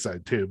bougie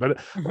side too. But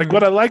like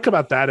what I like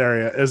about that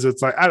area is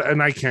it's like,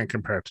 I can't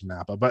compare it to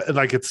Napa, but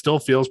like it still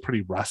feels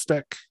pretty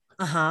rustic.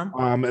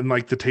 And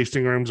like the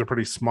tasting rooms are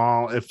pretty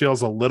small. It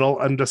feels a little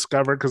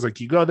undiscovered because like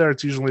you go there,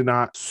 it's usually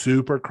not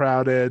super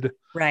crowded.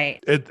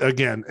 Right.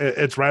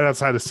 It's right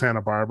outside of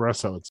Santa Barbara,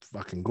 so it's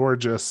fucking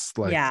gorgeous.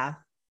 Like,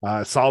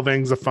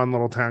 Solvang's a fun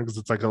little town because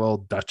it's like a little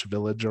Dutch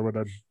village or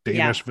whatever,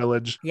 Danish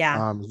village.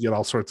 You get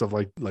all sorts of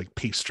like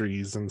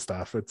pastries and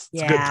stuff. It's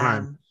a good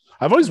time.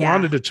 I've always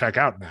wanted to check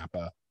out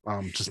Napa.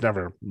 Just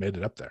never made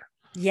it up there.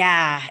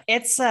 Yeah,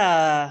 it's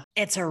a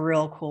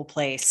real cool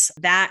place.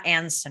 That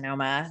and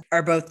Sonoma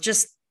are both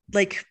just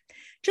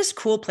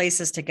cool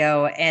places to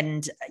go.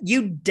 And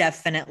you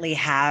definitely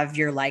have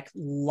your like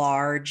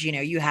large,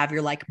 you have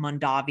your like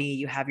Mondavi,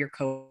 you have your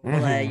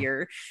Cola,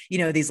 your,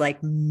 these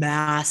like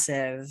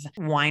massive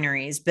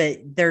wineries, but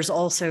there's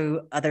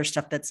also other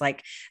stuff that's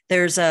like,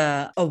 there's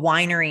a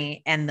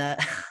winery and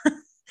the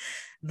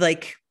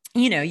like,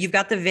 you've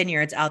got the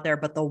vineyards out there,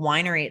 but the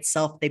winery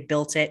itself, they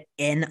built it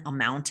in a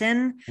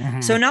mountain.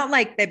 So not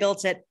like they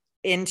built it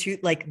into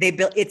like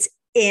it's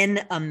in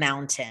a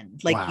mountain.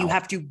 Like you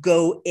have to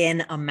go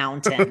in a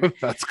mountain.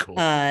 That's cool.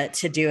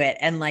 To do it.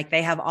 And like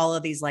they have all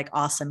of these like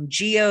awesome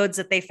geodes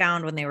that they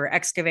found when they were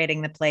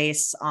excavating the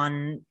place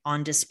on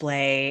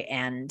display.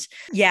 And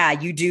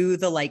you do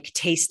the like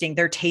tasting.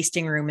 Their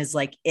tasting room is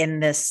like in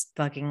this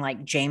fucking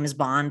like James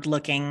Bond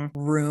looking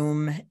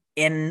room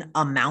in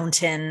a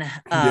mountain.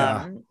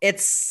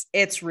 It's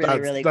really,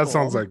 really cool. That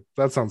sounds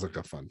like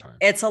a fun time.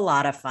 It's a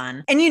lot of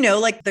fun. And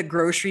like the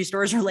grocery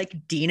stores are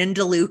like Dean and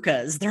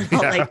DeLuca's. They're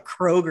not like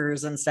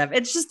Kroger's and stuff.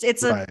 It's just,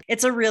 it's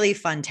a really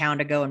fun town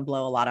to go and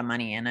blow a lot of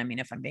money in. I mean,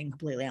 if I'm being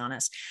completely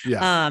honest.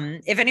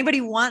 If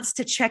anybody wants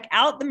to check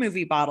out the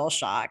movie Bottle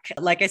Shock,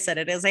 like I said,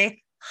 it is a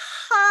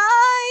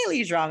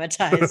highly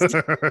dramatized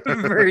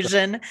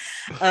version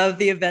of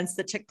the events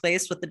that took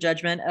place with the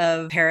Judgment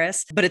of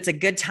Paris, but it's a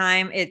good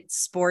time. It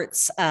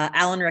sports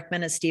Alan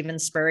Rickman as Stephen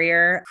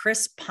Spurrier,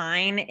 Chris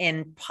Pine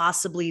in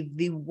possibly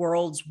the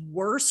world's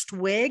worst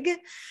wig.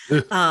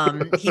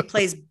 He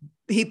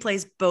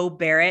plays Bo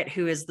Barrett,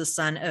 who is the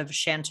son of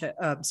Chateau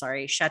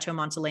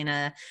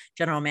Montelena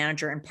general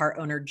manager and part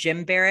owner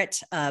Jim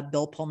Barrett.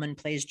 Bill Pullman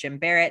plays Jim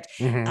Barrett,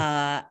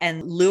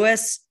 and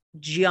Louis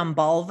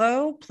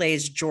Giambalvo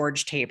plays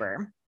George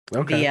Tabor,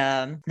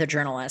 the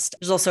journalist.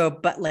 There's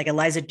also like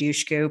Eliza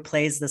Dushku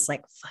plays this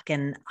like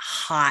fucking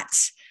hot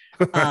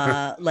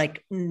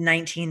like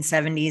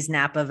 1970s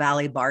Napa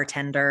Valley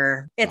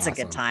bartender. It's awesome. A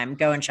good time.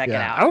 Go and check it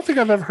out. I don't think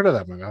I've ever heard of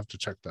that movie. I have to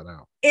check that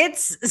out.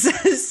 It's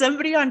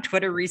somebody on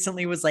Twitter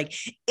recently was like,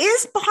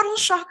 is Bottle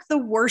Shock the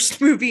worst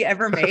movie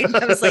ever made? And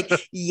I was like,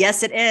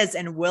 yes, it is.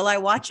 And will I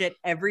watch it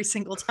every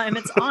single time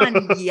it's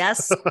on?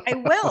 Yes, I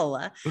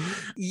will.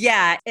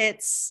 Yeah,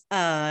 it's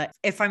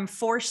if I'm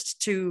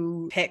forced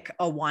to pick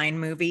a wine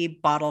movie,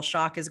 Bottle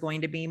Shock is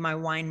going to be my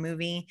wine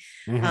movie.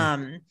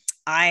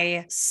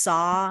 I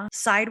saw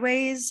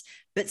Sideways,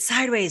 but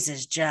Sideways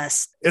is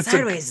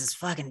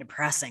fucking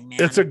depressing,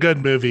 man. It's a good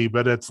movie,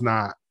 but it's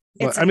not.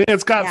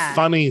 It's got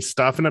funny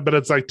stuff in it, but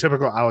it's like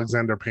typical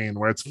Alexander Payne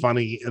where it's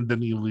funny and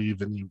then you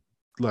leave and you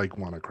like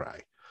want to cry.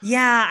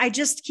 Yeah, I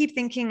just keep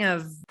thinking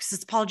of, because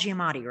it's Paul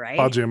Giamatti, right?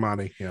 Paul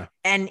Giamatti, yeah.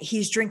 And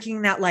he's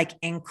drinking that like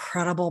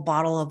incredible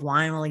bottle of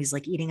wine while he's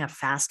like eating a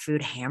fast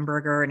food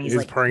hamburger, and he's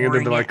like pouring it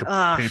into like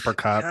a paper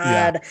cup.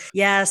 God.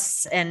 Yeah.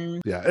 Yes,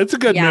 and it's a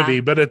good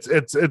movie, but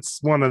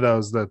it's one of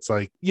those that's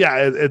like,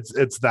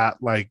 it's that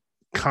like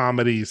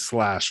comedy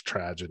 /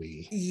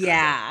 tragedy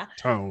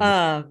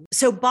tone.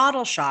 So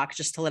Bottle Shock,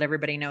 just to let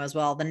everybody know as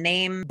well, the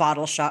name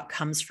Bottle Shock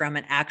comes from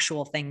an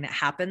actual thing that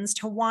happens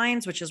to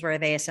wines, which is where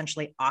they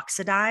essentially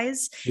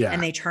oxidize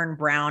and they turn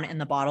brown in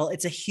the bottle.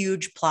 It's a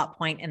huge plot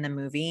point in the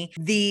movie.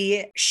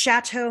 The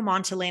Chateau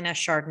Montelena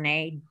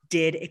Chardonnay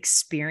did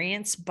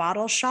experience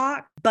bottle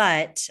shock,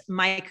 but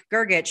Mike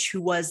Gergich, who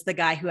was the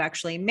guy who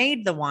actually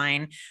made the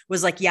wine,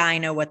 was like, yeah, I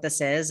know what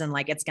this is, and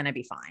like it's gonna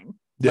be fine.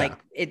 Like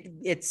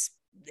it's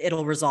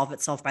it'll resolve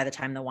itself by the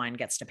time the wine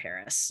gets to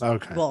Paris.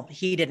 Okay. Well,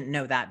 he didn't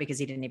know that because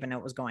he didn't even know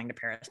it was going to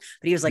Paris,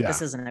 but he was like,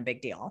 this isn't a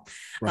big deal.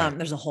 Right.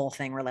 There's a whole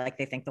thing where like,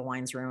 they think the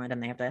wine's ruined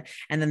and they have to,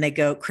 and then they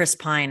go, Chris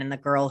Pine and the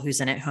girl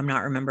who's in it, who I'm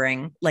not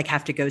remembering, like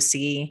have to go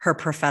see her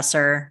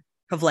professor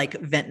of like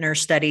vintner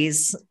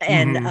studies.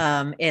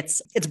 And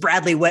it's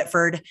Bradley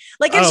Whitford.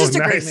 Like, it's just a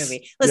great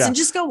movie. Listen,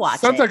 just go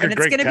watch it. Like and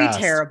it's going to be Yeah.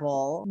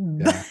 terrible,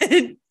 but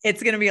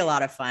it's going to be a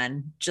lot of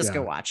fun. Just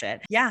go watch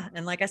it. Yeah.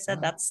 And like I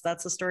said, that's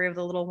the story of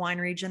the little wine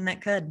region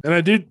that could. And I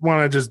do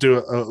want to just do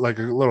a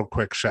little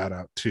quick shout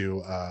out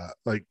to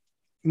like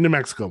New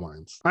Mexico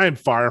wines. I am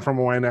far from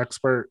a wine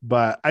expert,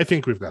 but I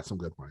think we've got some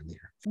good wine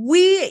here.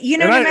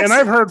 And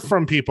I've heard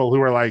from people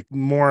who are like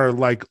more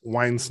like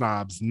wine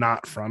snobs,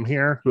 not from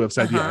here, who have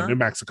said, yeah, New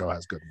Mexico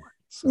has good wine.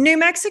 So. New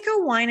Mexico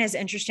wine is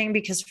interesting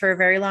because for a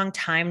very long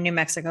time, New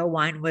Mexico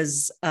wine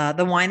was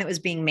the wine that was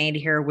being made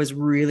here was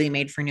really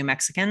made for New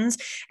Mexicans.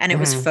 And it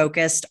was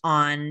focused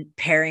on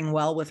pairing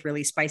well with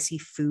really spicy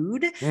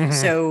food.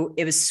 So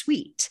it was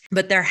sweet.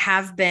 But there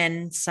have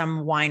been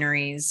some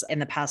wineries in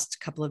the past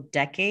couple of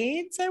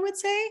decades, I would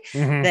say,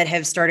 that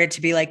have started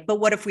to be like, but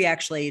what if we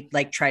actually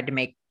like tried to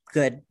make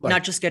good, like,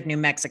 not just good New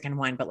Mexican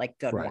wine, but like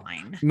good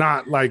wine.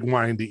 Not like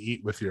wine to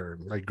eat with your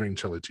like green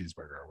chili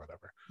cheeseburger or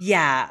whatever.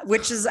 Yeah,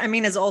 which is, I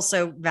mean, is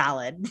also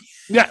valid.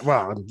 Yeah,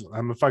 well,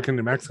 I'm a fucking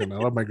New Mexican. I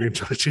love my green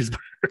chili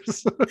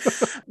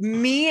cheeseburgers.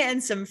 Me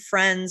and some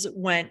friends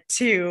went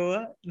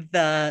to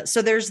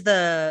there's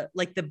the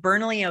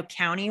Bernalillo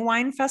County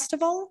Wine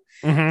Festival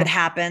that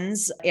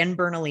happens in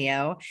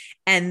Bernalillo.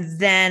 And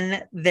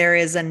then there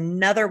is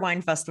another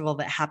wine festival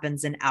that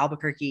happens in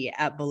Albuquerque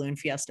at Balloon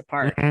Fiesta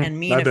Park. And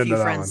me and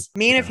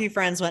a few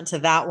friends went to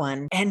that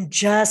one, and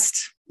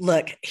just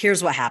look,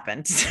 here's what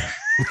happened.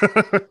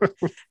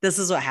 This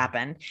is what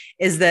happened,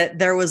 is that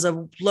there was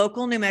a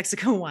local New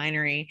Mexico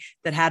winery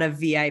that had a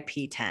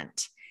VIP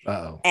tent.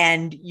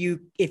 And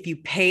if you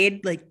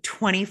paid like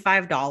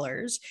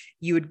 $25,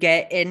 you would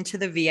get into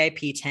the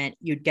VIP tent.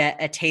 You'd get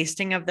a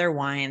tasting of their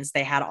wines.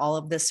 They had all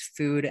of this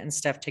food and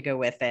stuff to go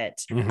with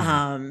it.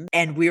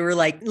 And we were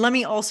like, let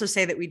me also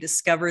say that we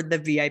discovered the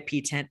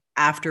VIP tent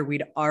after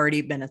we'd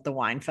already been at the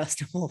wine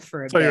festival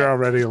for a bit. So you're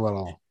already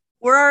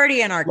we're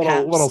already in our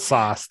cups. Little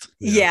sauced.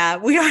 Yeah,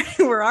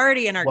 we're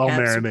already in our well cups.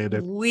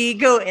 Marinated. We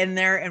go in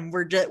there and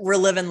we're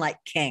living like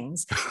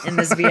kings in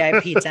this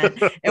VIP tent.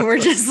 And we're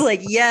just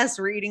like, yes,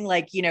 we're eating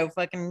like,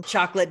 fucking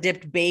chocolate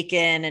dipped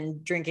bacon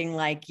and drinking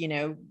like,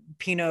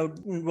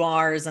 Pinot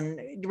Noirs,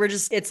 and we're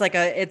just, it's like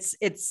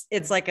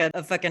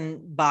a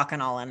fucking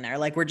bacchanal in there.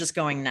 Like, we're just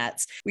going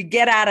nuts. We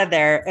get out of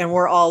there and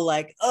we're all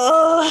like,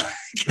 oh,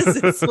 because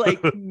it's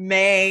like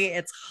May,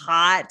 it's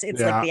hot, it's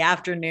like the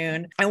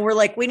afternoon, and we're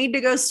like, we need to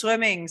go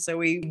swimming. So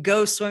we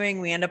go swimming.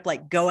 We end up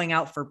like going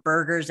out for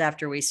burgers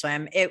after we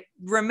swim. It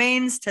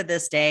remains to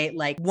this day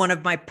like one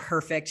of my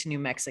perfect New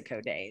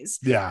Mexico days.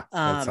 Yeah,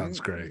 that sounds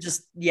great.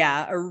 Just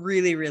a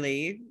really,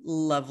 really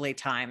lovely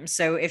time.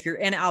 So if you're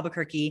in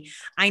Albuquerque,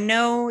 I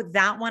know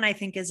that one I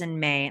think is in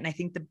May, and I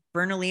think the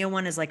Bernalillo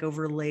one is like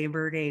over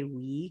Labor Day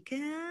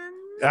weekend.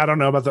 I don't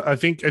know about I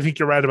think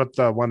you're right about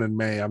the one in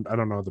May. I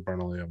don't know the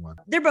Bernalillo one.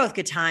 They're both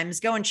good times.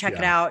 Go and check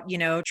it out.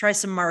 Try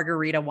some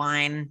margarita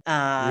wine.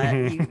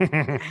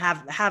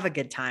 Have a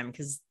good time,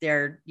 because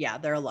they're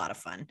a lot of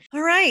fun.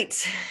 All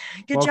right.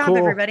 Good job,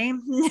 everybody.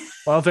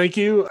 Well, thank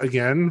you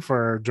again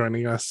for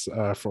joining us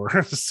for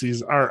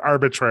our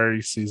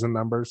arbitrary season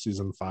number,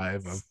 season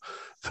 5 of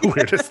the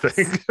weirdest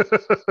thing.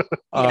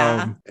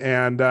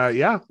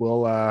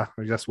 We'll I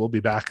guess we'll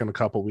be back in a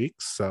couple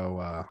weeks.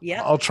 So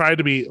I'll try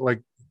to be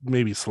like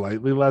maybe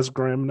slightly less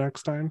grim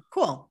next time.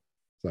 Cool.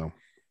 So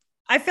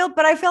I feel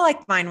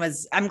like mine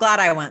was, I'm glad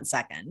I went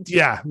second.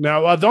 Yeah.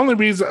 No, the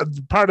only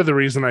part of the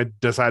reason I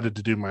decided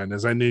to do mine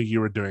is I knew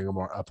you were doing a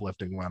more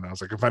uplifting one. I was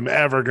like, if I'm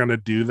ever going to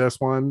do this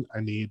one, I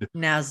need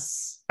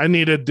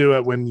to do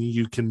it when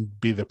you can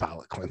be the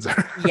palate cleanser.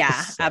 Yeah,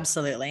 so,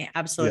 absolutely.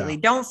 Absolutely. Yeah.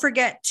 Don't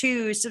forget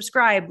to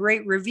subscribe,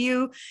 rate,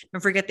 review.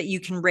 Don't forget that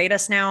you can rate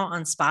us now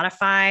on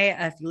Spotify.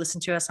 If you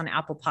listen to us on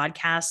Apple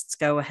Podcasts,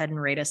 go ahead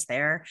and rate us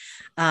there.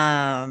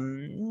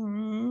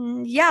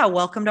 Welcome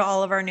to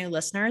all of our new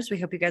listeners. We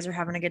hope you guys are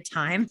having a good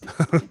time.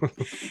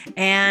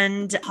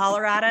 And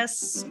holler at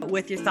us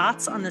with your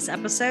thoughts on this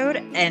episode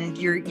and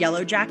your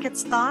Yellow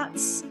Jackets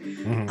thoughts.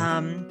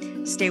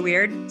 Stay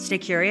weird, stay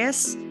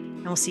curious,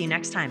 and we'll see you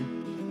next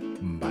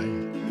time. Bye.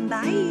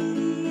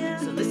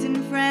 So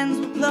listen, friends,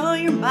 we'll blow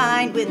your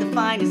mind with the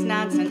finest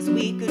nonsense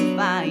we could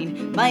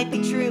find. Might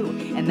be true,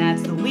 and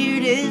that's the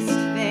weirdest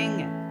thing